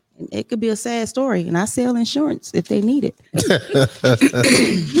hurt. And it could be a sad story. And I sell insurance if they need it.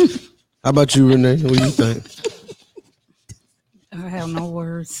 How about you, Renee? What do you think? I have no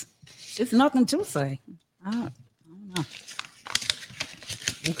words. It's nothing to say. I don't know.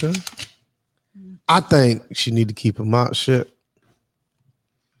 Okay. I think she need to keep her mouth shut.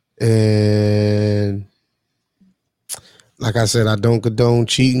 And like I said, I don't condone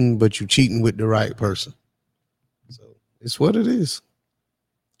cheating, but you cheating with the right person. So it's what it is.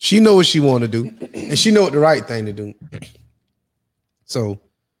 She know what she want to do, and she know what the right thing to do. So,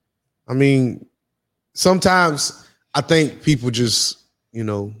 I mean, sometimes I think people just,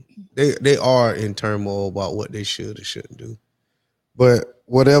 they are in turmoil about what they should or shouldn't do. But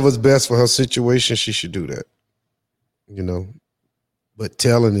whatever's best for her situation, she should do that. But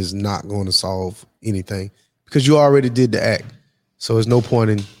telling is not going to solve anything because you already did the act. So there's no point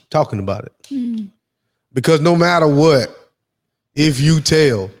in talking about it. Because no matter what, if you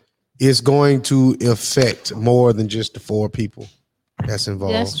tell, it's going to affect more than just the 4 people that's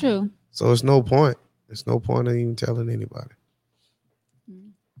involved. That's true. So it's no point. There's no point in even telling anybody.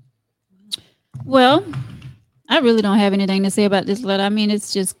 Well, I really don't have anything to say about this letter. I mean,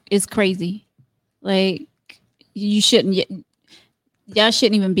 it's crazy. Like, y'all shouldn't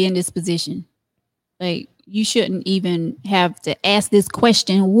even be in this position. Like, you shouldn't even have to ask this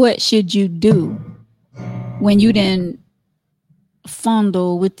question. What should you do when you didn't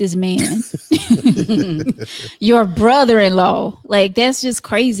fondle with this man? Your brother-in-law. Like, that's just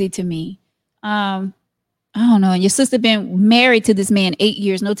crazy to me. I don't know. Your sister been married to this man 8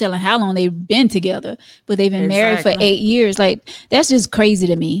 years. No telling how long they've been together, but they've been married for 8 years. Like, that's just crazy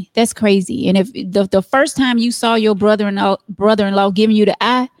to me. That's crazy. And if the first time you saw your brother-in-law giving you the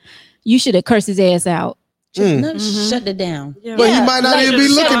eye, you should have cursed his ass out. Shut it down. Yeah. But he might not even be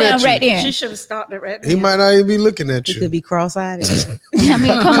looking at you. Right there. She should have stopped it right there. He might not even be looking at you. He could be cross-eyed. I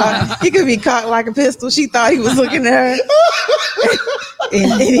mean, come on. He could be cocked like a pistol. She thought he was looking at her.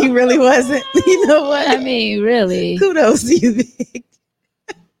 and he really wasn't. You know what? I mean, really. Kudos to you, Big.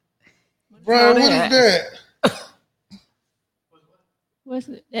 Brian, what is that? What's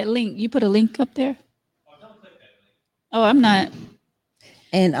that link? You put a link up there? Oh, I'm not.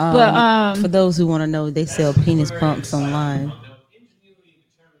 And for those who want to know, they sell penis pumps online.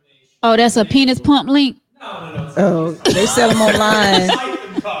 Oh, that's a penis pump link? Oh, they sell them online.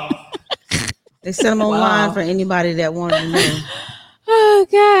 They sell them online for anybody that wanted to know. Oh,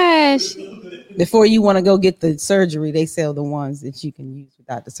 gosh. Before you want to go get the surgery, they sell the ones that you can use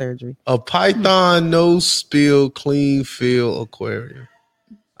without the surgery. A Python no spill clean fill aquarium.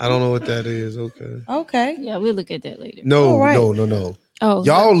 I don't know what that is. Okay. Yeah, we'll look at that later. No. Oh,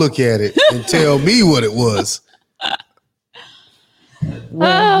 y'all look at it and tell me what it was.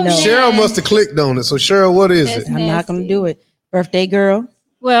 Well, no. Cheryl must have clicked on it. So Cheryl, what is it? I'm not going to do it. Birthday girl.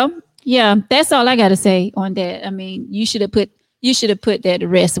 Well, yeah, that's all I got to say on that. I mean, you should have put that to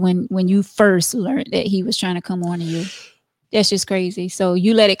rest when you first learned that he was trying to come on to you. That's just crazy. So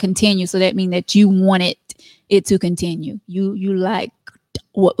you let it continue. So that means that you wanted it to continue. You liked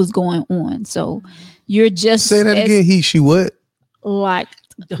what was going on. So you're just say that again. He, she, what? Like,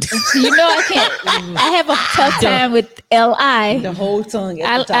 I can't. I have a tough time with L-I. The whole tongue.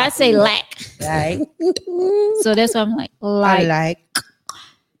 I say lack. Right. So that's why I'm like. I like.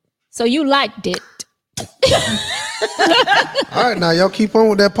 So you liked it. All right, now y'all keep on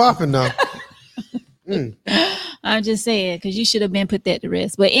with that popping now. I'm just saying, because you should have been put that to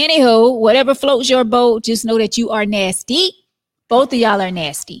rest. But anywho, whatever floats your boat, just know that you are nasty. Both of y'all are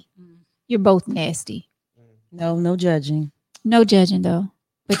nasty. You're both nasty. No judging. No judging though.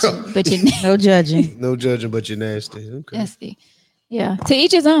 But you no judging. No judging, but you're nasty. Okay. Nasty. Yeah. To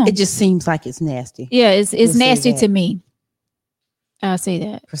each his own. It just seems like it's nasty. Yeah, it's nasty to me. I'll say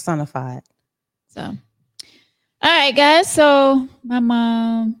that. Personified. So, all right, guys. So my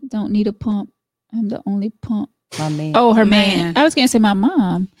mom don't need a pump. I'm the only pump. My man. Oh, her man. I was gonna say my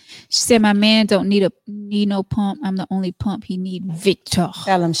mom. She said my man don't need no pump. I'm the only pump he need. Victor.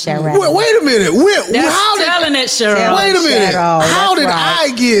 Tell him, Cheryl. Wait a minute. Telling it, Cheryl. Wait a minute. How did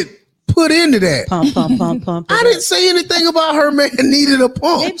I get put into that? Pump. I didn't say anything about her man needed a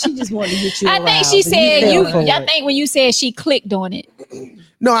pump. Maybe she just wanted to get you. I think she said I think when you said she clicked on it.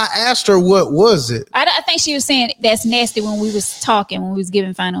 No, I asked her what was it. I think she was saying that's nasty when we was talking, when we was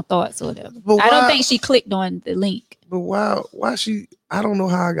giving final thoughts or whatever. I don't think she clicked on the link. But why she? I don't know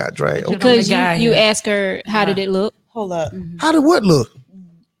how I got dragged. Because you asked her how did it look? Hold up. How did what look?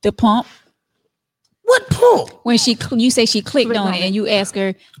 The pump. What pump? When you say she clicked on it and you ask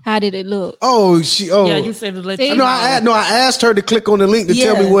her how did it look? Oh, yeah, you said it. I asked her to click on the link to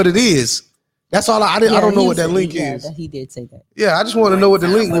tell me what it is. That's all I don't know what that link is. He did say that. Yeah, I just want to know what the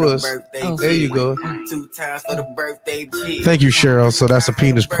link was. Oh, there you go. 2 times for the birthday cheese. Thank you, Cheryl. So that's a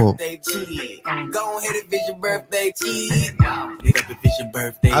penis pump. Go ahead and visit your birthday cheese. Pick up and fish your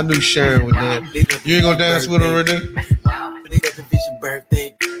birthday. I knew Sharon would dance. You ain't gonna dance with her, Renee? Pick up and fish your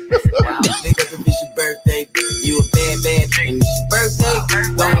birthday. Pick up and fish your birthday. You a bad and it's your birthday.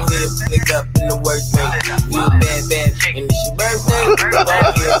 Go ahead and pick up in the worst way. You a bad and it's your birthday. Go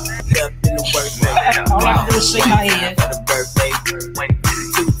ahead and pick up in the worst way. All I do is shake my head. For the birthday.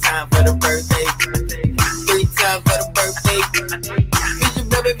 2 times for the birthday. 3 times for the birthday.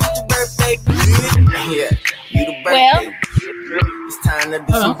 Fish your birthday. Yeah, you the birthday. Well, it's time to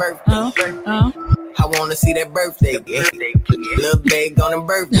do some birthday. I want to see that birthday. Little big on the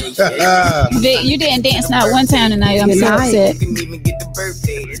birthday. Vic, you didn't dance not one time tonight. I'm so upset. You can even get the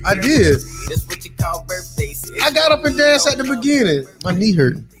birthday. I did. That's what you call birthday. I got up and danced at the beginning. My knee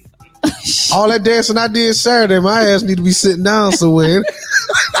hurt. All that dancing I did Saturday, my ass need to be sitting down somewhere.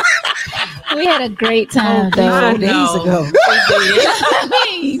 We had a great time though. Days ago.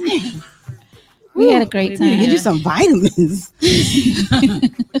 We had a great time. Get you some vitamins.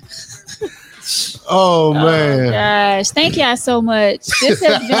 Oh man. Gosh, thank y'all so much. This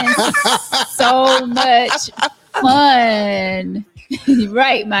has been so much fun.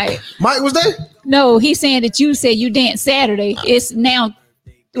 Right, Mike. Mike was there? No, he's saying that you said you danced Saturday. It's now,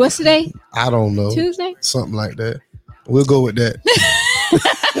 what's today? I don't know. Tuesday? Something like that. We'll go with that.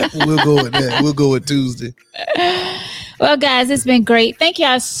 We'll go with Tuesday. Well, guys, it's been great. Thank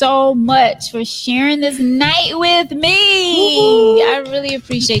y'all so much for sharing this night with me. Woo-hoo. I really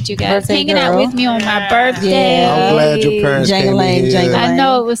appreciate you guys hanging out with me on my birthday. Yeah. I'm glad your parents came in here. I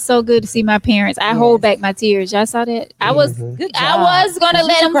know it was so good to see my parents. I hold back my tears. Y'all saw that? I was gonna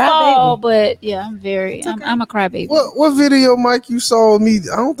let them fall, but yeah, I'm a crybaby. What video, Mike, you saw of me?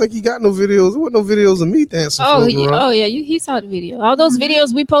 I don't think he got no videos. There were no videos of me dancing. He saw the video. All those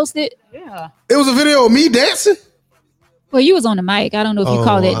videos we posted. Yeah. It was a video of me dancing? Well, you was on the mic. I don't know if you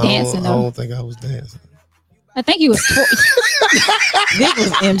call that dancing. I don't think I was dancing. I think he was Vic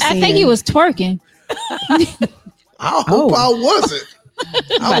was MCing. I think he was twerking. I hope I wasn't.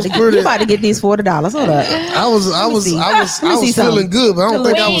 You about to get these $40. Hold up. I was feeling good, but I don't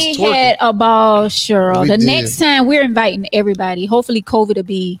think I was twerking. We had a ball, Cheryl. Next time we're inviting everybody. Hopefully COVID will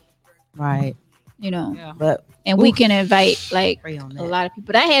be right. And we can invite like a lot of people.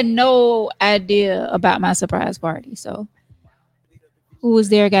 But I had no idea about my surprise party. So who was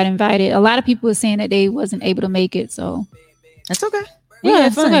there got invited. A lot of people were saying that they wasn't able to make it. So that's okay. We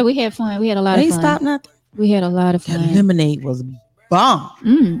had fun. Okay. We had fun. We had a lot of fun. Stop nothing. We had a lot of fun. That lemonade was bomb.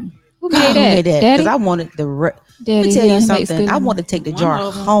 Who made that? Because I wanted the. Let me tell you something. I want to take the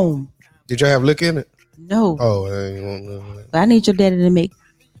jar home. Did y'all have liquor in it? No. Oh, you won't know. But I need your daddy to make.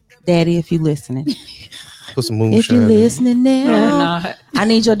 Daddy, if you listening. Put some moonshine. If you're listening now, I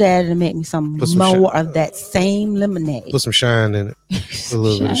need your daddy to make me some more of that same lemonade. Put some shine in it. Put a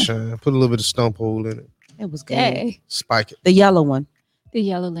little bit of shine. Put a little bit of stump hole in it. It was good. Hey. Spike it. The yellow one. The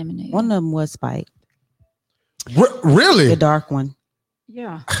yellow lemonade. One of them was spiked. Really? The dark one.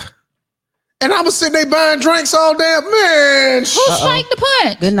 Yeah. And I was sitting there buying drinks all damn man. Who spiked the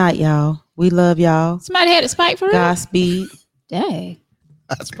punch? Good night, y'all. We love y'all. Somebody had a spike for real? Godspeed. Dang.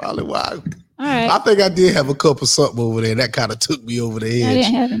 That's probably why. All right. I think I did have a cup of something over there. That kind of took me over the edge. I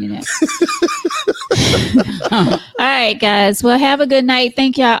didn't have any of that. All right, guys. Well, have a good night.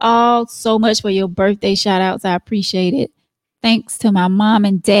 Thank y'all all so much for your birthday shout outs. I appreciate it. Thanks to my mom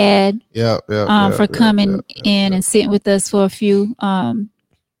and dad for coming in and sitting with us for a few.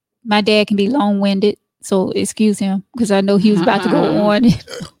 My dad can be long-winded, so excuse him because I know he was about to go on.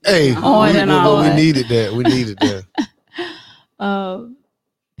 Hey, on and on. We needed that. We needed that.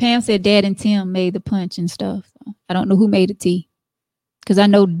 Pam said Dad and Tim made the punch and stuff. So I don't know who made the tea. Because I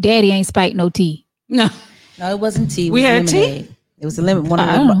know Daddy ain't spiked no tea. No, it wasn't tea. We had tea? It was a lemon. One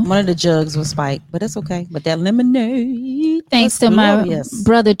of the jugs was spiked, but that's okay. But that lemonade. Thanks to my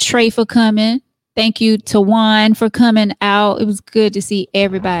brother Trey for coming. Thank you to Juan for coming out. It was good to see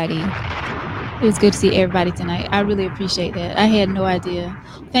everybody. It was good to see everybody tonight. I really appreciate that. I had no idea.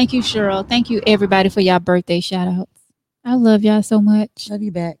 Thank you, Cheryl. Thank you, everybody, for y'all birthday shout outs. I love y'all so much. Love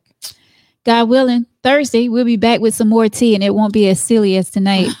you back. God willing, Thursday we'll be back with some more tea, and it won't be as silly as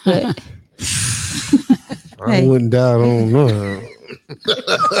tonight. But I wouldn't doubt. I don't know.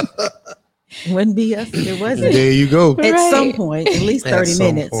 Wouldn't be us. It wasn't. There you go. At some point, at least 30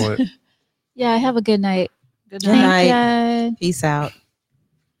 minutes. Yeah. Have a good night. Good night. Peace out.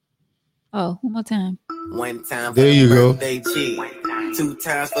 Oh, one more time. One time. There you go. 2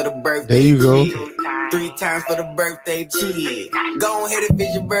 times for the birthday. There you go. 3 times for the birthday cheese. Go ahead and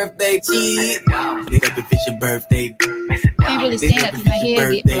visit your birthday cheese. Pick up if it's your birthday. Can't really stand up because my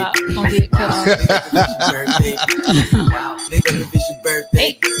head get blocked. Gonna get cut off. Pick up if it's your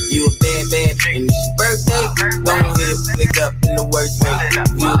birthday. You a bad and it's your birthday. Go ahead and pick up in the worst way.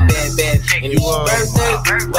 You a bad and it's your birthday.